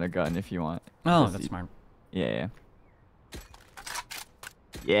armor and then a gun if you want. Oh, Just that's you- smart. Yeah.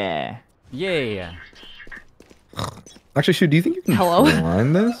 Yeah. Yeah. Actually, shoot, do you think you can Hello?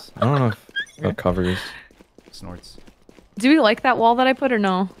 blind this? I don't know if that covers. Snorts. Do we like that wall that I put or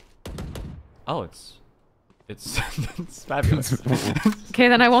no? Oh, it's it's fabulous. Okay,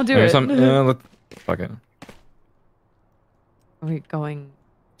 then I won't do There's it. some. Fuck it. Are we going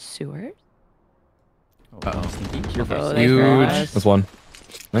sewers? Uh-oh. Stinky. Your face. Oh, Huge. that's That's one.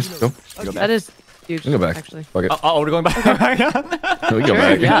 Nice. Go. Go back. That is huge. We can go back. Actually. Fuck it. Oh, we're going back. We go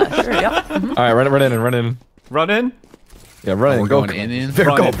back. Yeah, sure. Yeah. All right, run in and run in. Run in. Yeah, run in. we're Go. going in. Fair,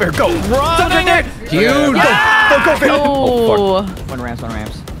 go. Fair, go. Run in. Huge. Go, Fair. Oh. One ramps, one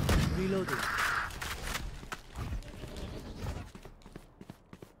ramps. Reloading.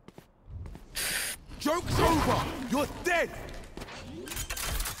 Joke's over! You're dead!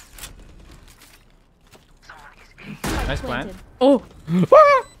 Nice plan. Oh.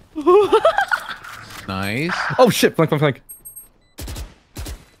 Nice. Oh shit! Flank.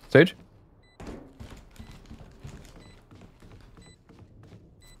 Sage.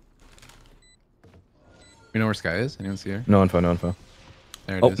 You know where Sky is? Anyone see her? No info.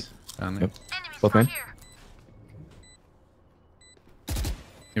 There it Oh. is. Down there. Yep. Both main.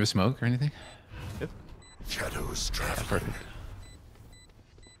 You have a smoke or anything? Shadows travel. Perfect.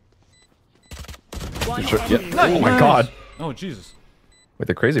 One Sure. Yeah. enemy. Oh my god. Oh Jesus. Wait,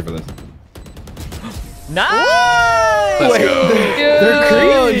 they're crazy for this. Nice. Let's go. They're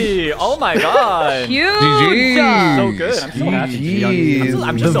crazy. Oh my god. Huge. GG. So good. I'm so happy. Jeez.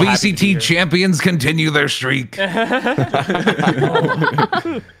 I'm The just so happy to be VCT here. champions continue their streak. I'm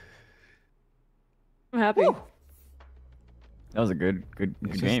happy. That was a good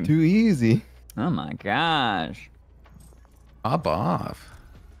game. Too easy. Oh my gosh. Pop off.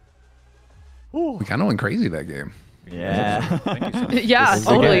 We kind of went crazy that game. Yeah. Thank you so much. Yeah,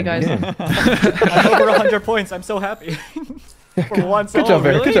 totally, guys. I'm over 100 points. I'm so happy. For once. Good job,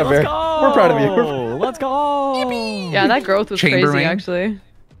 Bear. Good job, Bear. We're proud of you. Let's go. Yeah, that growth was crazy, Chambermain. actually.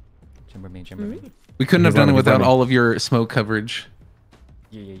 Chambermain. We couldn't have He's done it running, he's without running. all of your smoke coverage.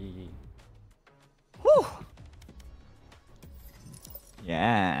 Yeah.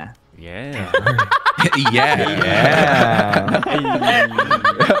 Yeah. Yeah. Yeah.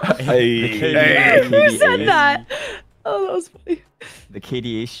 Hey. Who said that? Oh, that was funny. The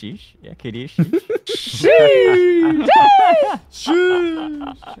KDA sheesh. Yeah, KDA sheesh.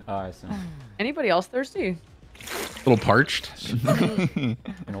 Alright, so Anybody else thirsty? A little parched. you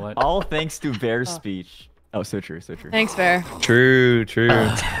know what? All thanks to Bear's speech. Oh, so true, so true. Thanks, Bear. True.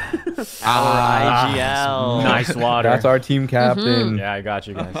 Our IGL. Nice water. That's our team captain. Yeah, I got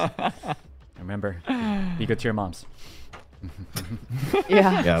you guys. Remember, be good to your moms.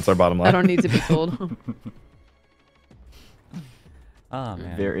 Yeah. Yeah, that's our bottom line. I don't need to be told. Oh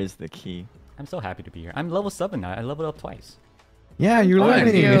man, There is the key. I'm so happy to be here. I'm level 7 now. I leveled up twice. Yeah, you're Fine.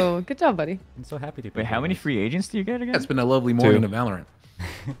 learning. Yo, good job, buddy. I'm so happy to be Wait, here. how many free agents do you get again? It's been a lovely morning of Valorant.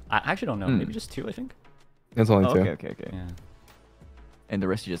 I actually don't know. Maybe just 2, I think. It's only Oh, two. okay. Yeah. And the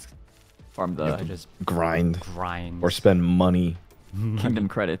rest you just farm You have the to just Grind grind. or spend money. kingdom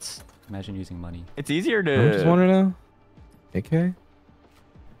credits. Imagine using money. It's easier I just want to. to know. AK?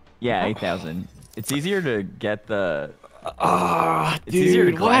 Yeah, 8,000. It's easier to get the. It's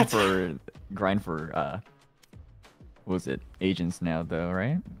easier to grind for. What was it? Agents now, though,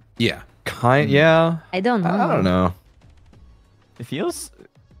 right? Yeah. Yeah. I don't know. I don't know. It feels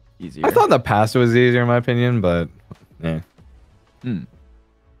easier. I thought in the past it was easier in my opinion, but yeah.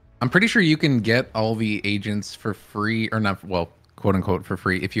 I'm pretty sure you can get all the agents for free, or not, well, quote unquote, for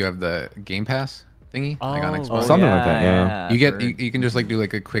free if you have the Game Pass thingy. Like on Xbox. Something like that, yeah. You get you can just like do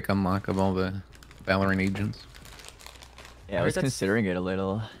like a quick unlock of all the Valorant agents. Yeah, I was considering it a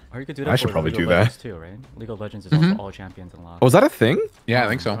little. Or you could do that I should for probably League of do that. Legends too, right? League of Legends is also all champions unlocked. Oh, was that a thing? Yeah, I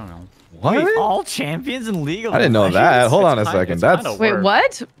think so. I don't know. What? Wait, all champions in League of I didn't know Legends? that. Hold on a It's kind- second. it's That's kinda Wait, work.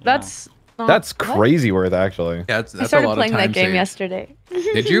 what? That's not, that's what? crazy worth actually. Yeah, I started a lot playing of that time game saved. yesterday.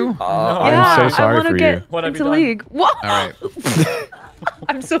 Did you? Yeah, I'm so sorry I want for to get you. What have you into done? League. What? All right.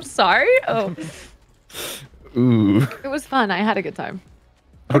 I'm so sorry. Oh, Ooh. it was fun. I had a good time.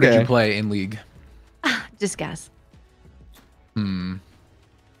 Who did you Okay. play in League? Just guess. Hmm.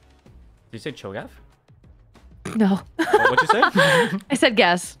 Did you say Cho'Gath? No. What'd you say? I said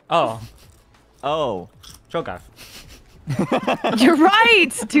guess. Oh, Oh. Cho'Gath. You're right,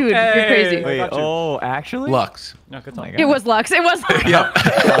 dude. You're crazy. Hey. Wait, got you. oh, actually? Lux. No, good Oh my talk. God. It was Lux. It was Lux. Yep.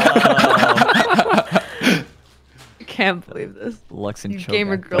 I can't believe this. Lux and You Cho'Gath.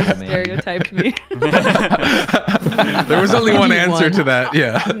 gamer girls Oh, man. stereotyped me. There was only one You answer won. to that.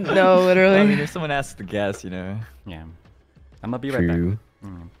 Yeah. No, literally. I mean, if someone asks to guess, you know. Yeah. I'm gonna be right back. True.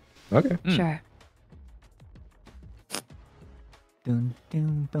 Okay. Sure. Dun,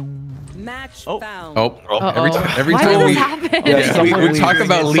 dun, dun. Match Oh. found. Oh. Every Why time does we this happen? Yeah, we someone talk leaves.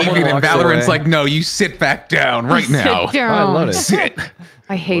 about Someone leaving and walks Valorant's away. like, no, you sit back down right now. Sit down. I love it. Sit.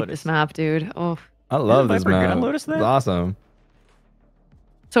 I hate Lotus. this map, dude. Oh. I love Did this Viper get map. a Lotus there? It's awesome.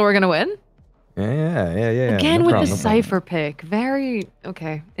 So we're gonna win? Yeah. Again no with problem, the no problem. Cypher pick. Very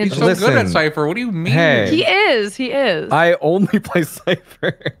okay. He's so Interesting. good at Listen. Cypher. What do you mean? Hey. He is. He is. I only play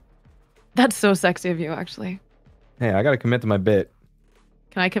Cypher. That's so sexy of you, actually. Hey, I gotta commit to my bit.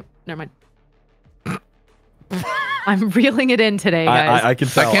 Can I never mind. I'm reeling it in today, guys. I can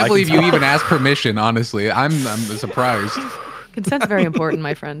tell. I can't believe you even asked permission. Honestly, I'm surprised. Consent's very important,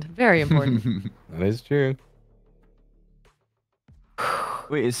 my friend. Very important. That is true.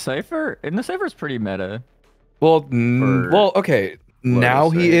 Wait, is Cypher? And the Cypher's pretty meta. Well, well, okay.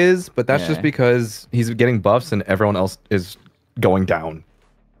 Now he right? is, but that's Yeah. just because he's getting buffs and everyone else is going down.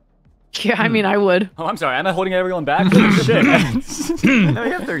 Yeah, I mean, I would. Oh, I'm sorry. Am I holding everyone back? Holy shit. No,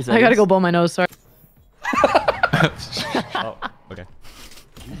 you have 30 seconds. I gotta go blow my nose. Sorry. Oh, okay.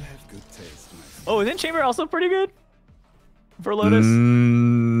 You have good taste, my friend. Oh, isn't Chamber also pretty good? For Lotus?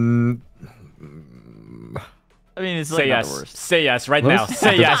 I mean, it's like Say not the yes. worst. Say yes right now.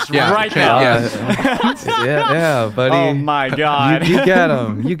 Say yes Yeah, right now. Yeah, buddy. Oh my god. You get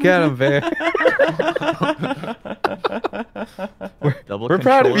him. You get him, Bear. Double we're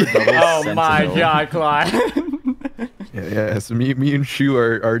proud of controller, you. double Oh my sentinel. god, Claude. Yeah. So me and Shu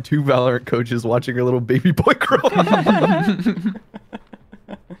are two Valorant coaches watching a little baby boy grow.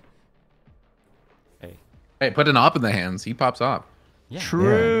 Hey, put an op in the hands. He pops off. Yeah.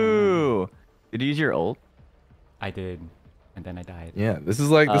 True. Did you use your ult? I did. And then I died. Yeah, this is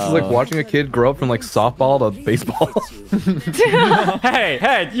like watching a kid grow up from like softball to baseball.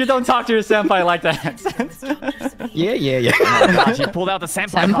 Hey, you don't talk to your senpai like that. yeah. Oh my gosh, you pulled out the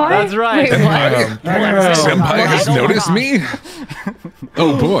senpai. Senpai? That's right. Wait, what? Senpai has noticed me.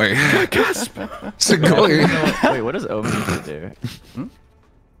 Oh boy. Sugoi. Wait, what does Omen do?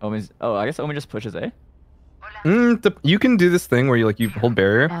 Omen's. Oh, I guess Omen just pushes A. You can do this thing where you hold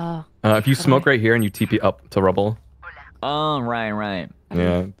barrier. If you smoke right here and you TP up to rubble. Oh, right.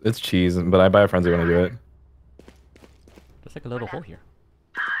 Yeah, it's cheese, but I buy a frenzy when I do it. There's like a little hole here.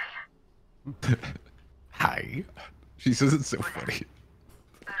 Hi. She says it's so funny.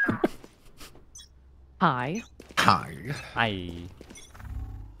 Hi. Hi.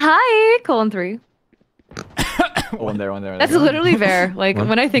 Hi, :3. Oh, one there. That's literally Ver. Like,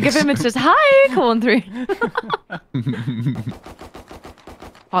 when I think of him, it's just, hi, :3.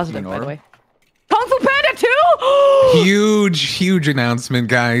 Positive, by the way. Kung Fu Panda 2? Huge announcement,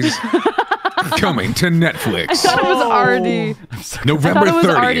 guys. Coming to Netflix. I thought it was already. November I thought it was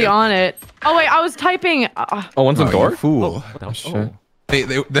 30th. already on it. Oh, wait, I was typing. Oh, one's on door? Fool. Shit.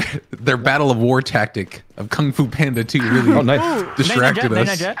 Their battle of war tactic of Kung Fu Panda 2 really nice. distracted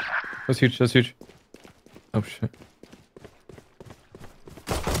us. That's huge. Oh, shit.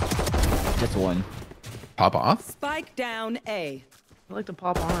 Just one. Pop off? Spike down A. I like to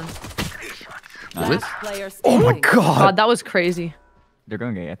pop on. Last player Oh my standing. god. God, that was crazy. They're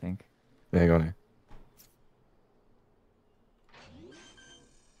going A, I think. Yeah, go on.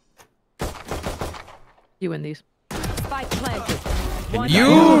 You win these. Spike planted. One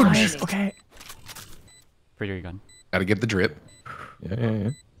Huge. remaining. Okay. Pretty your gun. Gotta get the drip. Yeah.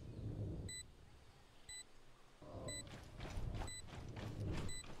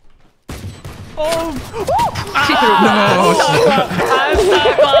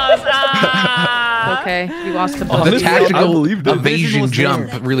 Okay, you lost the The ball. I tactical believed it. evasion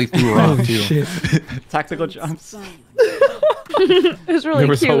jump really threw her off too. Tactical jumps. It was really There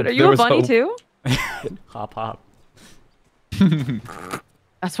was cute. hope. Are you There a was bunny hope. too? Hop.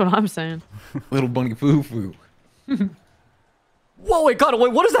 That's what I'm saying. Little bunny foo foo. Whoa, wait, God,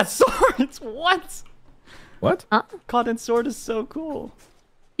 wait, what is that sword? What? What? Cotton sword is so cool.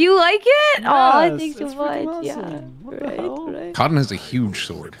 You like it? Oh, Yes, thanks so it's freaking much. Yeah. awesome. What the hell? Right. Cotton has a huge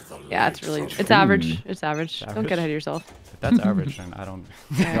sword. Yeah, it's really. It's average. It's average. Don't get ahead of yourself. If that's average, then I don't.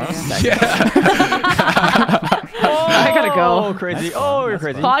 I gotta go. Oh, crazy. Oh, you're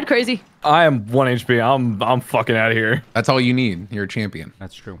crazy. Pod crazy. I am 1 HP. I'm fucking out of here. That's all you need. You're a champion.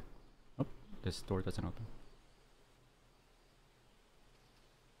 That's true. Oh, this door doesn't open.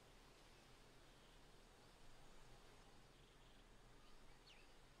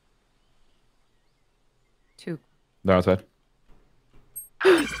 Two. They're outside.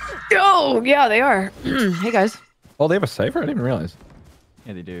 Oh, yeah, they are. Hey, guys. Oh, they have a cipher? I didn't even realize.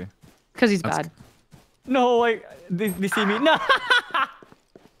 Yeah, they do. Because he's bad. No, like, they see me. No.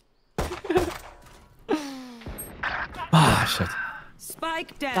 Ah, shit.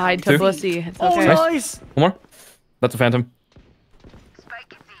 Spike down. Died Two. to Blissey. It's Oh, okay. nice. One more. That's a phantom.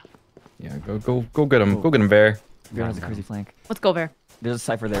 Yeah, go get him. Go get him, Bear. Bear has a crazy flank. Let's go, Bear. There's a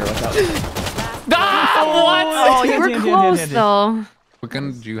cipher there. Watch out. Oh, you were close, though. What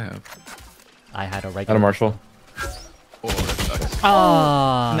gun did you have? I had a Got regular. a Marshall. Oh, that sucks.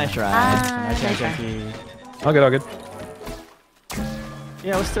 Ah. Nice try. Nice try. All good.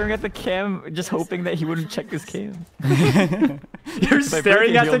 Yeah, I was staring at the cam, just hoping that he wouldn't check his cam. You're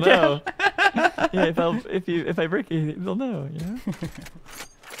staring at the You'll know. cam. Yeah, if I break it, they'll know. You know.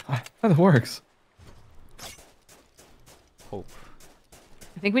 That works. Hope.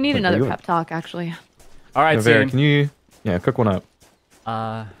 I think we need another pep talk, actually. All right, Vera, team. can you cook one up?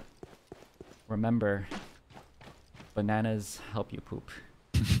 Remember, bananas help you poop.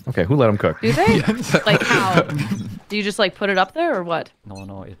 Okay, who let him cook? Do they? Like how? Do you just like put it up there or what?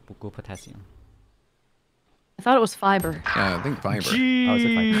 No, it's good potassium. I thought it was fiber. Yeah, I think fiber. Oh, is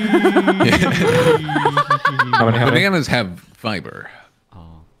it fiber? How many? Bananas have fiber.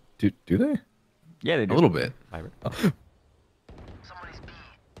 Oh, Do they? Yeah, they do. A little bit. fiber. Someone is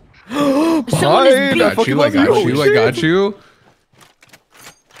Fine, being- I got you. I got you. I got you.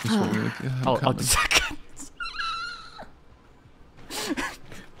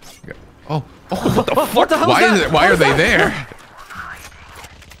 Oh, Oh, what the hell? Why are they there?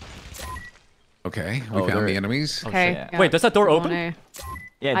 Okay, we found the enemies. Okay. yeah. yeah. Wait, does that door open? Monet.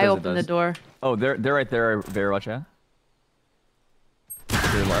 Yeah, it I does, opened the door. Oh, they're right there. Very watch out.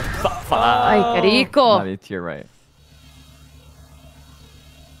 To your left. Ay, qué rico. No, to your right.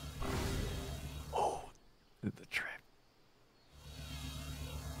 Oh, the trap.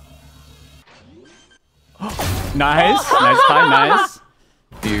 Nice, nice time, nice.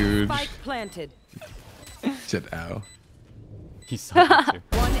 Huge. Spike planted. Shit, ow. He's so good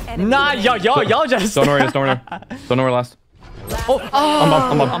too. One enemy. Nah, y'all just. Don't worry, don't worry. Don't know where last.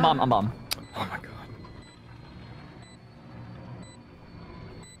 I'm bomb. Oh my god.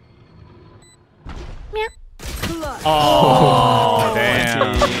 Oh,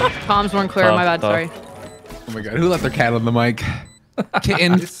 damn. Comms weren't clear. Tough, My bad. tough. Sorry. Oh my god, who left their cat on the mic?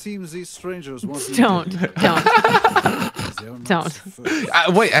 Kitten. It seems these strangers want me Don't. to Don't. their Don't.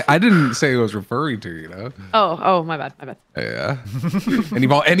 first. Wait, I didn't say I was referring to, you know? Oh, my bad. My bad. Yeah.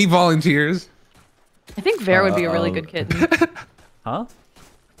 Any volunteers? I think Vera would be a really good kitten. Huh?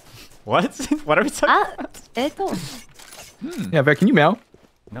 What? What are we talking about? Esto. Yeah, Vera, can you meow?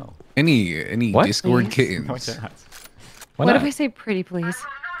 No. Any What? Discord Please? kittens? No, it's not. Why What not? if I say pretty, please?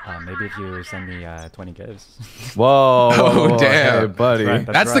 Maybe if you send me 20 gifts. Whoa, Oh, damn. hey, buddy. Right,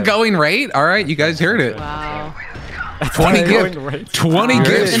 That's the right. going rate. All right, you guys heard it. Wow. 20 going gifts. rate. 20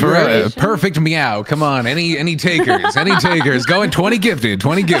 gifts for a Inspiration. perfect meow. Come on, any takers? Any takers? Going 20 gifted.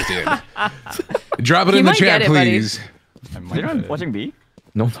 20 gifted. Drop it You in the might chat, get it, buddy. please. You're not watching B?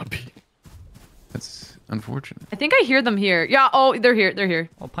 No, not B. That's unfortunate. I think I hear them here. Yeah. Oh, they're here. They're here.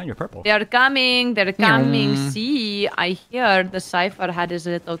 Oh, Pine, you're purple. They're coming. They're coming. See, I hear the Cypher had his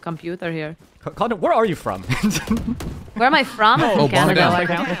little computer here. Claude, where are you from? Where am I from? I'm from bomb Canada.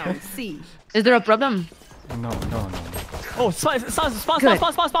 down. Down. C. Is there a problem? no. Oh, spawn, Good.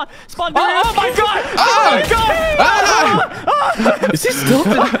 spawn. Oh my god! Is he still?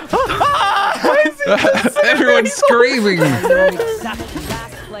 Everyone's screaming.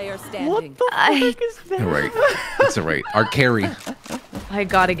 Last player standing. All right, it's all right. Our carry. I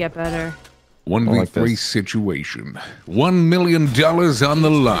gotta get better. 1v3 this. situation. $1 million on the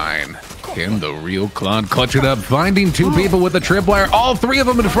line. Can the real Claude clutch it up? Finding two people with a tripwire. All three of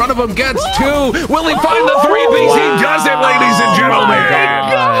them in front of him gets two. Will he find the three piece? He does it, ladies and gentlemen.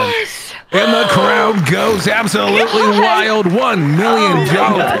 And the crowd goes absolutely wild. $1 million.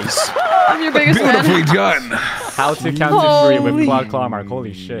 I'm your biggest Beautifully fan. done. How to count to 3 with Claude Clawmark.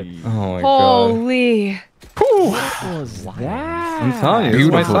 Holy shit. Oh my god. Holy. I'm telling you, this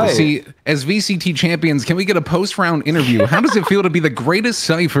is my Beautiful. fight. See, as VCT champions, can we get a post-round interview? How does it feel to be the greatest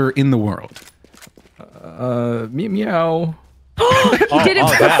cipher in the world? Meow. He did it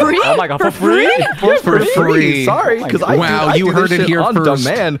for damn. free? Oh my god, for free? For free. Sorry, because I Wow, do, I you do heard this it shit here on first.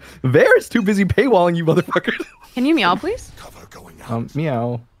 demand. Vera's too busy paywalling you motherfuckers. Can you meow, please?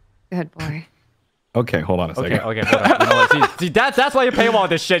 Meow. Good boy. Okay, hold on a second. Okay, hold on. You know what? See, that's why you paywall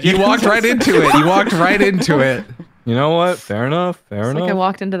this shit. You walked right into it. You walked right into it. You know what? Fair enough. Fair It's enough. like I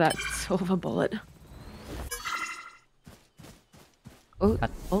walked into that Sova bullet. Oh,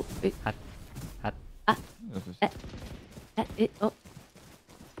 wait. Oh.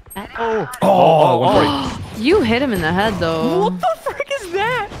 Oh, You hit him in the head, though. What the frick is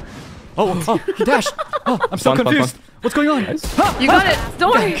that? Oh, he dashed. Oh, I'm so Fun, fun, confused. What's going on? You got it.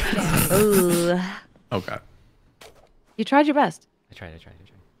 Don't worry. Ugh. Oh god. You tried your best. I tried.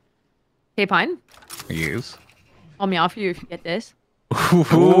 Okay, Pine. Yes. I'll meow for you if you get this.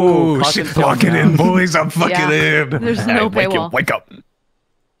 Ooh, shit, lock it in, boys. I'm fucking Yeah. in. There's no paywall. Wake up.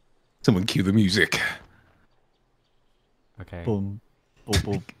 Someone cue the music. Okay.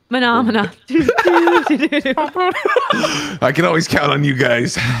 Phenomena. I can always count on you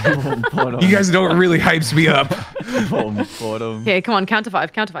guys. You guys know what really hypes me up. Okay, come on. Count to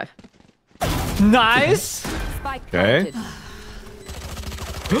 5. Count to 5. Nice. Spike Okay. planted.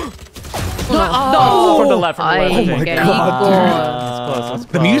 Oh, from the left. From the left. Ay, Oh qué my rico.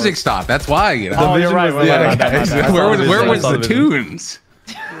 The music stopped. That's why. You know? Oh, you're right. Where was the tunes?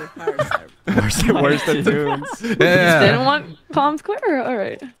 Where's the tunes? Yeah. Didn't want Palm Square?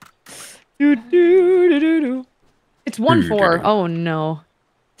 Alright. It's 1-4. Oh no.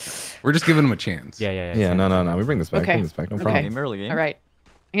 We're just giving him a chance. Yeah, no. We bring this back. Okay. Bring this back. No Okay. problem. Game, early game. Alright.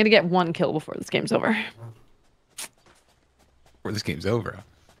 I'm gonna get 1 kill before this game's over. Before this game's over.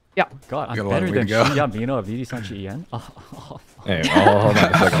 Yeah. God, Got a I'm long better way than to go. Yamino of NIJISANJI Ian. Hey, hold on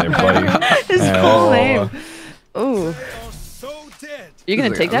a second, buddy. His Hey, full oh. name. Ooh. You gonna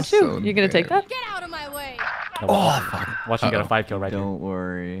He's take like, that too? "I'm so You gonna take that? Get out of my way. Oh, fuck. Watch him get a 5 kill right Don't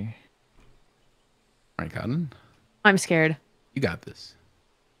worry. All right, Cotton. I'm scared. You got this.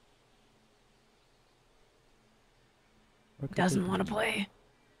 Doesn't want to play.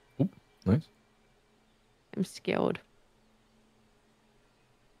 Nice. I'm scared.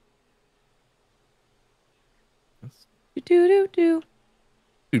 Do.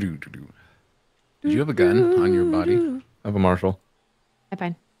 Doo-doo-doo-doo. Did you have a gun on your body? I have a Marshall. I'm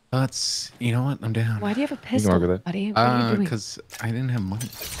fine. That's. You know what? I'm down. Why do you have a work pistol, with it. buddy? What are you doing? Because I didn't have money.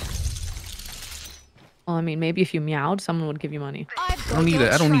 Well, I mean, maybe if you meowed, someone would give you money. I don't need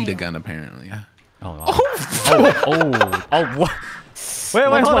a. I don't need a gun apparently. Oh, what? Wait, hold on.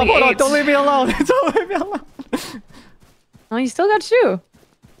 128. Don't leave me alone. Don't leave me alone. Oh, you still got Shoe.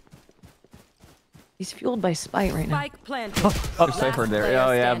 He's fueled by spite right now. Spike planted. Oh, Cypher there.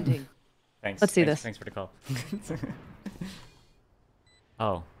 Oh, yeah. Thanks. Let's see this. Thanks for the call.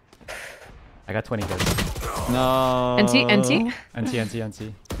 Oh. I got 20 kills. No. NT? NT.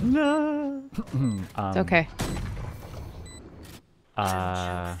 No. It's okay.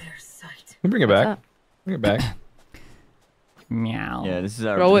 We bring it back. up? Bring it back. Meow. Yeah, this is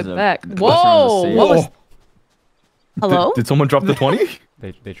our. Throw this it is back. this is Whoa! our What was... save. Hello? Did someone drop the 20?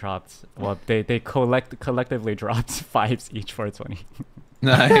 They dropped. Well, they collectively dropped 5s each for 20.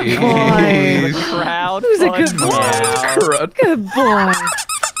 Nice. Boy. Crowd. Who's a fun good boy? meow. Good boy.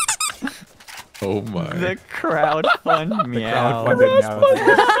 Oh my. The crowd fun meow.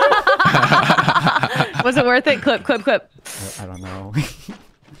 Was it worth it? Clip. I don't know.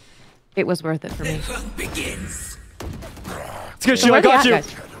 It was worth it for me. It's good, So I where got they you. at,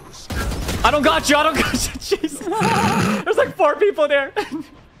 guys? I don't got you. Jeez. There's like 4 people there.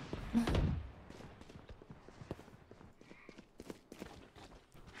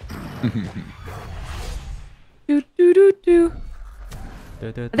 Do.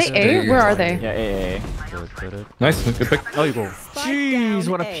 Are they A? Where are they? Yeah, AA. Nice. Good pick. Oh, you go. Jeez,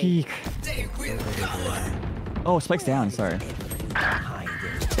 what a peak. Oh, Spike's down. Sorry.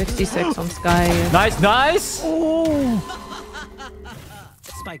 66 on Sky. Nice.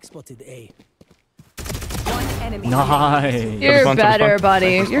 Spike spotted A. One enemy. Nice. You're fun, better, fun.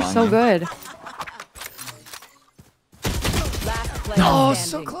 buddy. You're so good. Last player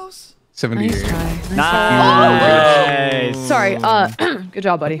standing. close. 78. Nice try. Nice. Sorry. Good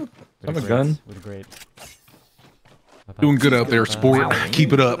job, buddy. Have a gun. With great. Doing good out there, sport.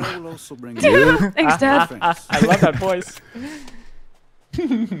 Keep it up. Will also bring Thanks, Dad. I love that voice.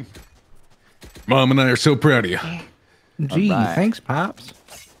 Mom and I are so proud of you. Gee, Alright. thanks, Pops.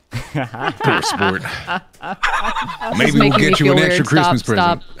 Poor sport. Maybe we'll making me get you feel an weird. extra Christmas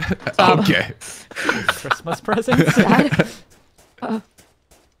Stop. present. Stop. Okay. Christmas presents. Dad,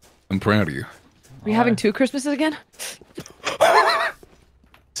 I'm proud of you. are you having 2 Christmases again?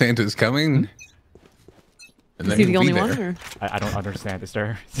 Santa's coming. And Is then he the he'll only be one? there. Or? I don't understand. Is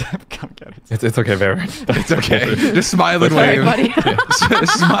there? Come get it. It's okay, Vera. It's okay. Just smile and Sorry, wave. buddy.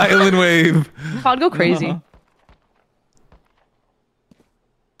 Smile and wave. I'd go crazy.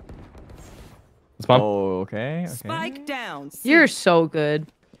 Let's bomb. Oh, okay. Spike down. C. You're so good.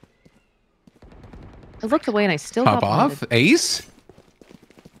 I looked away and I still Pop got off. blinded. Ace.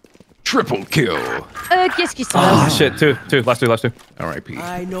 Triple kill. Yes, Ah, shit. Two. Last two. R.I.P.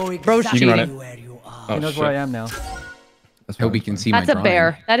 I know Bro, exactly you can run it. where you are. Oh, He knows shit. where I am now. That's Hope fine. you can see That's my a drawing.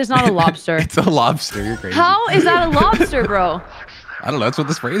 bear. That is not a lobster. It's a lobster. You're crazy. How is that a lobster, bro? I don't know. That's what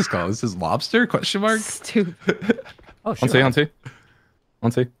the spray is called. This is lobster? Question mark. Stupid. Oh, On sure. C.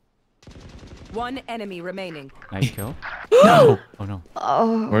 On C. One enemy remaining. Nice kill. No. Oh no.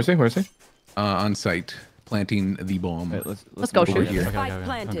 Oh. Where is he? On site, planting the bomb. Wait, Let's go, move over shoot. here. Okay. Spike I'm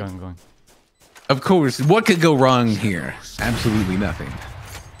planted. going. Of course. What could go wrong here? Absolutely nothing.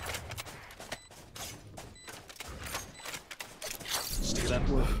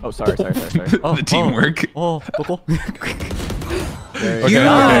 Oh, sorry. Oh, The teamwork. Oh, cool. Huge.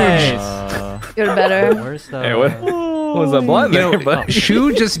 Nice. You're better. Where's the? Hey, what? Was that blind there? But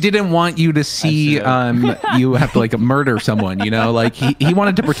Shu just didn't want you to see you have to like murder someone, you know? Like he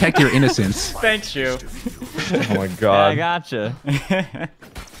wanted to protect your innocence. Thanks, Shu. oh my Yeah, god. I gotcha.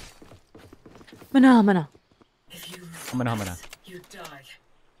 Mana. Hamana.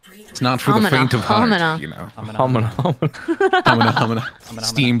 It's not for the faint of heart, you know. Humana.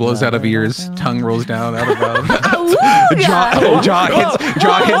 Steam blows out of ears, tongue rolls down out of mouth.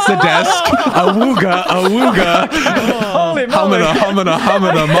 Jaw hits the desk. Awooga.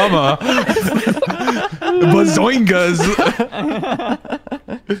 Humana, mama. Bazoingas.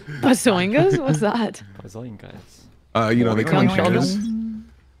 Bazoingas? What's that? Bazoingas. You know, they come in Young pairs.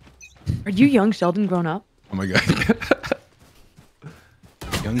 Are you young Sheldon grown up? Oh my god.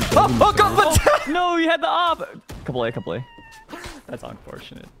 Young No, you had the op. Couple A. That's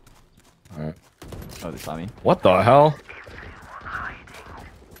unfortunate. All right. Oh, they saw me. What the hell?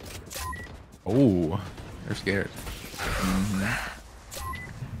 Oh, they're scared.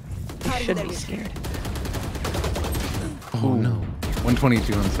 You should be scared. Oh no.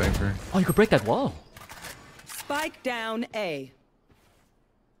 122 on Cypher. Oh, you could break that wall. Spike down A.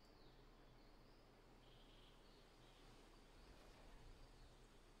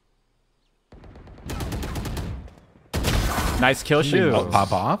 Nice kill, Shu. Oh,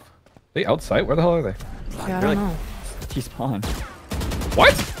 pop off? They outside? Where the hell are they? Yeah, I don't know. T-spawn.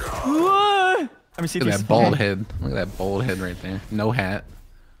 What? Let me see Look at T-spawn. that bald head. Look at that bald head right there. No hat.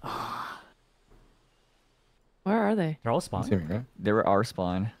 Where are they? They're all spawned. Right? They were our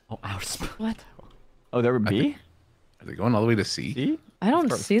spawn. Oh, our spawn. What? Oh, they were B? Are they going all the way to C? C? I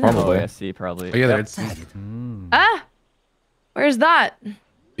don't see them. Oh, Probably. yeah, C, probably. Oh yeah, they're at C. Ah! Where's that?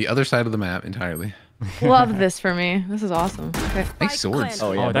 The other side of the map entirely. Love this for me. This is awesome. Okay. Nice swords.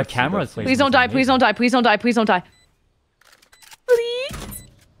 Oh, yeah, that that's- camera that's- plays. Please don't die. Please don't die. Please don't die. Please don't die. Please.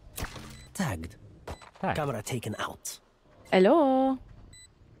 Tagged. Tag. Camera taken out. Hello.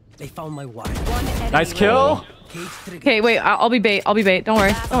 They found my wire. One enemy Nice kill. Cage trigger. Okay, wait. I'll be bait. I'll be bait. Don't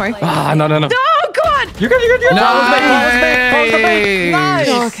worry. Don't worry. Ah, no. Oh God! You're good. Nice.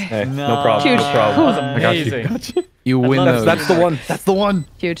 Oh, okay. Hey, no problem. Huge. No problem. That was I got you. amazing. Got you. You win those. That's the one. That's the one.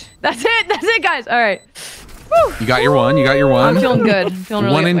 Huge. That's it. That's it, guys. All right. Whew. You got your one. You got your one. I'm feeling good. I'm feeling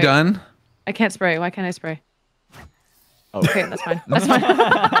really One good. and Wait, done. I can't spray. Why can't I spray? Oh, Okay, that's fine. That's fine.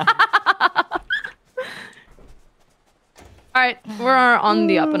 All right, we're on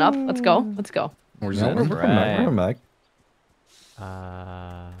the up and up. Let's go. Let's go. We're Yeah, zoning. we're back.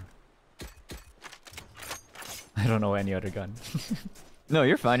 I don't know any other gun. No,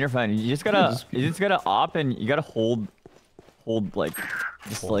 you're fine. You're fine. You just gotta op and you gotta hold like,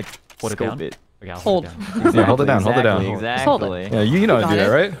 just like Hold it scope down? it. Okay, I'll Hold. it down. Yeah, hold it down. Hold it down. Exactly. hold it. Exactly. Yeah, you know how to do Got that,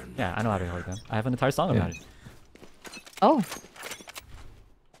 it. right? Yeah, I know how to hold it down. I have an entire song about it. Oh.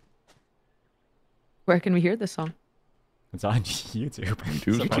 Where can we hear this song? It's on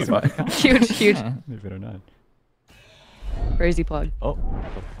YouTube. Huge, huge. If it or not. Crazy plug. Oh.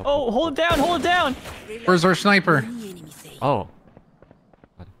 Oh, hold it down. Hold it down. Where's our sniper? Oh.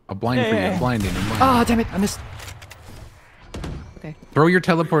 A blind for you. Blinding. I'm blind. Oh, damn it. I missed. Okay. Throw your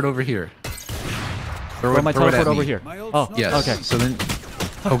teleport over here. Throw my throw it teleport at over me. here. My ult's Oh, not Yes. okay. So then.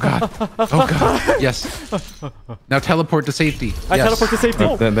 Oh god. Oh god. Yes. Now teleport to safety. I Yes. teleport to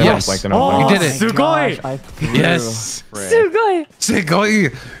safety. They're not Yes. flanked, they're not Oh, flanked. You did it. Sugoi! Yes. Sugoi.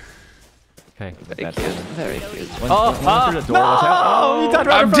 Sugoi. Okay. Very cute. Very cute. Through the door. Watch out. Oh, you died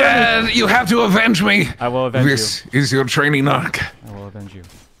right I'm in front of me. dead. You have to avenge me. I will avenge This is your training arc. you. I will avenge you.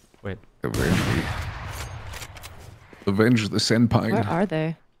 Wait. Avenge me. Avenge the senpai. Where are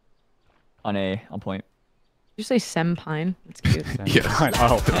they? On A, on point. Did you say Sempine? That's cute. Yes.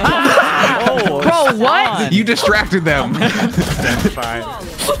 Oh. Oh, Bro, what? You distracted them.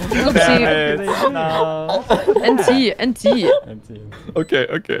 Oopsie. No. NT.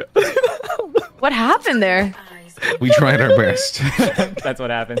 Okay. What happened there? We tried our best. That's what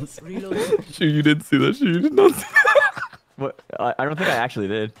happens. Sure, you didn't see that. Sure, you did not see that. What? I don't think I actually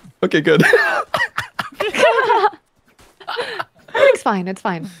did. Okay, good. Everything's fine. It's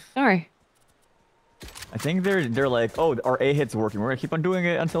fine. Don't worry. I think they're like, oh, our A hit's working. We're gonna keep on doing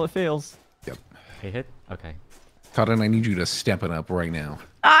it until it fails. Yep. Hey, hit? Okay. Cotton, I need you to step it up right now.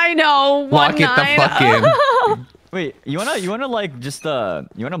 I know. Lock it the fuck in. Wait, you wanna like just you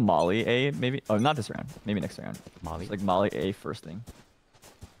wanna molly A maybe? Oh, not this round. Maybe next round. Molly? Just, like molly A first thing.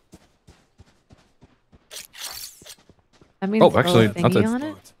 That means Oh, actually, a that's thingy it. on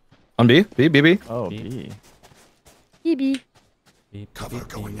it. On B? B? Oh, B. B. BB. Cover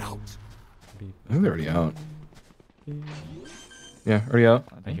going out. I think they're already out. Yeah, already out.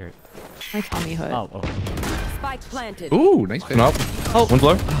 I hear it. My Tommy hood. Oh. Spike planted. Ooh, nice pick. One up. Oh. One's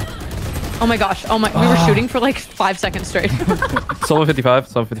low. Oh my gosh. Oh my. We were shooting for like 5 seconds straight. Solo 55.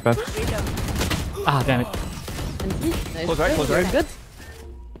 Solo 55. Ah, damn it. Nice. Close right, close right. Good.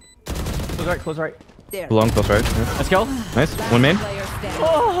 Close right, close right. Long close right. Yeah. Let's go. Nice. One main.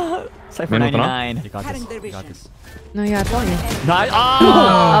 Oh, Cypher Man with an 99. You got this. You got this. No, yeah, I told you. Nice.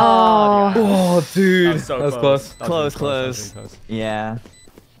 Oh. Oh, dude. So That's close. Close. Yeah.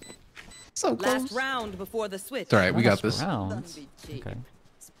 So last round before the switch. It's all right. We got this. Rounds. Okay.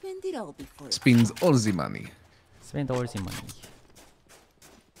 Spend it all before. Spins all the money. Spend all the money.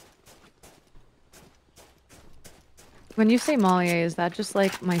 When you say Molly, is that just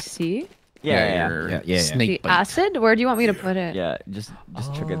like my C? Yeah. your Yeah. Snake The bite. acid? Where do you want me to put it? Yeah, just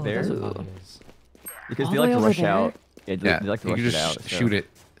chuck it there. Ooh. Because All they the like way to over rush there? out. Yeah, Yeah, they like to you rush can it just out. shoot it.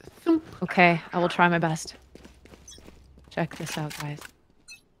 Okay, I will try my best. Check this out, guys.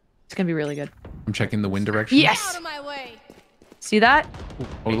 It's gonna be really good. I'm checking the wind direction. Yes! Out of my way. See that?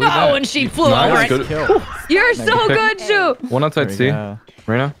 Oh, look at Oh, that. and she flew Nice. over it. Good. Kill. You're so good, Shu! One outside There C. we go.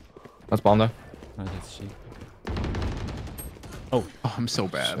 Reyna. That's bomb though. Oh, that's cheap. Oh, I'm so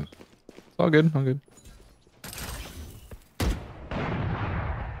bad. It's all good. All good.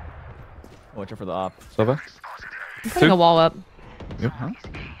 Watch out for the op. Sova. I'm putting a wall up. Yep.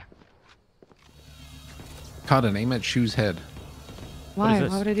 Caught an aim at Shu's head. Why?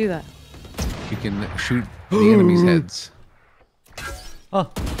 this? Why would I do that? You can shoot the enemy's heads. Oh,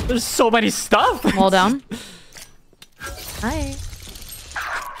 there's so many stuff. Wall down. Hi.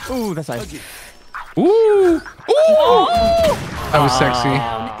 Ooh, that's nice. Ooh! Ooh! That was sexy.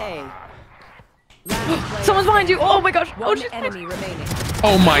 Down A. Last player Someone's behind you. Oh my gosh. Oh, One she's enemy remaining.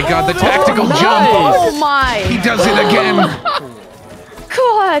 Oh my god, the tactical nice. jump! Oh my He does it again!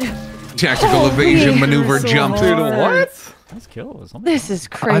 god. Tactical evasion maneuver jump. Dude, what? Nice kills. This is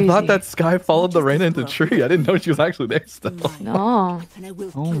crazy. I thought that Sky followed the Reyna into the tree. I didn't know she was actually there still. No. And I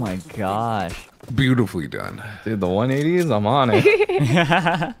will Oh my gosh. Beautifully done. Dude, the 180s, I'm on it.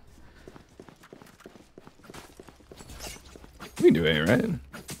 We can do it, right?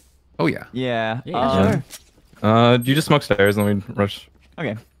 Oh yeah. Yeah. Yeah, Sure. You just smoke stairs and we rush.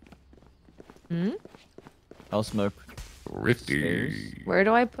 Okay. Hmm? I'll smoke. Rifty. Where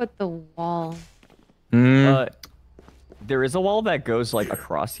do I put the wall? Mm. There is a wall that goes like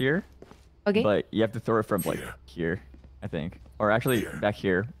across here, Okay. but you have to throw it from like here, I think, or actually back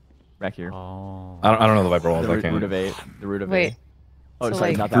here, back here. Oh. I don't know the Viper walls. The I root, can't. root of A. The root of Wait. A. Oh, So, sorry,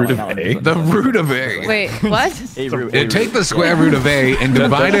 like- not that Root one, of that A? one. The root of A. Wait, what? A root. A Take root. the square root of A and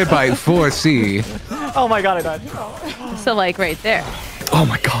divide it by 4C. Oh my god, I died. So like right there. Oh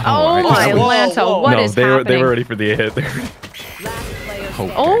my god. Oh my Atlanta, whoa. what no, is they happening? were ready for the hit. Last player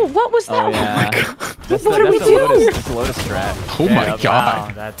Okay. Oh, what was that? Oh yeah. That's What are we the doing? Lotus, that's the Lotus strat. Oh my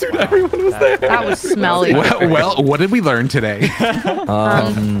god. Dude, everyone was there. That was smelly. Well, what did we learn today?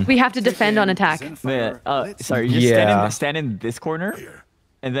 We have to defend on attack. Man, sorry, you just Yeah. stand in this corner,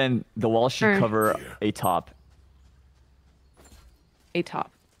 and then the wall should Sure. cover a top. A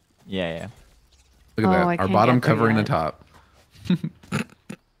top. Yeah. Look at Oh, I that. Our can't bottom get there covering the yet. top.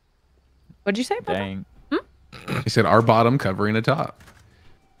 What'd you say? Papa? Dang. He said our bottom covering the top.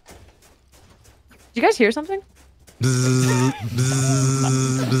 Did you guys hear something? Bzzz,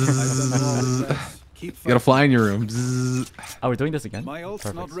 bzzz, bzzz. Keep You gotta fighting. fly in your room. Bzzz. Oh, we're doing this again? My ult's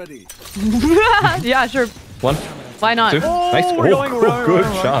not Perfect. ready. Yeah, sure. One, Why not? two. Nice. we're going, we're going, good we're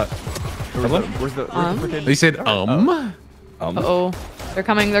going. shot. Where's the freaking They said Uh-oh. They're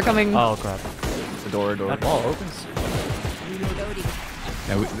coming, they're coming. Oh crap. the door? That wall opens.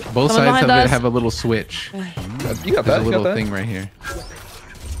 Yeah, both Someone sides of behind it us. have a little switch. You got There's that. a You got little that. thing right here.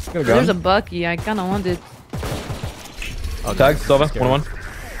 Got a There's a gun. Bucky. I kind of want it. Tag, Sova, 1-1.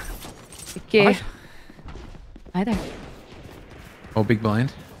 Okay. Hi there. Oh, big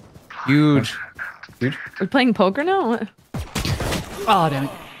blind. Huge. Huge. We're playing poker now? What? Oh damn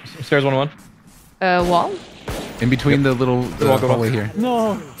it. Stairs 1-1. Wall? In between the little walk, go hallway walk. here.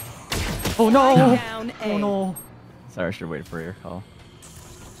 No. Oh no. down A. Oh no. Sorry, I should wait for your call.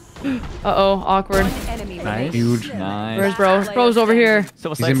 Uh-oh, awkward. One enemy Nice. remaining. Huge. Nice. Where's bro? Bro's over here. So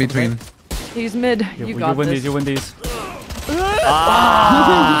He's in between. He's mid. You got win this. these. You win these.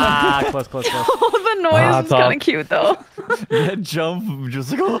 Ah, close. Oh, the noise Ah, is top. kind of cute though. That jump,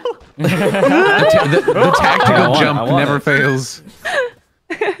 just like, oh. The tactical I want it, jump I want never it. fails.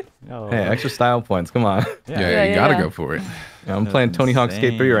 Oh. Hey, extra style points. Come on. Yeah, you gotta yeah. go for it. Yeah, I'm playing Tony Hawk's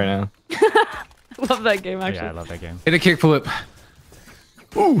Skate 3 right now. Love that game actually. Yeah, I love that game. Hit a kickflip.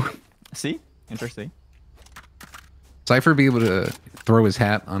 Ooh. See? Interesting. Cypher be able to throw his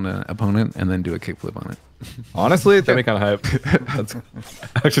hat on an opponent and then do a kickflip on it. Honestly, that'd be kind of hype. That's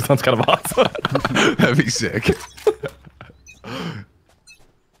actually sounds kind of awesome. That'd be sick.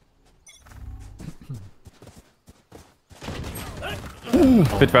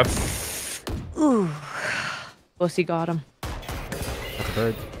 Fit trap. Ooh. Pussy got him. That's a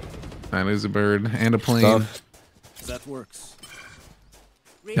bird. That is a bird and a plane. Stuff. That works.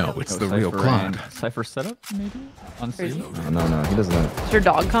 No, it's the real Claude. Cypher setup, maybe? On C? No, he doesn't. Is your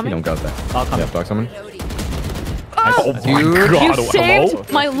dog He coming? don't got that. I'll come. Yeah, dog summon. Oh, Dude. you saved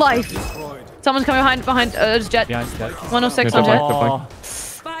my life. Someone's coming behind Jet. Behind Jet. 106 on Good Jet. flank.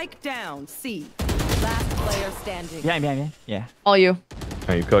 Spike down. C. Last player standing. Yeah. All you.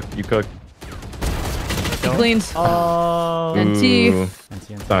 Oh, you cook. He cleans. Oh. NT. Ooh.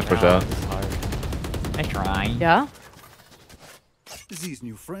 Nice push out. I try. Yeah. These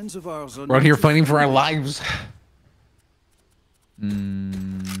new friends of ours are We're out here fighting for our lives.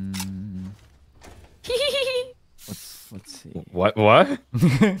 Let's see. What? What?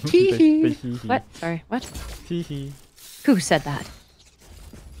 Sorry. What? Who said that?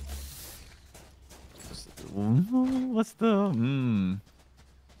 What's the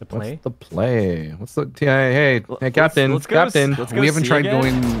The play? What's the play? What's the hey captain? let's go Captain. let's go We haven't C tried again.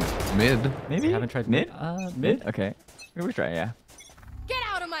 going mid. Maybe We haven't tried mid. Mid? Okay. Maybe we try. Yeah. Get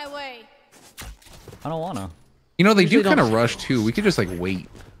out of my way. I don't wanna. You know, they do Usually kind of don't. rush too. We could just like wait,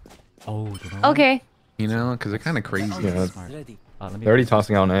 Oh, you know what? Okay. you know, because they're kind of crazy. Yeah, Ready. Let me they're already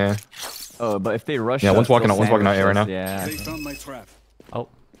tossing out an A. Oh, but if they rush. Yeah, us, one's walking they'll out- one's walking out A right sandwich now. us, Yeah. They found my trap. Oh,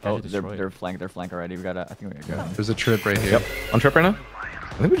 Oh, gotcha, they're destroyed. they're flank already. We gotta. I think we gotta go. There's a trip right here. Yep. On trip right now.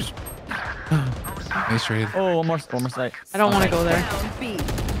 I think we just. Nice trade. Oh, one more side. I don't want to go there. Round B.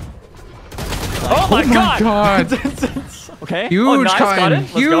 Oh my god! God. Okay. Huge, oh, nice, got Kyle. it.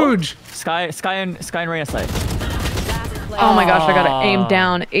 Let's go. Huge. Sky and Reyna side. Last player. Oh my gosh, I gotta aim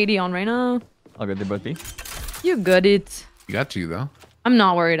down. 80 on Reyna. All good. They both B. You good it. You got you though. I'm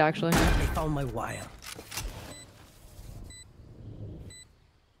not worried actually. They found my wire.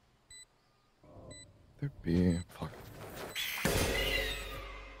 There be. Fuck.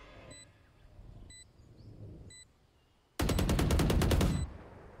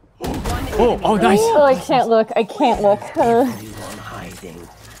 Oh, nice. Oh, I can't look. I can't look. Everyone hiding.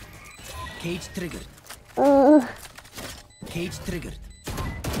 Cage triggered. Cage triggered.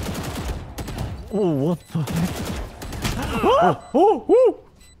 Oh, what the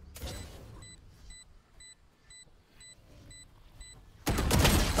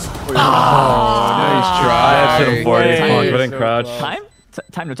Nice try. I should have boarded Wait. spawn, but didn't crouch. time?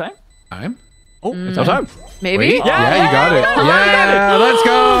 Time no time? Time? Oh, It's no time. Maybe? Wait. Yeah, you got it. Yeah, let's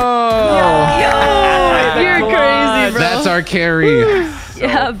go. You're crazy, bro. That's our carry.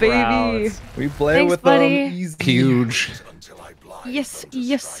 Yeah, baby. We play Thanks, with buddy. them easy. Huge. Yes,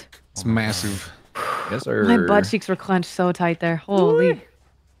 yes. It's massive. Yes, sir. My butt cheeks were clenched so tight there. Holy. It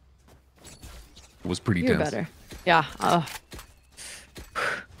was pretty You're tense. better. Yeah. All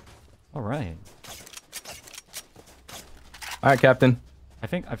right. All right, Captain. I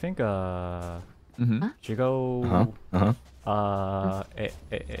think Mm-hmm. should go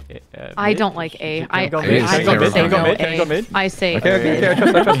I don't like A. I go mid? I Can we go mid? say Can we go no mid? Can we go A. mid? I say Okay. I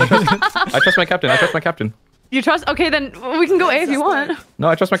trust my captain. I trust my captain. You trust? Okay, then we can go A if you want. No,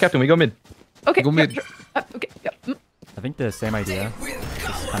 I trust my captain. We go mid. Okay. Go yeah, mid. sure. Okay. Yeah. I think the same idea.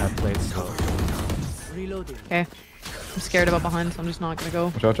 Just kind of play it slow. Reloading. Okay. I'm scared about behind, so I'm just not gonna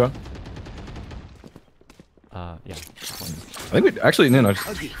go. Watch out. Yeah. I think we actually no.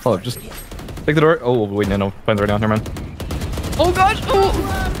 Just follow. Just take the door. Oh wait, no. Find the door down. Never mind. Oh gosh! Oh!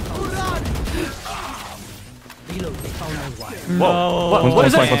 Reload. They found my wire. Whoa! What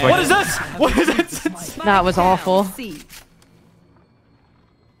is One's this? flank. What is this? What is it? That was awful. C.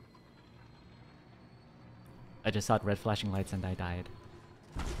 I just saw red flashing lights and I died.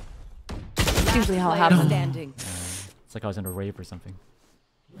 That's usually how it Player happens. standing. It's like I was in a rave or something.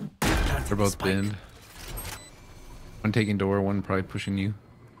 They're both pinned. One taking door, one probably pushing you.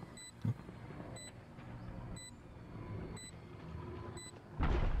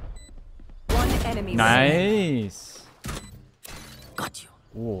 One enemy. Nice. Got you.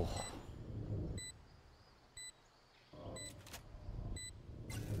 Whoa.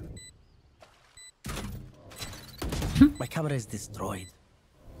 My camera is destroyed.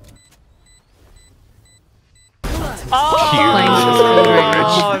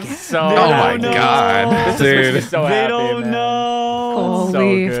 Oh, I'm so Oh my happy. god. Dude, so They happy, don't man. know. So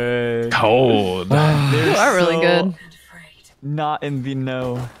Holy. good. Cold. You are really good. Not in the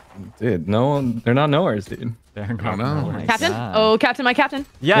know. Dude, no, they're not knowers, dude. They're I don't not know. knowing. Captain? God. Oh, Captain, my captain.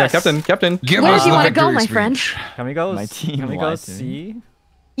 Yes. Yeah, Captain. Give Where us do you the want to go, victory my friend? speech. Can we go? My team Can we go lied to me. see?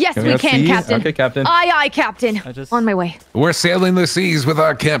 Yes, Can we go can, see? Captain. Okay, Captain. Aye, Captain. I just- On my way. We're sailing the seas with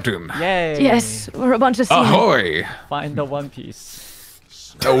our captain. Yay. Yes, we're a bunch of seamen. Ahoy! Find the One Piece.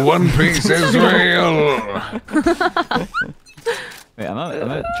 The One Piece is real. Wait, I'm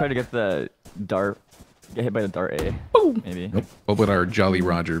gonna try to get the dart. Get hit by the dart A. Boom. Maybe. Nope. What would our Jolly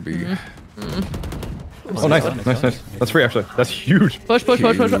Roger be? Oh, nice. That's free, actually. That's huge. Push.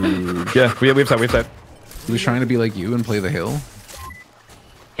 Yeah, we have side. He was trying to be like you and play the hill.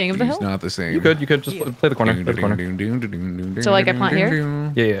 King of the He's hill? not the same. You could just play the corner. So, like, I plant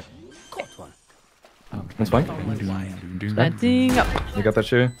here? Yeah. That's fine. Planting up. You got that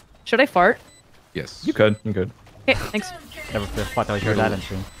shoe? Should I fart? Yes. You could. Okay, thanks. Never thought I would hear that in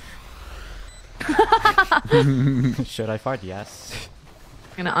stream. Should I fart? Yes.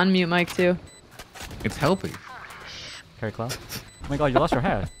 I'm gonna unmute Mike too. It's healthy. Carry Cloud. Oh my god, you lost your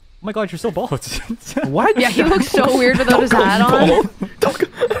hair. Oh my god, you're so bald. What? Yeah, he looks so weird without his hat on.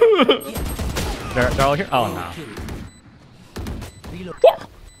 They're all here? Oh no.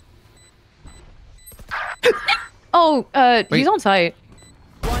 Oh, he's on site.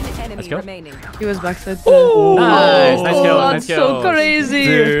 One enemy go. remaining. He was backside. Nice kill, That's so crazy.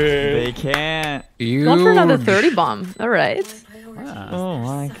 They can't. Going for another 30 bomb. All right. Oh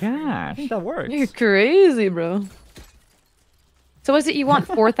my I gosh. think that works. You're crazy, bro. So is it you want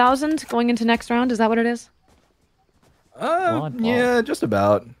 4,000 going into next round? Is that what it is? Yeah, just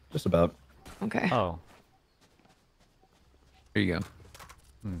about. Okay. Oh. There you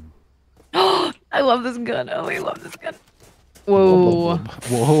go. I love this gun. Oh, I love this gun. Whoa.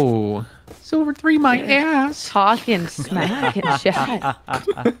 Whoa. Silver 3 my ass. Talking smack and chat.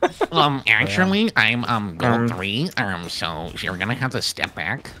 Actually, I'm gold 3. So you're gonna have to step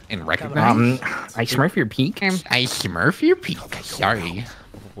back and recognize. I smurf your peak. I smurf your peak. Sorry.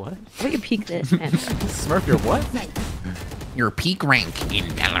 What? How about you peek this, man? Smurf your what? Your peak rank in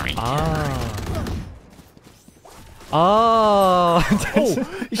Valorant. Oh.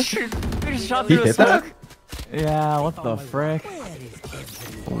 Shot He through hit the that? smoke. Yeah, what the frick?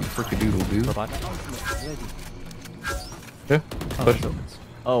 Holy frickadoodle dude. Robot. Yeah. Push.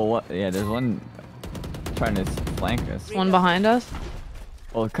 Oh, what? Yeah, there's one trying to flank us. One behind us.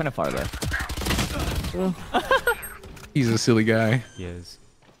 Well, kind of far left. He's a silly guy. He is.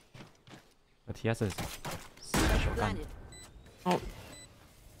 But he has a special gun. Oh.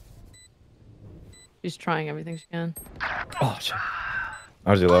 She's trying everything she can. Oh, shit.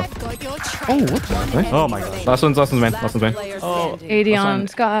 How's he low? I've got your trail. Oh my god. Last one's main. Oh, 80 on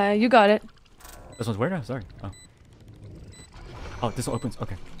Sky. You got it. This one's where now? Sorry. Oh. Oh, this one opens.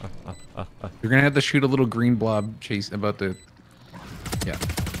 Okay. You're gonna have to shoot a little green blob chase about the. Yeah.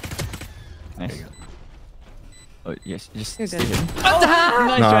 nice. Oh, yes, just You're stay good. here. No,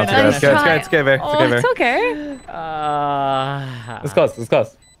 Nice try. it's okay. Oh, it's okay. It's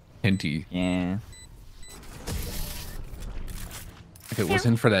close. Henty. Yeah. If it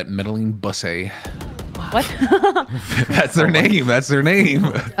wasn't for that meddling busse. What? That's their name. That's their name.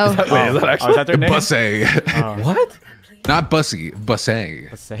 Oh. Wait, is that actually? is that their name? Busse. What? Not bussy. Busse.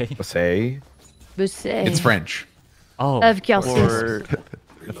 Let's say. Say. Busse. It's French. Oh. Of Celsius. Or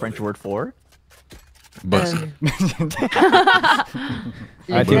the French word for? Busse.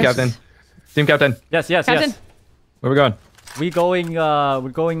 Alright, team captain. Team captain. Yes. Captain. Where we going? We're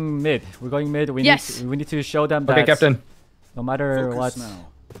going mid. We're going mid. We need to show them that Okay, captain. no matter Focus what, now.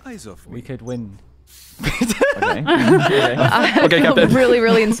 Eyes off me. we could win. Okay. I Okay, feel Captain. really,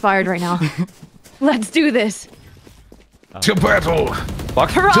 really inspired right now. Let's do this. To battle.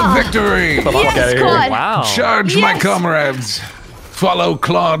 Fuck. To Hurrah! victory. Yes, Claude. Wow. Charge, my Yes. comrades. Follow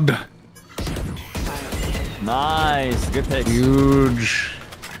Claude. Nice. Good pick. Huge.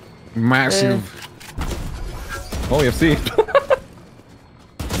 Massive. Oh, we have C.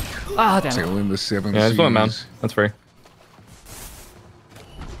 Ah, damn it. Sail in the seven Yeah, just one man. seas. That's free.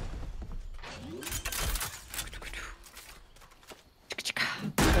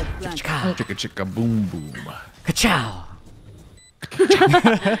 Chicka chicka boom boom. Ka-chow.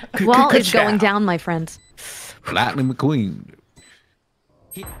 Well, it's going down, my friends. Lightning McQueen.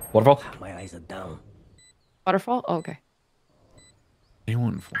 Waterfall. My eyes are down. Waterfall? Oh, okay.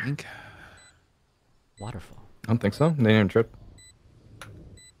 Anyone flank? Waterfall. I don't think so. They didn't trip.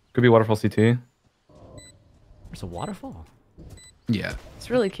 Could be waterfall CT. There's a waterfall. Yeah. It's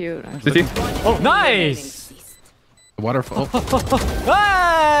really cute. actually. CT. Oh, nice. Waterfall. You're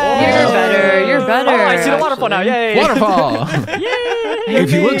better. You're better. Oh, I see the waterfall now. Yay. Waterfall.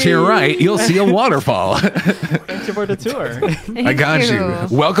 If you look to your right, you'll see a waterfall. Thank you for the tour. I got you.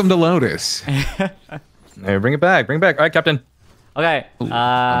 Welcome to Lotus. Hey, bring it back. Bring it back. All right, captain. Okay.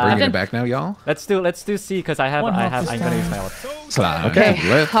 I'm bringing it back now, y'all. Let's do C because I'm gonna use my ult. Slide. Okay. to the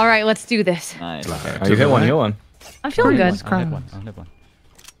left. All right, let's do this. Nice. Oh, you hit one. You hit one. I'm feeling good. I'll hit one.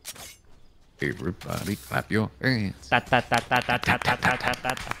 Everybody clap your hands. That.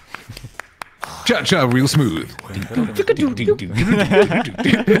 Cha-cha real smooth.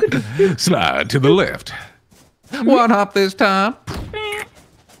 Slide to the left. One hop this time.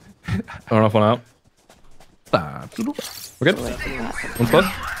 One off, one out. Slide to the left. We're good. One's close.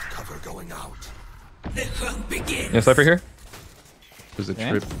 Yeah, Cypher here. There's a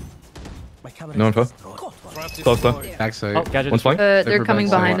trip. No info. Close though. Backside. Oh, gadget. One's flank. They're coming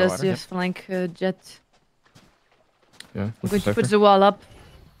backside. behind us. Yes, flank jet. Yeah. I'm going to put the wall up.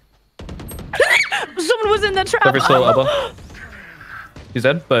 Someone was in that trap. Cypher's still elbow. He's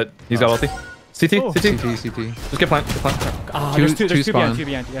dead, but he's got ulti. CT, Oh. CT. CT. Just get plant, get plant. Ah, Two- there's two two behind, spawn. two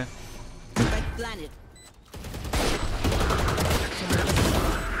behind, yeah.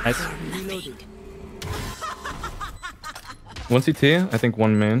 Nice. One CT, I think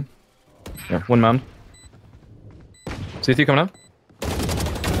one main. Yeah, one mound. CT coming up.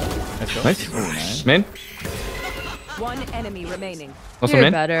 Let's go. Nice. Nice. Main. One enemy remaining. Also You're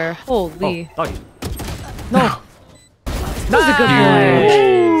main. better. Holy. Oh, doggy. That was a good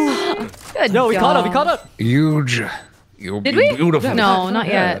point. Good Yo, we caught up, we job. caught up. Huge. You'll Did be we? beautiful. No, not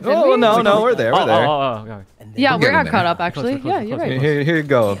yet. Did Oh we? no, we're there, we're there. Oh. Yeah, We're we getting got there. caught up actually. Close, Yeah, you're close, right. Here you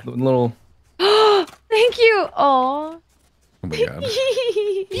go. Little. Thank you. Oh. Oh my god.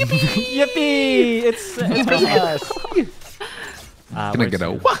 Yippee! It's Christmas. Gonna get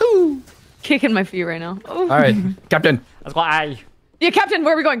a wahoo. Kicking my feet right now. Oh. All right, Captain. That's why Yeah, Captain,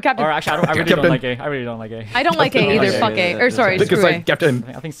 where are we going, Captain? Or actually, I really Captain. don't like A. I really don't like A. I don't like A either. Okay, Fuck A. yeah, Or sorry, Pick a screw A. side, Captain.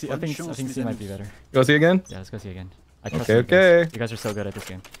 I think C might be better. Go see again. Yeah, let's go see again. I trust Okay, you guys. okay. You guys are so good at this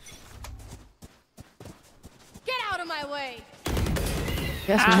game. Get out of my way.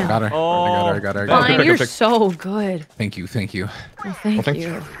 Yes, ma'am. Got her. Oh. I got her. Fine. Fine, pick, you're pick. so good. Thank you. Oh, thank thanks.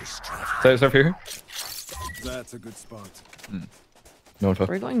 you. Start here. That's a good spot. No info.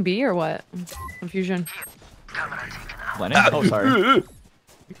 We're going B or what? Confusion. Blending? Oh, sorry.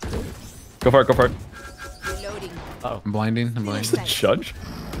 Go for it. Go for it. Reloading. I'm blinding. Judge.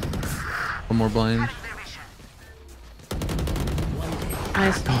 One more blind.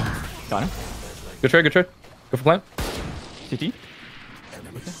 Nice. Got him. Good trade. Good trade. Go for plant. CT.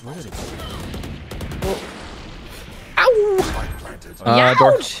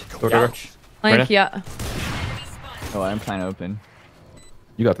 Door. Ouch. Door. Like, yeah. Oh, I'm trying to open.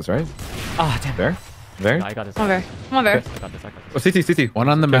 You got this, right? Ah, damn. There. There. No, I got this. Come over. Come over. I got this. Oh, CT. One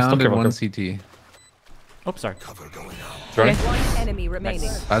on the Okay, mound still and one careful. CT. Oh, sorry. Jordan. One enemy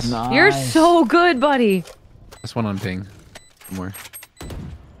remaining. Last, You're so good, buddy. last one on ping. Somewhere.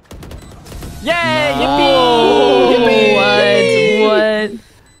 Yay! Oh, what?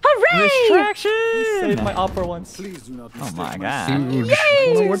 Hooray! Distraction! Save my op for once. Please do not Oh mistake my my god. Huge.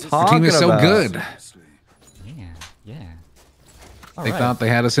 We're The team is so good. seriously. Yeah. They Alright. thought they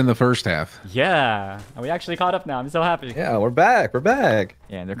had us in the first half. Yeah. And we actually caught up now. I'm so happy. Yeah, we're back. We're back.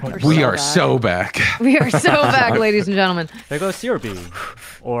 Yeah, and they're coming. We so are back. so back. We are so back, ladies and gentlemen. They go C or B?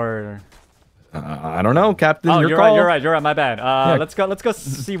 Or I don't know, Captain. oh, your you're call. right. My bad. Let's go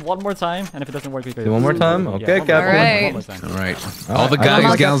see one more time, and if it doesn't work, we go. See one more time? Okay, one more Captain. time, Alright. one more time. All right. All All the right. guys,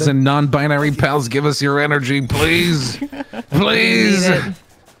 Come on, gals, Captain. and non-binary pals, give us your energy, please. Please. Need it.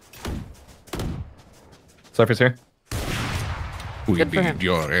 Cypher's here. We Good for him. need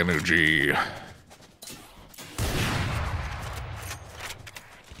your energy.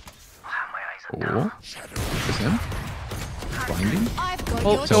 Oh. Is him? Blinding? I've got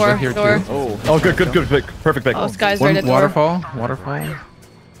Oh, your Silver door, here door. too. Oh, good pick. Perfect pick. Oh, Sky's right One at door. waterfall.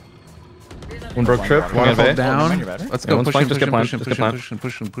 One broke trip. One Waterfall evade. down. you're better. Let's Yeah, go. one's Push flank, him, just push get him, plant, push him, just push get him, plant.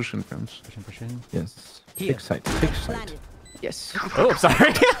 push him, push him, friends. Push in. Yes. Pick sight. Pick sight. Planted. Yes. Oh,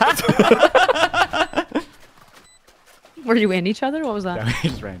 sorry. Were you in each other? What was that? Yeah, we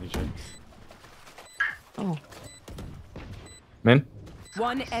just ran each other. Oh. Man.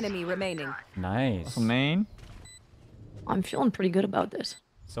 One enemy remaining. Nice. Main. I'm feeling pretty good about this.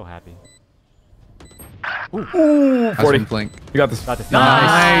 So happy. Ooh, 40. flank. You got this. Got this.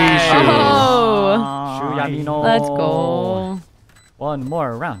 Nice. Oh. Shu Yamino. Let's go. One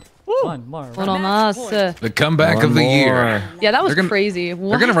more round. One more round. Little massa. The comeback One of the year. more. Yeah, that was They're gonna- crazy.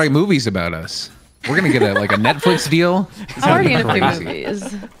 They're gonna write movies about us. We're gonna get a Netflix deal. It's I'm already gonna in be a few crazy.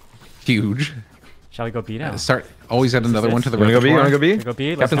 movies. Huge. Shall we go B now? Start. Always add another one to the You wanna go B? You wanna repertoire. go B? We go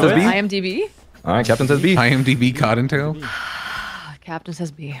B. Let's Captain do says it. B. IMDb? All right, Captain says B. IMDb Cottontail. Captain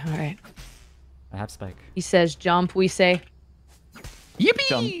says B. All right. I have spike. He says jump. We say.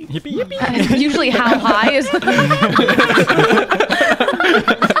 Yippee! Yippee yippee. Usually, how high is?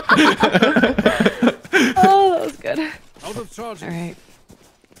 Oh, that was good. Out of charge. All right.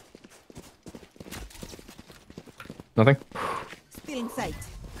 Nothing. Still in sight.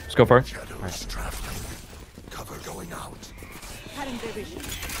 Just go for it. Cutting their vision.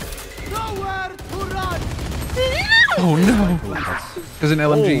 Oh no! There's an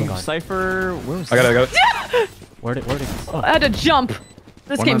LMG. Oh, Cypher. I got it. Where'd it? Oh, I had to jump.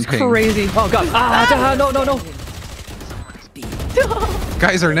 This One game's on ping. crazy. Oh god. No.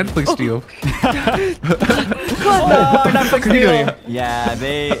 Guys, our Netflix deal. Netflix deal. Yeah,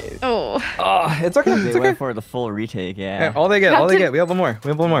 they Oh, It's okay. they It's okay. went for the full retake. Yeah. Yeah, all they get. Captain. We have one more.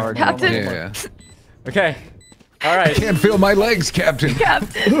 Captain. Yeah. Okay. All right. Can't feel my legs, Captain.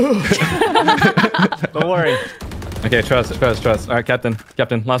 Captain. Don't worry. Okay, trust. All right, Captain.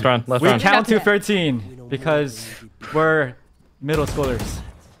 Last round. We count to 13 because we're middle schoolers.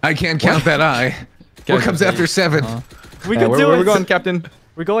 I can't count that eye. What comes after 7? We can do where it. we going, Captain?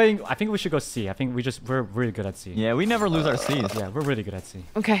 We're going. I think we should go C. I think we're really good at C. Yeah, we never lose our C's. Yeah, we're really good at C.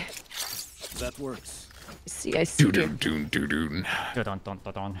 Okay. That works. I see. Doo-doo-doo-doo-doo.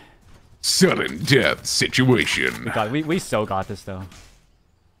 Dun-dun-dun-dun. Sudden death situation. God, we so got this though.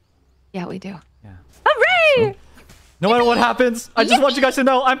 Yeah, we do. Yeah. Hooray! No matter what happens, I just want you guys to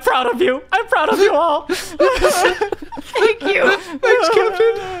know I'm proud of you. I'm proud of you all. Thank you. Thanks,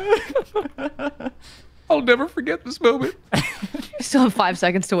 Captain. I'll never forget this moment. I still have 5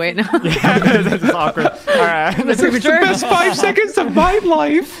 seconds to wait now. This is awkward. All right. The temperature. Best 5 seconds of my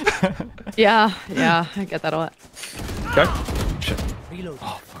life. Yeah, I get that a lot. Okay. Reload.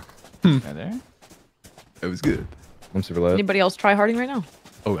 Right there. That was good. I'm super low. Anybody else try harding right now?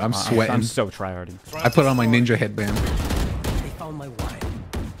 Oh, I'm sweating. I'm so tryharding. I put on my ninja headband. They found my wine.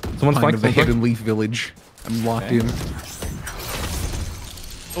 Someone's Find flanked. the hidden leaf village. I'm locked in.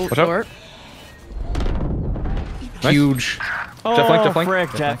 Watch out. Short. Nice. Huge. Oh, Jet flank. frick,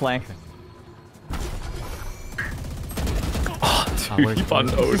 jet flank. Where's- Keep on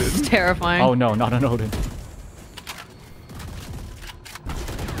Odin. It's terrifying. Oh no, not an Odin.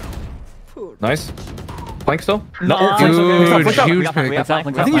 Nice. Flank still? No, flank's okay. Huge, Flank out. huge We got flank, we pick. got flank,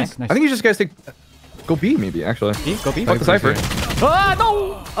 we got I think flank. I think you just guys take. Go B maybe actually. B, go B. Fuck the Cypher. Ah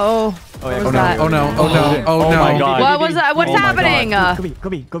no! Oh, Oh, what yeah, was go that? Oh no, oh no, oh no. my God. What was that? What's Oh my happening? God. Go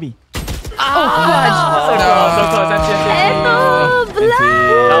B. Oh,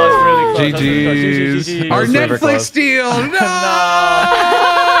 That was really close. GG's. Our Super Netflix close. deal. No.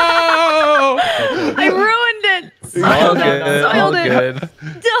 I ruined it. All Soiled good. it. All Soiled it. good.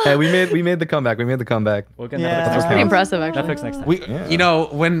 Hey, we made the comeback. We'll get Yeah. Netflix. That's pretty impressive, actually. Netflix next time. We, Yeah. you know,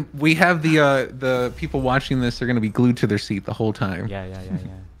 when we have the people watching this, they're gonna be glued to their seat the whole time. Yeah.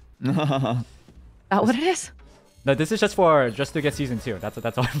 That what it is? No, this is just to get season 2.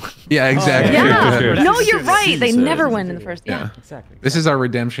 That's all. Yeah, exactly. Yeah. sure. No, you're right. They never win in the first. Yeah. Yeah. Exactly. This is our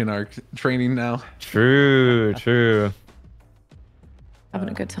redemption arc training now. True. Having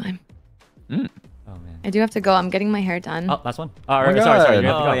a good time. Oh man. I do have to go. I'm getting my hair done. Oh, last one. my Sorry. You God. have to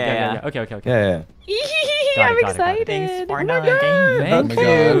go. Oh, Yeah. yeah. Okay. Yeah. I'm got it. excited. Thanks for Oh my knowing. God. Thank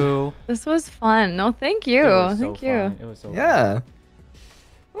Okay. you. This was fun. No, thank you. It was so Thank you. fun. It was so Yeah.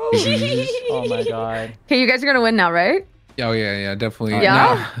 Oh my god. Okay, you guys are gonna win now, right? Oh yeah, definitely.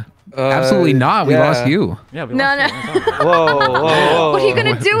 Yeah? Absolutely not. We lost you. Yeah. We No, lost no. it. It's all right. Whoa. What are you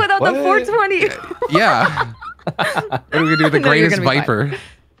gonna do without the What? 420? Yeah. What are we gonna do with the No, you're greatest gonna be viper?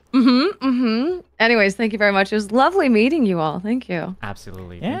 Anyways, thank you very much. It was lovely meeting you all. Thank you.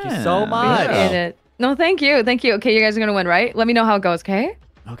 Absolutely. Yeah. Thank you so much. Appreciate it. No, thank you. Thank you. Okay, you guys are gonna win, right? Let me know how it goes, okay?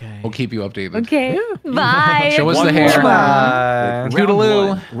 Okay. We'll keep you updated. Okay. Bye. Show us One the more hair. round. Toodaloo.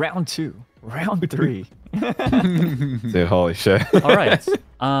 Round 1, round 2, round 3. Dude, holy shit. All right.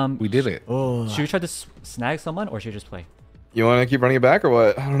 We did it. Should we try to snag someone or should we just play? You want to keep running it back or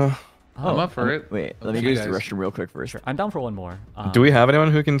what? I don't know. I'm up for it. Wait, let me You go to the guys. restroom real quick first. Sure. I'm down for one more. Do we have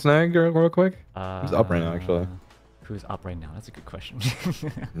anyone who can snag real quick? Who's up right now, actually? Who's up right now? That's a good question.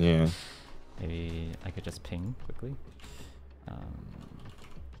 Yeah. Maybe I could just ping quickly.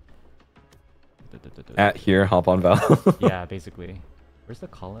 At here, hop on Val. Yeah, basically. Where's the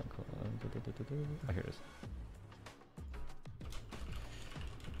call it? Oh, here it is.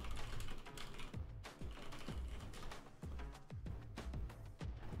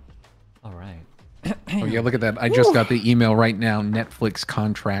 All right. Oh yeah, look at that. I just got the email right now. Netflix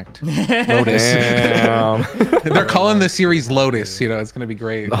contract. Lotus. Damn. They're calling the series Lotus. You know, it's gonna be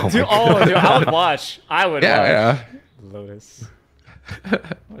great. Oh Dude, I would watch. I would watch. Yeah. Lotus.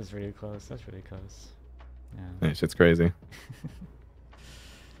 That was really close. That's really close. Yeah. That shit's crazy.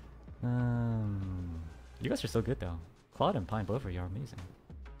 You guys are so good though. Claude and Pine, both of you are amazing.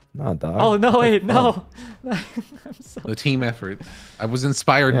 Not dog. Oh no! Wait, no. I'm so... The team effort. I was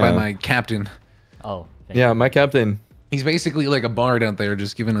inspired by Yeah. my captain. Oh. Yeah, my captain. He's basically like a bard out there,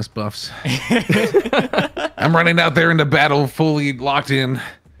 just giving us buffs. I'm running out there into battle, fully locked in.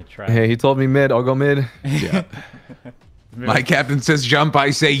 Hey, he told me mid. I'll go mid. Yeah. My captain says jump,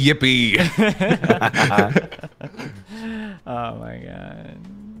 I say yippee. Oh my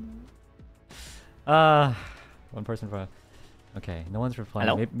god. One person for. Okay, no one's replying.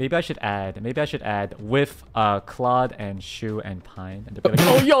 Hello? Maybe I should add. Maybe I should add with Claude and Shu and Pine. And they'll be like,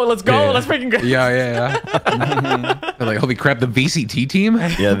 oh yo, let's go. Yeah. Let's freaking go. Yeah. They're like, holy crap, the VCT team? Yeah,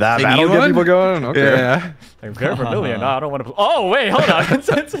 They that'll need get one? people going. Okay. Yeah. Like, they're Vermillion. No, I don't want to. Oh wait, hold on.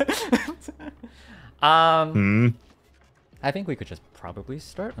 I think we could just probably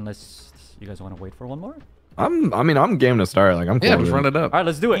start unless you guys want to wait for one more. I mean, I'm game to start. Like, I'm cool Yeah, with just run it up. All right,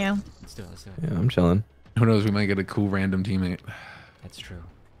 let's do it. Yeah. Let's do it. Yeah, I'm chilling. Who knows, we might get a cool random teammate. That's true.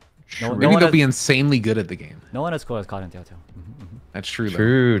 Maybe one they'll has- be insanely good at the game. No one as cool as CottontailVA. That's true,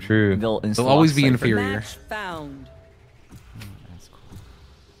 though. True. They'll always be inferior. Match found. That's cool.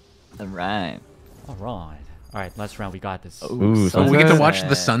 All right. All right. All right, last round. We got this. Ooh, Oh, we get to Sunset. watch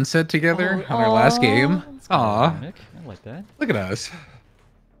the sunset together on our last game. Aw, I like that. look at us.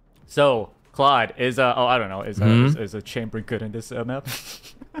 So, Claude, is I don't know, is a chamber good in this map?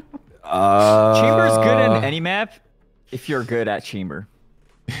 Chamber's good in any map if you're good at chamber.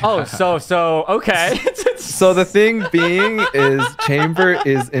 Oh, so okay. So the thing being is chamber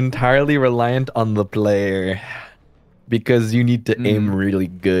is entirely reliant on the player because you need to aim really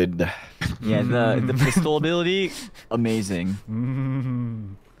good. Yeah, the pistol ability, amazing.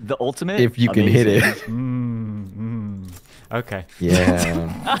 The ultimate, If you can hit it. Okay.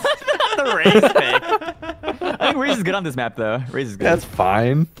 Yeah. The Raze pick. I think Raze is good on this map though. Raze is good. That's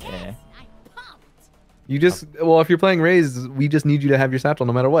fine. Yeah. You just, well, if you're playing Raze, we just need you to have your satchel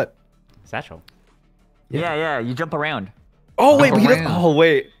no matter what. Satchel. Yeah. You jump around. Oh, wait, but he does, around. oh,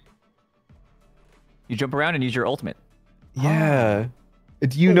 wait. You jump around and use your ultimate. Yeah.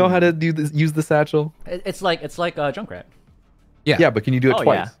 Do you know how to do this? Use the satchel? It's like Junkrat. Yeah. Yeah, but can you do it Oh,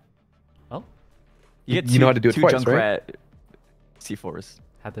 twice? Oh, You get You know how to do it two twice, Junkrat right? C4s.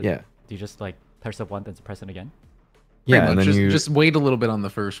 how to? Yeah. Do you just like press up one, then press it again? Yeah, Pretty and much. then Just wait a little bit on the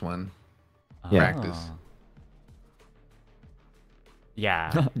first one. Yeah. Practice.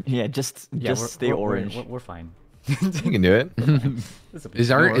 Yeah. Yeah, just we're- stay orange. We're fine. you can do it. Is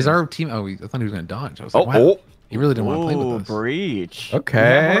our team? Oh, I thought he was gonna dodge. I was Oh, like, wow, oh. he really didn't want to play Ooh, with us. breach.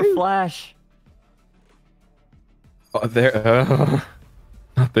 Okay. More flash. Oh, there.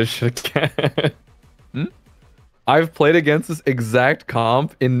 Not this shit again. I've played against this exact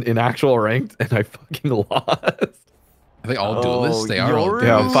comp in actual ranked, and I fucking lost. Are they all duelists? They are all yours?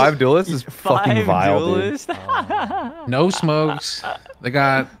 Yeah, duelists. 5 duelists is fucking Five vile, dude. duelists. No smokes. They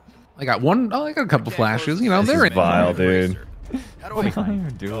got one. Oh, they got a couple flashes. You know, they're in. Vile, dude. We'll be fine.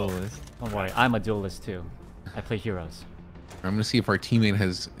 Duelist. Don't worry, I'm a duelist too. I play heroes. I'm gonna see if our teammate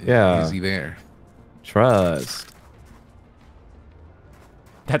has. Yeah. Is he there? Trust.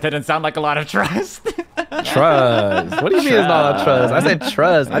 That didn't sound like a lot of trust. Trust. What do you mean it's not a trust? I said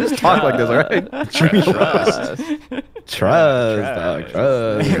trust. I just talk like this, alright? Trust. Dog.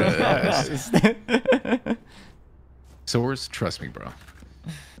 Trust. Source, trust me, bro.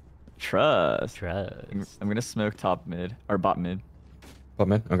 Trust. Trust. I'm gonna smoke top mid or bot mid. Oh,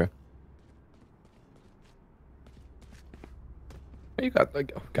 man. Okay. Hey, you got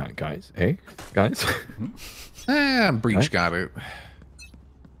like, guys. Hey, guys. Breach Right. got it.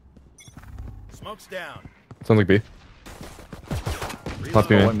 Smoke's down. Sounds like B. Must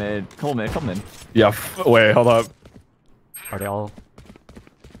be Couple mid. mid. Couple mid. Yeah. Wait, hold up. Are they all?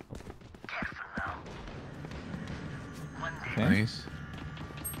 Okay. Nice.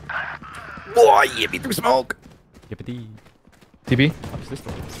 Boy, you hit me through smoke. Yippity. TP. What's this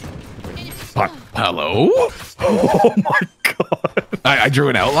door? Hello. Oh my god. I drew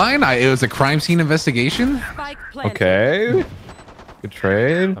an outline. It was a crime scene investigation. Spike planted. Okay. Good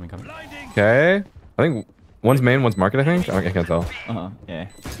trade. Coming. Okay. I think one's main, one's market, I think. I can't tell. Yeah.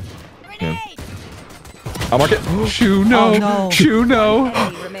 Yeah. I'll mark it. Shoo, no. Oh, no. Shoo, no.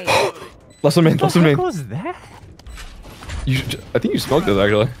 Enemy remaining. Less one main, less one main. What was that? I think you smoked this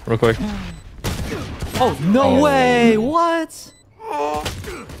actually, real quick. Oh no way! What?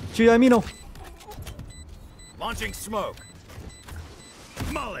 Giamino. Launching smoke.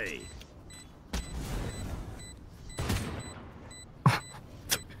 Molly.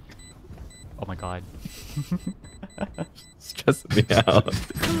 Oh my god. Stressing me out.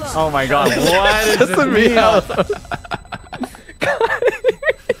 Oh my god. What is Stressing me out.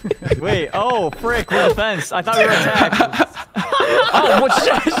 Wait. Oh, frick. We're defense. I thought we were attacked. Oh, what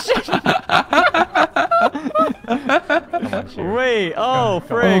shit? Wait. Oh,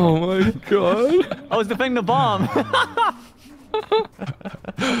 frick. Oh my god. I was defending the bomb.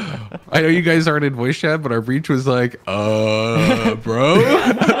 I know you guys aren't in voice chat, but our breach was like, bro.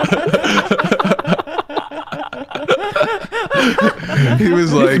 He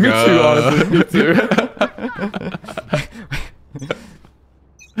was like, Me too, honestly. Me too.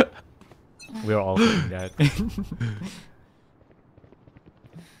 We're all doing that.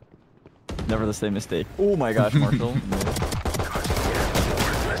 Never the same mistake. Oh my gosh, Marshall.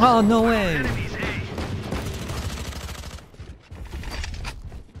 Oh, no way.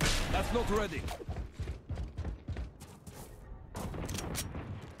 That's not ready.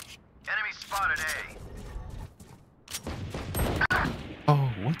 Enemy spotted A.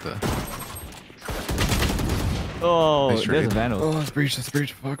 oh, what the? Oh, Nice there's a trade. vandal. Oh, it's breach. It's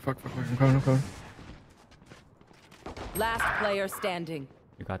breach. Fuck. I'm coming. Last player standing.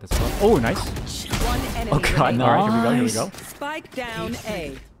 You got this one. Oh, nice. One enemy Oh, God. remaining. All right, here we go. Spike down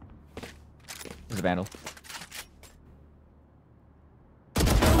A. There's a vandal.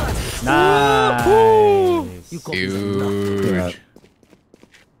 Nice. Huge.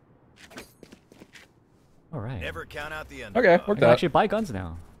 All right. Never count out the end. Okay, I worked can out. actually buy guns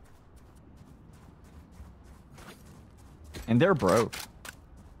now. And they're broke.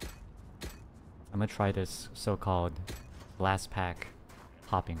 I'm gonna try this so-called last pack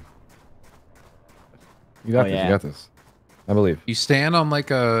hopping. You got Oh, this. yeah. You got this. I believe. You stand on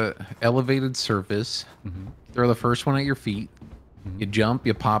like a elevated surface, Mm-hmm. throw the first one at your feet, you jump,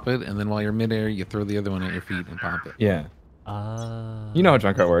 you pop it, and then while you're midair, you throw the other one at your feet and pop it. Yeah. You know how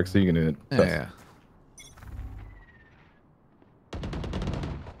jump cut works, so you can do it. Yeah.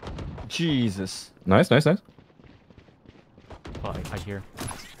 Jesus. Nice. Oh, I hear.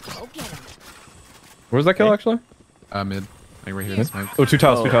 Where's that kill actually? Mid. Like right here. This mic. Oh, two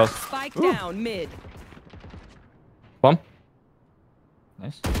tiles. Spike down mid. Bomb.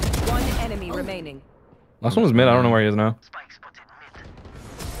 Nice. One enemy remaining. Last one was mid. I don't know where he is now.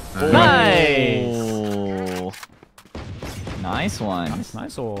 Nice. Nice one.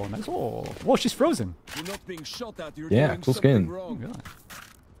 Nice. Whoa, she's frozen. You're not being shot at. You're Yeah, doing cool something skin. wrong.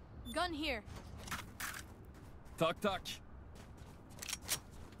 Gun here. Tuck.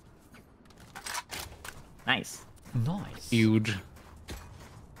 Nice. Nice. Huge.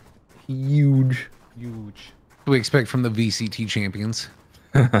 Huge. Huge. What do we expect from the VCT champions?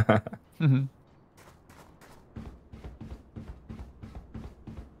 Mm-hmm.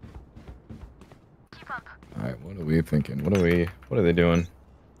 All right, what are we thinking? What are they doing?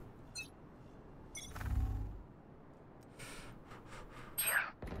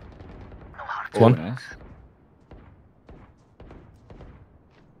 One. Nice.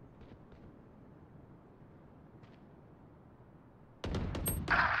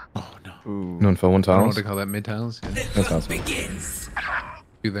 Oh no. Ooh. No info. One I don't know tiles. what to call that. Mid tiles. Yeah. That's awesome.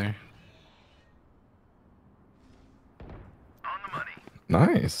 You there?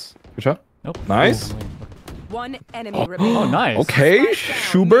 Nice. Good shot. Nope. Nice. One enemy remaining. Oh, nice. Okay,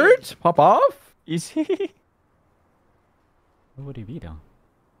 Schubert, pop off. Easy. What would he be though?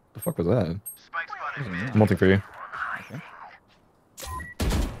 The fuck was that? I'm ulting for you.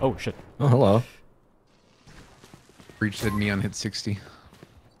 Oh shit. Oh, hello. Breach said neon hit 60.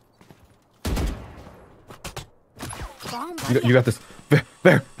 You got this.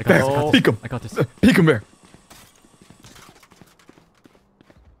 Bear. Oh, Peek him. I got this. Peek him, Bear.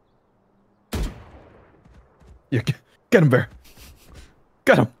 Yeah, get him, Bear.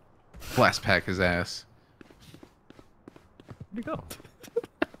 Got him. Blast pack his ass. Where'd he go?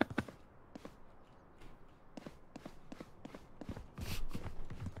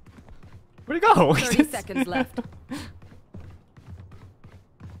 Where'd he go? 30 seconds left.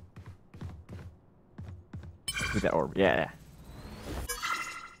 With that orb. Yeah.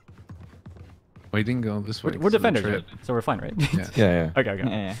 Well, he didn't go this way. We're 'cause of the defenders, trip. right? So we're fine, right? Yeah. Yeah. Okay.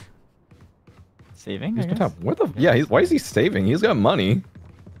 Yeah. Saving. He's I good guess? top. What the? Yeah. Why is he saving? He's got money.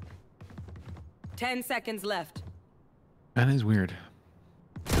 10 seconds left. That is weird.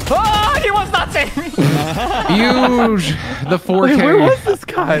 Oh, he was not saving. Huge. The 4K. Where was this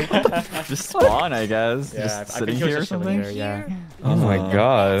guy? What the Just spawn, I guess. Yeah, just I sitting think he was here or just chilling something. here, yeah. Oh my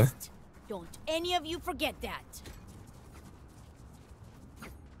god. Don't any of you forget that.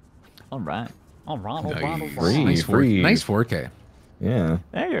 All right. Oh, Ronald, Nice. Ronald, Free. Nice, free. nice 4K. Yeah.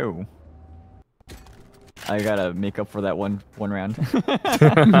 There you. I gotta make up for that one round.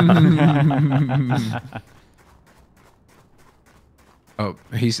 Oh,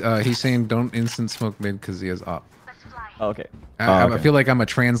 he's saying don't instant smoke mid because he has op. Oh, okay. I okay. feel like I'm a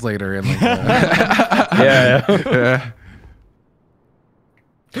translator and like. Yeah.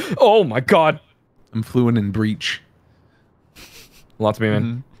 Oh my god. I'm fluent in breach. Lots of beam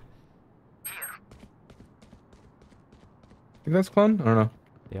in. Think that's Clone? I don't know.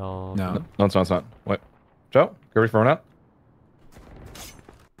 They all. No. No, it's not. What? Joe? Get ready for one out.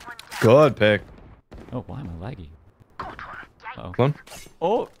 Good pick. Oh, why am I laggy? Uh-oh. Clone.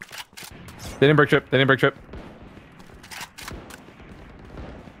 Oh. They didn't break trip. They didn't break trip.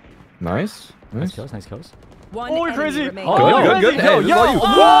 Nice. Nice Nice. kills. Nice kills. One Oh, enemy crazy. remaining. Oh, Good, good, good. Hey, this is all you.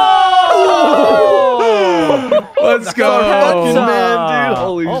 Whoa! Let's go. Fucking man, dude.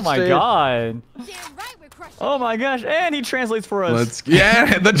 Holy oh my shit. god. Damn right we're crushing. Oh my gosh! And he translates for us. Let's.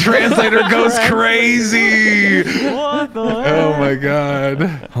 Yeah, the translator goes crazy. What the? Oh my god.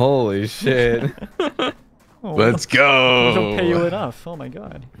 Holy shit. Let's We don't pay you go. enough. Oh my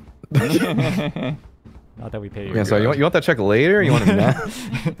god. Not that we pay you. Yeah, so you want that check later? Or you want it now?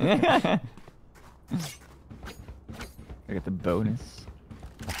 I get the bonus.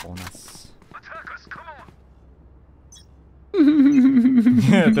 A bonus.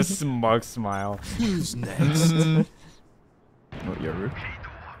 The smug smile. Who's next? Oh, you're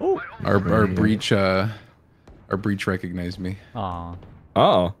Oh, our breach recognized me. Aw.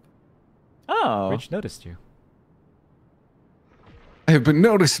 Oh. Oh. Rich noticed you. I have been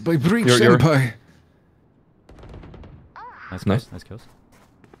noticed by Breach You're- Senpai. Nice kills. Nice. Nice kills.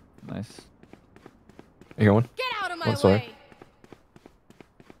 Nice. You got one? Get out of my Oh, sorry. way.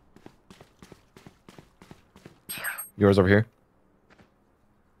 Yours over here.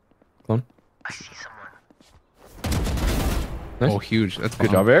 Clone. I see someone. Nice. Oh, huge. That's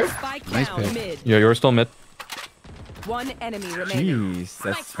Good job, Eric. Spike Nice down pick. mid. Yeah, yours still mid. One enemy remaining. Jeez,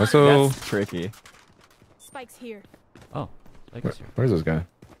 that's Also, that's tricky. Spike's here. Oh. I guess you're. where's this guy?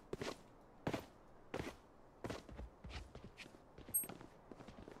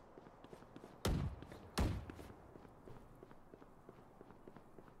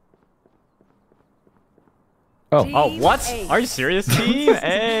 Oh. Oh, what? Ace. Are you serious? Team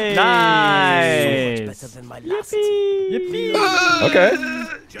A. Nice. Better than my last. Yippee. Okay.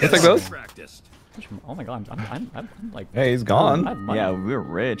 I'll take those. Practiced. Oh my god, I'm like. Hey, he's gone. I have money. Yeah, we're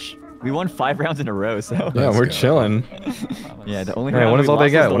rich. We won 5 rounds in a row, so. Yeah, we're chilling. Yeah, the only Hey, round what is we all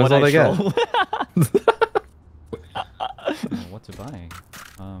they lost get? was the What is one all they I get? Oh, what to buy?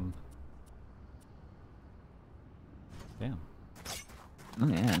 Damn. Oh,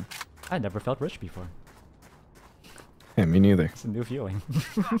 man. I never felt rich before. Hey, me neither. It's a new feeling.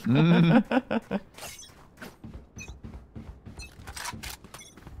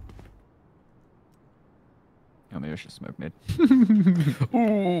 Oh, maybe I should smoke mid.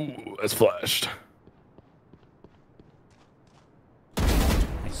 Ooh, that's flashed.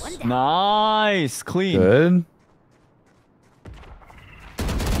 Nice, clean. Good.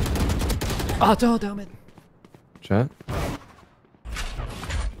 Oh, damn it. Chat.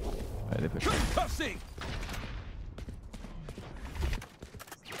 Alright, they push.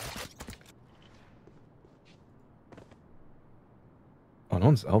 Oh, no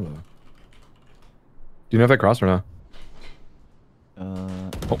one's elbow. Do you know if that crossed or not?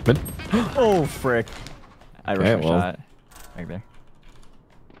 Oh, mid. Oh, frick. I rushed Okay, my well. shot. Right there.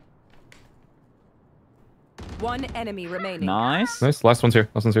 One enemy remaining. Nice. Nice. Last one's here.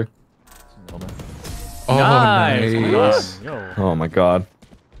 Last one's here. Oh, Nice. nice. Yo. Oh my god.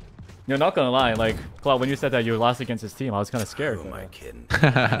 You're not gonna lie, like, Claude, when you said that you lost against his team, I was kind of scared. Who am I kidding? So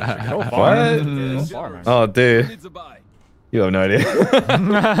far. What? So far, man. Oh, dude. You have no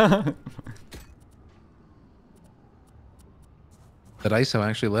idea. That ISO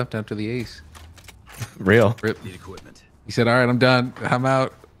actually left after the ace. Real. Rip. Need equipment. He said, all right, I'm done. I'm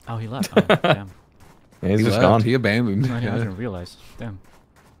out. Oh, he left. Oh, damn. Yeah, he's He just left. gone. He abandoned. I Yeah. didn't realize. Damn.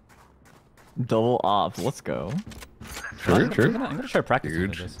 Double op. Let's go. True, I'm true. gonna try practicing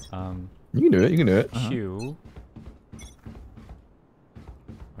with Huge. this. You can do it. You can do it. Q.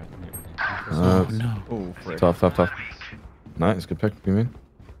 Right, let me- Uh, No. Oh, frick. tough, tough, tough. Nice. Good pick. You mean?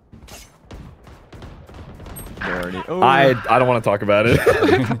 They're already. Oh. I don't want to talk about it.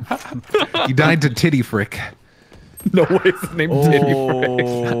 He died to Titty Frick. No way. It's the name Titty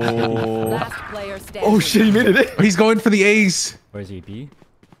Frick. Last player standing. Oh shit! He made it. He's going for the ace. Where's he? B?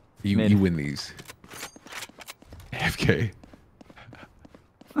 You Mid. you win these. AFK.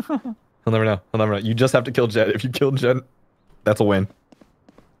 He'll never know. He'll never know. You just have to kill Jet. If you kill Jet, that's a win.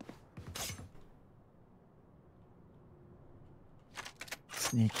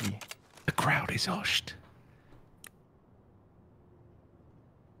 Sneaky. The crowd is hushed.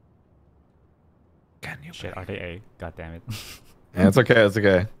 Can you? Shit, are they A? God damn it. Yeah, it's okay. It's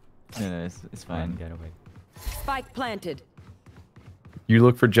okay. No, it's fine. Get away. Spike planted. You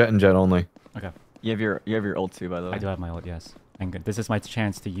look for Jet and Jet only. Okay. You have your ult too, by the way. I do have my ult, yes. And this is my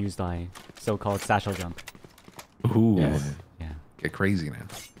chance to use the so-called satchel jump. Ooh. Yes. Yeah. Get crazy now.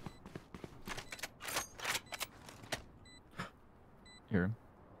 Here.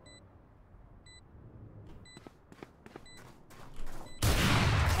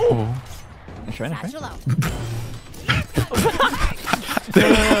 Oh. I'm trying to. Satchel out.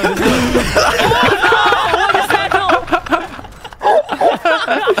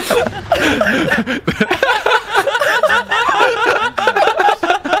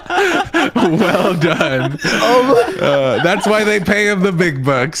 Well done. That's why they pay him the big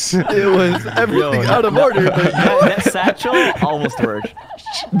bucks. It was everything out of order. That satchel almost worked.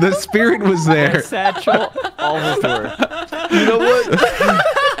 The spirit was there. That satchel almost worked. You know what?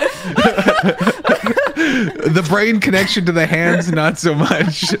 The brain connection to the hands, not so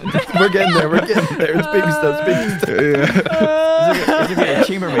much. We're getting there. We're getting there. It's baby steps. Baby steps. Yeah. This is a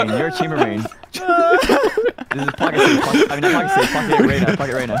chambermaid. You're a chambermaid. This is pocket safe. I mean, not pocket safe. Pocket Reyna.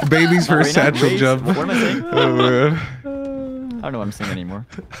 Pocket Reyna. Baby's first Reyna? satchel Raise? jump. What am I saying? Oh, man. I don't know what I'm saying anymore.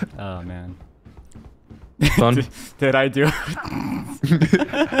 Oh man. Son. Did I do it?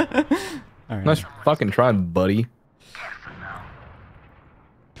 All right. Nice fucking try, buddy.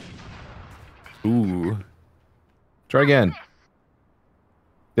 Ooh. Try again.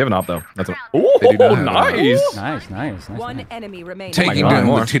 They have an op though. That's a. They Oh, do not have an op. nice. Nice. One enemy remaining. Taking God, down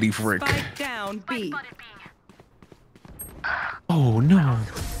more. the titty frick. Spike down B. Oh no.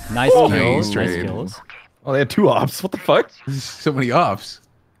 Nice Oh. kills. Nice Nice trade. kills. Oh, they had 2 ops. What the fuck? So many ops.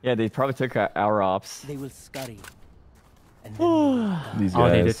 Yeah, they probably took our ops. They will scurry. And These guys. Oh,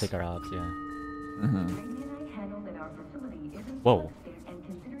 they did take our ops. Yeah. Whoa.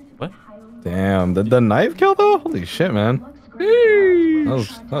 What? Damn, the knife kill though? Holy shit, man.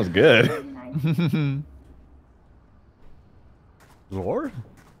 That was good. Lord?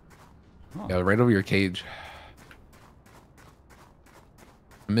 Yeah, right over your cage.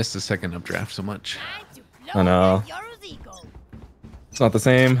 I missed the second updraft so much. I know. It's not the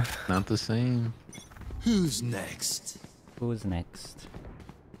same. Not the same. who's next? Who's next?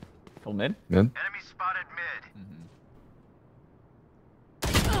 Full mid? Good. Enemy spotted mid.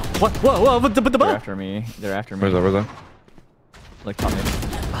 What? Whoa! What the? They're after me. They're after me. Where's that? Where's that? Like, come in.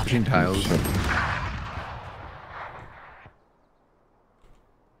 Pushing tiles.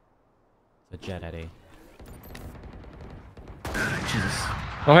 The jet at A. Jesus.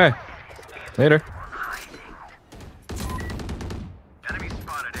 Okay. Later. Enemy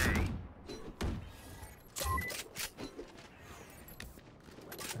spotted A.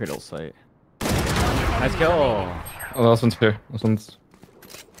 Great old sight. Nice kill. Oh, this one's here. This one's.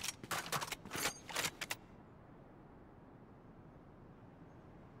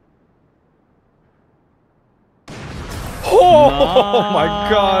 Oh my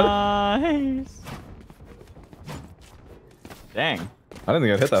god. Nice. Dang. I didn't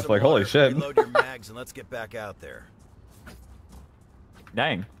think I'd hit that flag. Holy shit. Reload your mags and let's get back out there.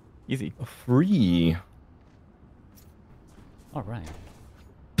 Dang. Easy. Free. All right.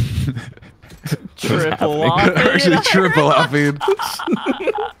 Triple off. Actually, triple offing.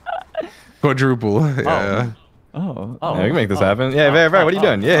 Quadruple. Yeah. Oh. Oh. Yeah, we can make this happen. Yeah, very, very. What are you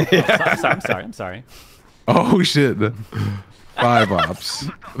doing? Yeah, yeah. I'm sorry. Oh shit. 5 ops.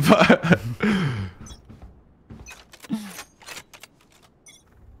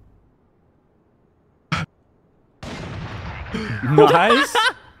 Nice.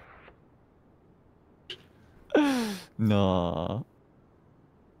 No.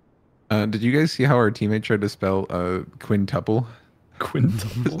 Did you guys see how our teammate tried to spell quintuple?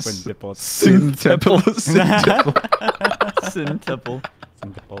 Quintuple. Quintuple. Centuple. Centuple.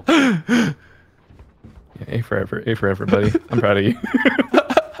 Quintuple. Yeah, A for effort. A for effort, buddy. I'm proud of you.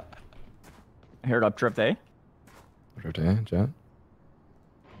 I heard up drift A. Jet.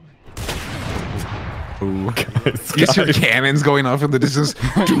 Ooh. These are cannons going off in the distance.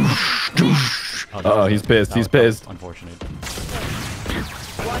 Oh, he's pissed. He's pissed. Unfortunate.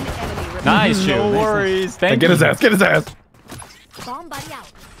 One enemy remaining. Nice, No shoot. worries. Thank Get you. his ass. Get his ass. Bomb buddy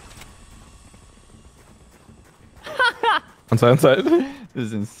out. Inside. This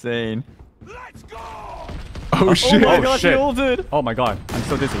is insane. Oh shit. Oh my Oh, gosh, shit. he ulted. Oh my god, I'm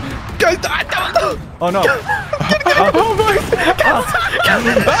so dizzy. Oh no. Oh my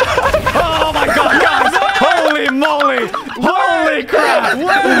Oh my god, guys! Holy moly! Holy crap!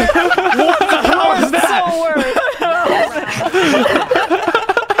 What the hell is that?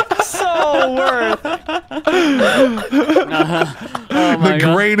 So worth. Oh my The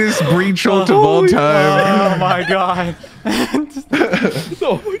god. greatest breach ult of all time. Oh my god.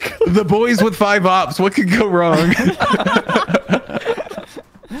 Oh my god. The boys with 5 ops. What could go wrong?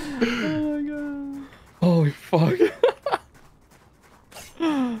 Holy fuck.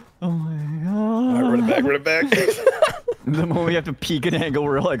 Oh my god. Alright, run it back. The moment we have to peek an angle,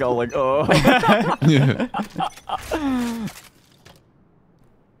 we're like, all like, oh. Yeah.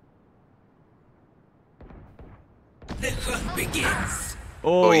 The hunt begins.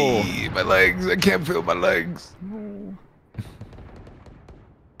 Oh. Oy, my legs. I can't feel my legs.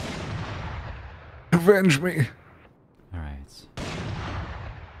 Avenge me. All right.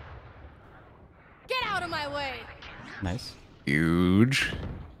 Get out of my way. Nice. Huge.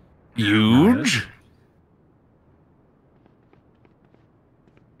 Huge.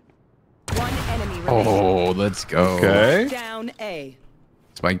 One enemy remaining. Oh, let's go. Okay. Down A.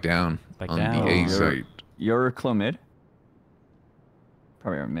 Spike down Spike on down. the A site. You're Clo mid.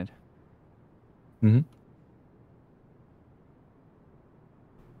 Probably are mid. Mm-hmm.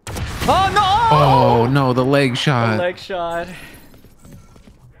 Oh no! Oh no, the leg The shot. leg shot.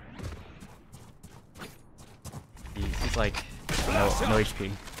 He's like no HP.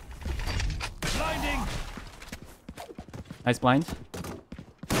 Blinding. Nice blind.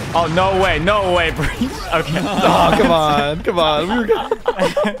 Oh no way, no way, Breach. Okay. Oh, come on, come on. We were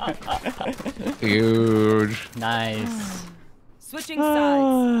Huge. Nice. Switching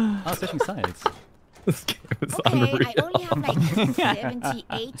sides. Oh, switching sides. This game is Okay, unreal. I only have like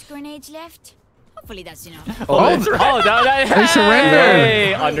 78 grenades left. Hopefully that's enough. Oh, that's right. Oh, that They surrendered.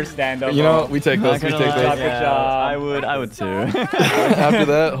 Hey, understandable. You know, we take those. We take Good those. job. I would too. After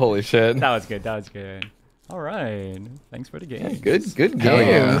that, holy shit. That was good. That was good. All right. Thanks for the game. Good Hell game.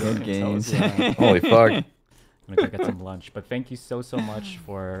 yeah. Good games. Holy fuck. I'm gonna go get some lunch, but thank you so much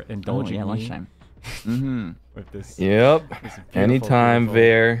for indulging me lunchtime. Mm-hmm. with this. Yep. this beautiful, Anytime, beautiful-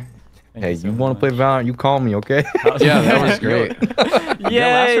 Ver. Thank Hey, so you want to play much. Valorant? You call me, okay? Yeah, that was great. Yay!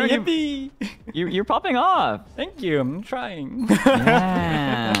 last round Yippee! You're popping off. Thank you. I'm trying.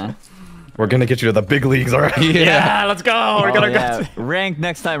 Yeah. We're gonna get you to the big leagues, all right? Yeah, let's go. We're gonna go. Ranked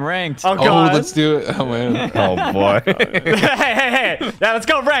next time. Ranked. Oh Oh, god. let's do it. Oh man. Oh boy. hey. Yeah, let's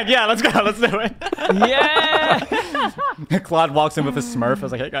go, rank. Yeah, let's go. Let's do it. Yeah. Claude walks in with a Smurf. I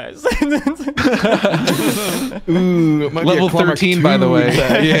was like, hey guys. Ooh, it might be a Level Claw Mark 13, by the II. way.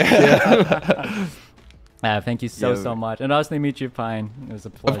 Yeah. Thank you so much. And nice to meet you, Pine. It was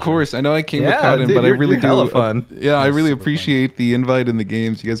a pleasure. Of course, I know I came Yeah, without him, dude, but I you're really do. hella fun. Yeah, I really super fun. appreciate the invite and the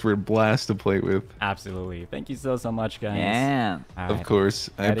games. You guys were a blast to play with. Absolutely. Thank you so much, guys. Yeah. All Of right. course,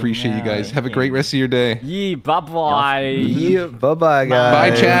 I Heading appreciate you guys. out. Have a great rest of your day. Yee, bye-bye. Yeah, bye-bye,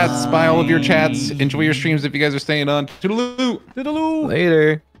 guys. Bye, chats. Bye, all of your chats. Enjoy your streams if you guys are staying on. Toodaloo. Toodaloo.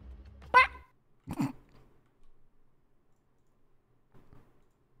 Later.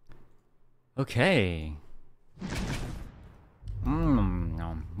 Okay.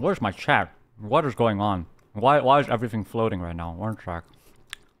 Where's my chat? What is going on? Why is everything floating right now? One track.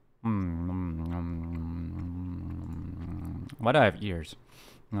 Why do I have ears?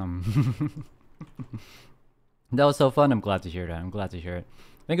 That was so fun. I'm glad to hear that. I'm glad to hear it.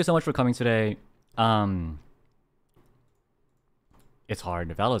 Thank you so much for coming today. It's hard.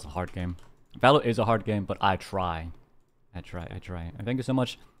 Valo is a hard game. Valo is a hard game, but I try. I try. And thank you so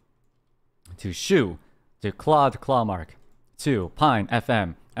much to Shu, to Claude Clawmark, to Pine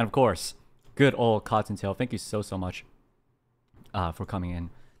FM, and of course, good old CottontailVA. Thank you so much for coming in.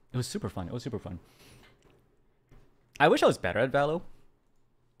 It was super fun. It was super fun. I wish I was better at Valo.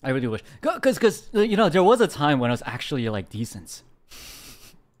 I really wish. Because you know, there was a time when I was actually like decent.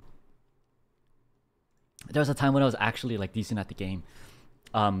 There was a time when I was actually like decent at the game.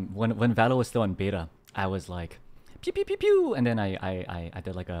 When Valo was still in beta, I was like pew pew pew pew, and then I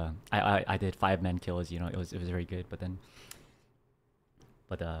did like I did 5-man kills. You know, it was very good. But then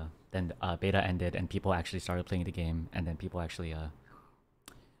beta ended and people actually started playing the game, and then people actually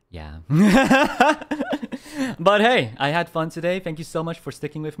yeah. But hey, I had fun today. Thank you so much for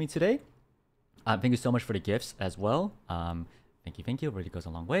sticking with me today. Thank you so much for the gifts as well. Thank you. It really goes a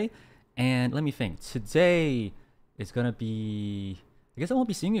long way. And let me think. Today is gonna be. I guess I won't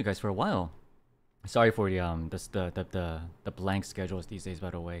be seeing you guys for a while. Sorry for the blank schedules these days. By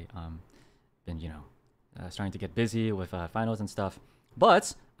the way, been starting to get busy with finals and stuff.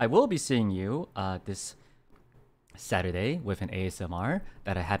 But I will be seeing you this Saturday with an ASMR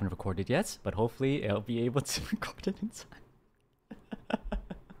that I haven't recorded yet, but hopefully I'll be able to record it in time.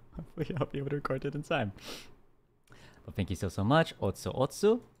 Hopefully I'll be able to record it in time. But thank you so much.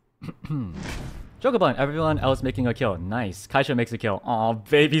 Otsu. Jokabun, everyone else making a kill. Nice. Kaisha makes a kill. Aw,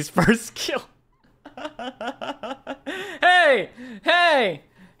 baby's first kill. Hey!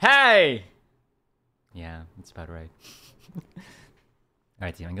 Yeah, that's about right.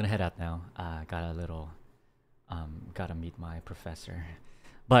 Alright, team, I'm gonna head out now. Gotta meet my professor.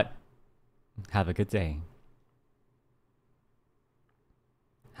 But have a good day.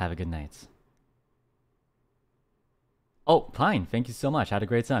 Have a good night. Oh, Pine, thank you so much. Had a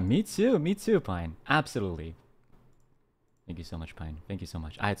great time. Me too, Pine. Absolutely. Thank you so much, Pine. Thank you so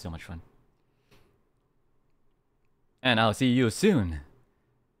much. I had so much fun. And I'll see you soon,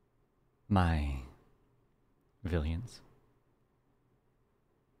 my villains.